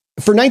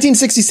 For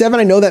 1967,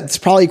 I know that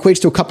probably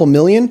equates to a couple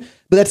million,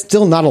 but that's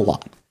still not a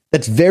lot.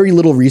 That's very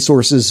little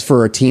resources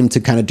for a team to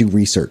kind of do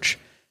research.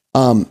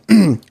 But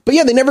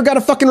yeah, they never got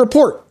a fucking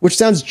report, which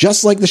sounds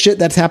just like the shit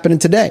that's happening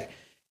today.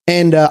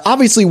 And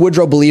obviously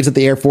Woodrow believes that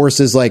the Air Force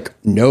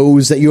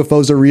knows that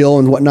UFOs are real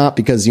and whatnot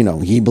because,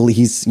 he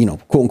believes he's,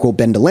 quote unquote,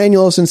 Ben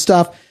Delanulos and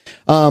stuff.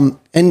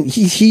 And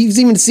he's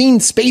even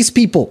seen space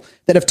people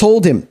that have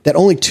told him that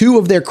only 2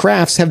 of their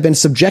crafts have been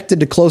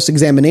subjected to close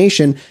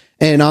examination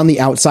and on the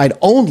outside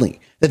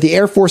only, that the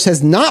Air Force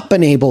has not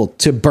been able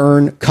to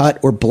burn, cut,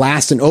 or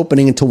blast an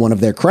opening into one of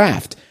their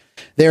craft.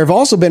 There have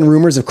also been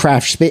rumors of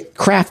crashed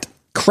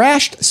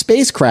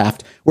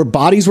spacecraft where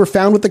bodies were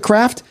found with the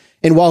craft.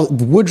 And while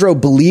Woodrow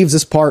believes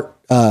this part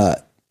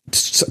to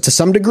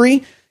some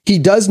degree, he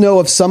does know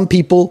of some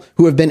people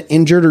who have been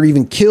injured or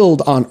even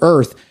killed on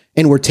Earth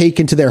and were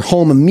taken to their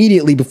home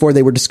immediately before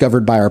they were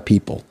discovered by our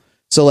people.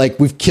 So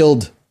we've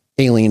killed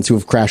aliens who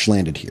have crash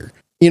landed here.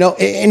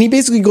 And he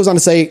basically goes on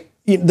to say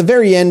the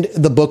very end,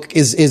 the book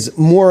is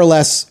more or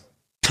less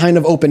kind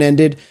of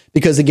open-ended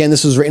because, again,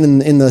 this was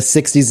written in the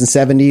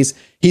 60s and 70s.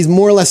 He's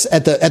more or less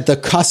at the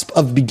cusp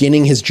of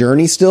beginning his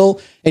journey still,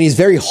 and he's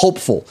very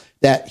hopeful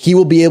that he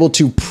will be able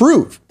to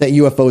prove that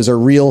UFOs are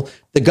real,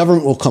 the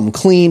government will come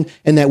clean,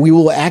 and that we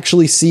will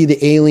actually see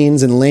the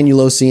aliens and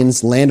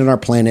Lanulosians land on our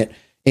planet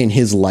in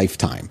his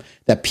lifetime,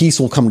 that peace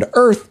will come to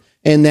Earth,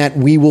 and that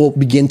we will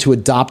begin to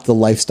adopt the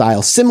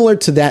lifestyle similar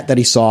to that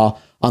he saw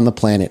on the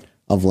planet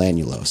of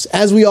Lanulos.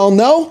 As we all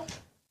know,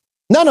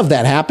 none of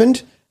that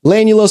happened.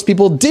 Lanulos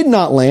people did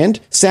not land.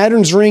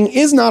 Saturn's ring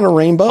is not a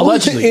rainbow.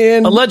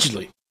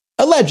 Allegedly.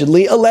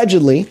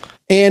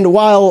 And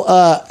while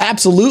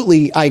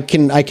absolutely I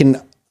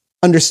can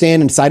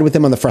understand and side with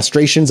him on the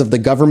frustrations of the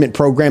government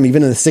program,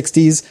 even in the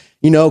 60s,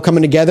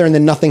 coming together and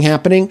then nothing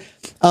happening.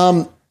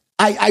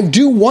 I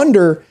do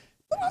wonder,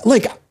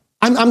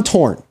 I'm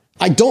torn.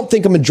 I don't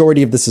think a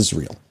majority of this is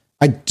real.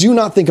 I do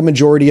not think a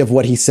majority of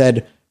what he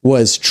said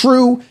was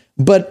true,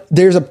 but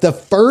there's the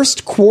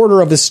first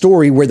quarter of the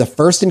story where the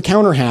first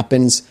encounter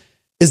happens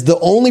is the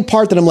only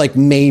part that I'm like,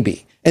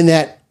 maybe. And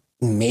that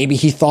maybe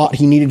he thought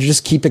he needed to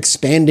just keep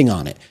expanding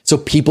on it so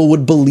people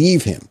would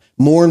believe him.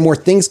 More and more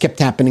things kept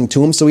happening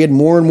to him. So he had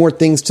more and more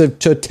things to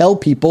tell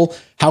people.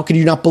 How could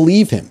you not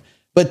believe him?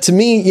 But to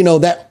me,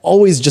 that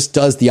always just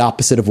does the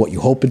opposite of what you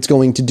hope it's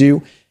going to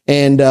do.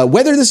 And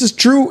whether this is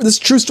true, this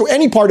true story,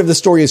 any part of the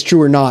story is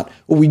true or not,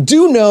 what we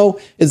do know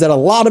is that a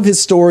lot of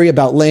his story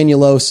about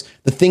Lanulos,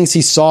 the things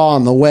he saw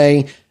on the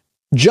way,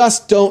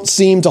 just don't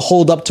seem to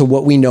hold up to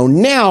what we know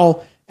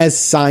now as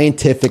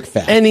scientific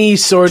fact. Any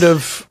sort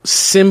of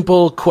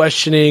simple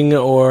questioning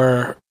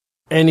or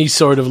any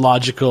sort of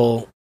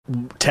logical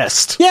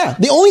test. Yeah,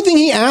 the only thing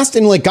he asked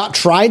and got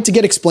tried to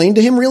get explained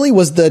to him really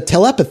was the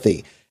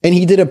telepathy. And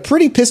he did a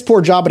pretty piss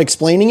poor job at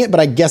explaining it, but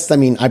I guess,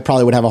 I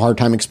probably would have a hard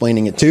time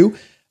explaining it too.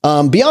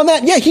 Beyond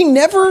that, yeah, he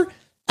never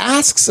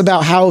asks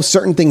about how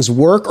certain things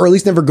work, or at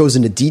least never goes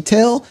into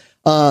detail.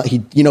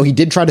 He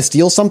did try to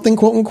steal something,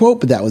 quote unquote,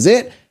 but that was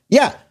it.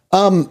 Yeah.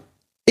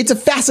 It's a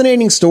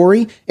fascinating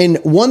story and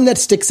one that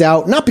sticks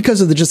out, not because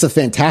of just the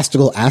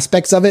fantastical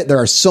aspects of it. There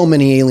are so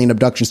many alien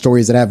abduction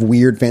stories that have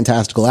weird,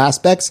 fantastical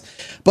aspects,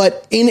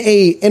 but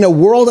in a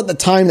world at the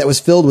time that was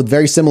filled with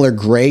very similar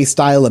gray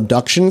style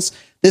abductions,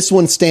 this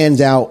one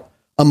stands out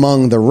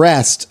among the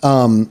rest.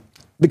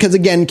 Because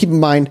again, keep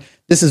in mind,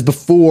 this is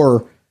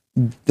before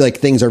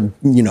things are,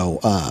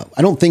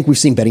 I don't think we've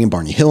seen Betty and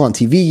Barney Hill on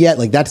TV yet.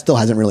 That still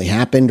hasn't really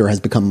happened or has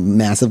become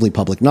massively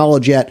public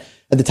knowledge yet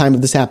at the time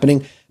of this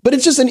happening. But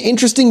it's just an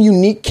interesting,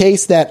 unique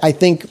case that I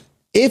think,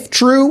 if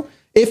true,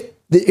 if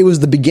it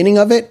was the beginning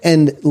of it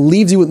and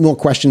leaves you with more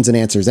questions than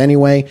answers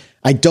anyway.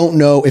 I don't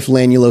know if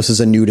Lanulos is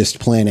a nudist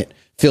planet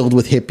filled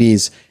with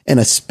hippies and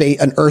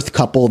an Earth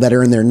couple that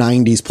are in their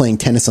 90s playing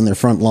tennis on their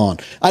front lawn.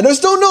 I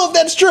just don't know if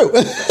that's true.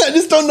 I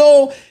just don't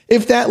know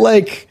if that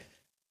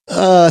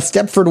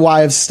Stepford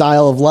Wives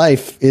style of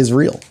life is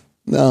real.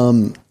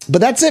 But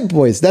that's it,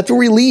 boys. That's where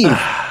we leave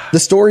the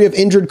story of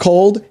Indrid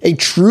Cold, a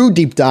true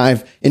deep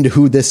dive into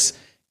who this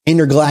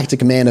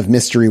intergalactic man of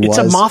mystery was. It's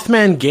a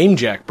Mothman game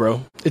jack,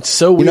 bro. It's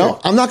so weird.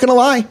 I'm not going to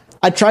lie.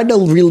 I tried to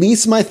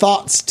release my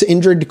thoughts to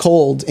Indrid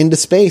Cold into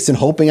space and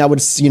hoping I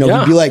would, he'd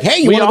be like,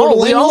 hey, you want to go to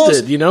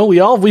Lanulos? We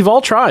all did, we've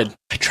all tried.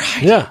 I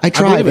tried. Yeah, I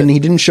tried and he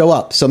didn't show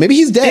up. So maybe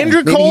he's dead.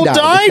 Indrid Cold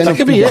died? That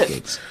could be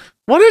it.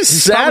 What a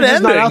sad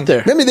ending. Not out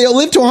there. Maybe they'll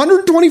live to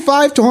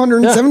 125 to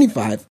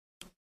 175. Yeah.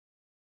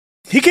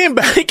 He came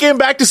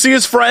back to see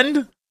his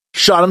friend,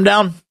 shot him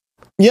down.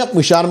 Yep,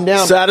 we shot him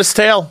down. Saddest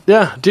tale.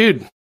 Yeah,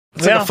 dude.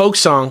 It's like a folk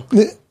song.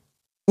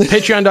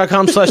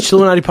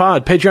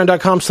 Patreon.com/Chilluminati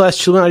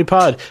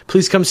Patreon.com/Chilluminati.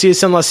 Please come see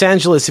us in Los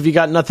Angeles if you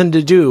got nothing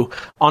to do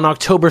on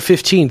October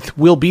 15th.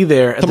 We'll be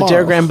there at the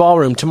Dare Grand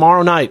Ballroom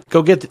tomorrow night.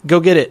 Go get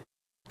it.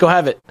 Go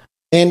have it.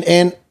 And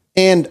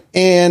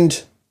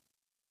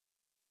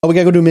we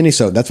gotta go do a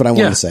mini-sode. That's what I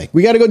wanted to say.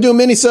 We gotta go do a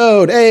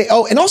mini-sode. Hey,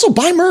 and also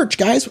buy merch,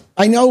 guys.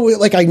 I know,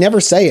 I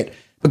never say it,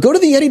 but go to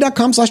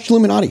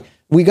theyeti.com/Chilluminati.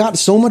 We got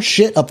so much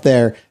shit up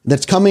there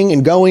that's coming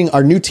and going.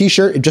 Our new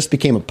t-shirt, it just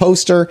became a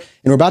poster, and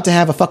we're about to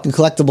have a fucking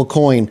collectible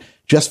coin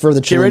just for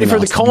the Get ready for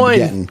the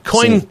coin.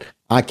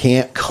 I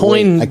can't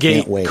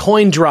wait.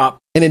 Coin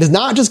drop. And it is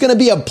not just going to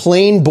be a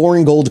plain,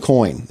 boring gold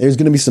coin. There's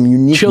going to be some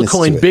uniqueness Chill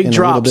coin, to it, big and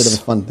drops. a little bit of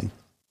a fun thing.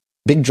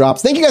 Big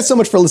drops. Thank you guys so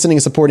much for listening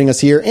and supporting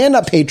us here and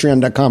at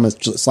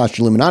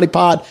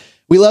patreon.com/IlluminatiPod.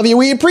 We love you.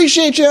 We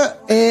appreciate you.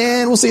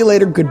 And we'll see you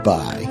later.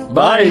 Goodbye.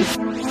 Bye.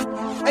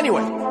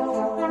 Anyway,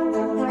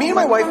 me and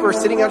my wife were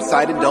sitting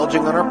outside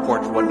indulging on our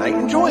porch one night,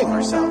 enjoying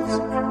ourselves.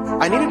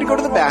 I needed to go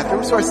to the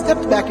bathroom, so I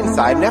stepped back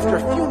inside, and after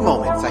a few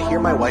moments, I hear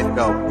my wife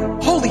go,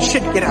 "Holy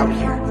shit, get out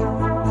here."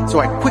 So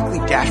I quickly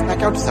dash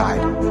back outside,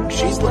 and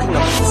she's looking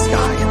up at the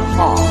sky in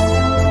awe.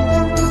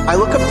 I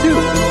look up too,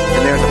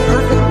 and there's a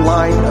perfect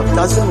line of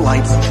dozen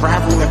lights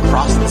traveling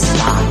across the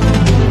sky.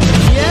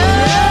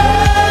 Yeah!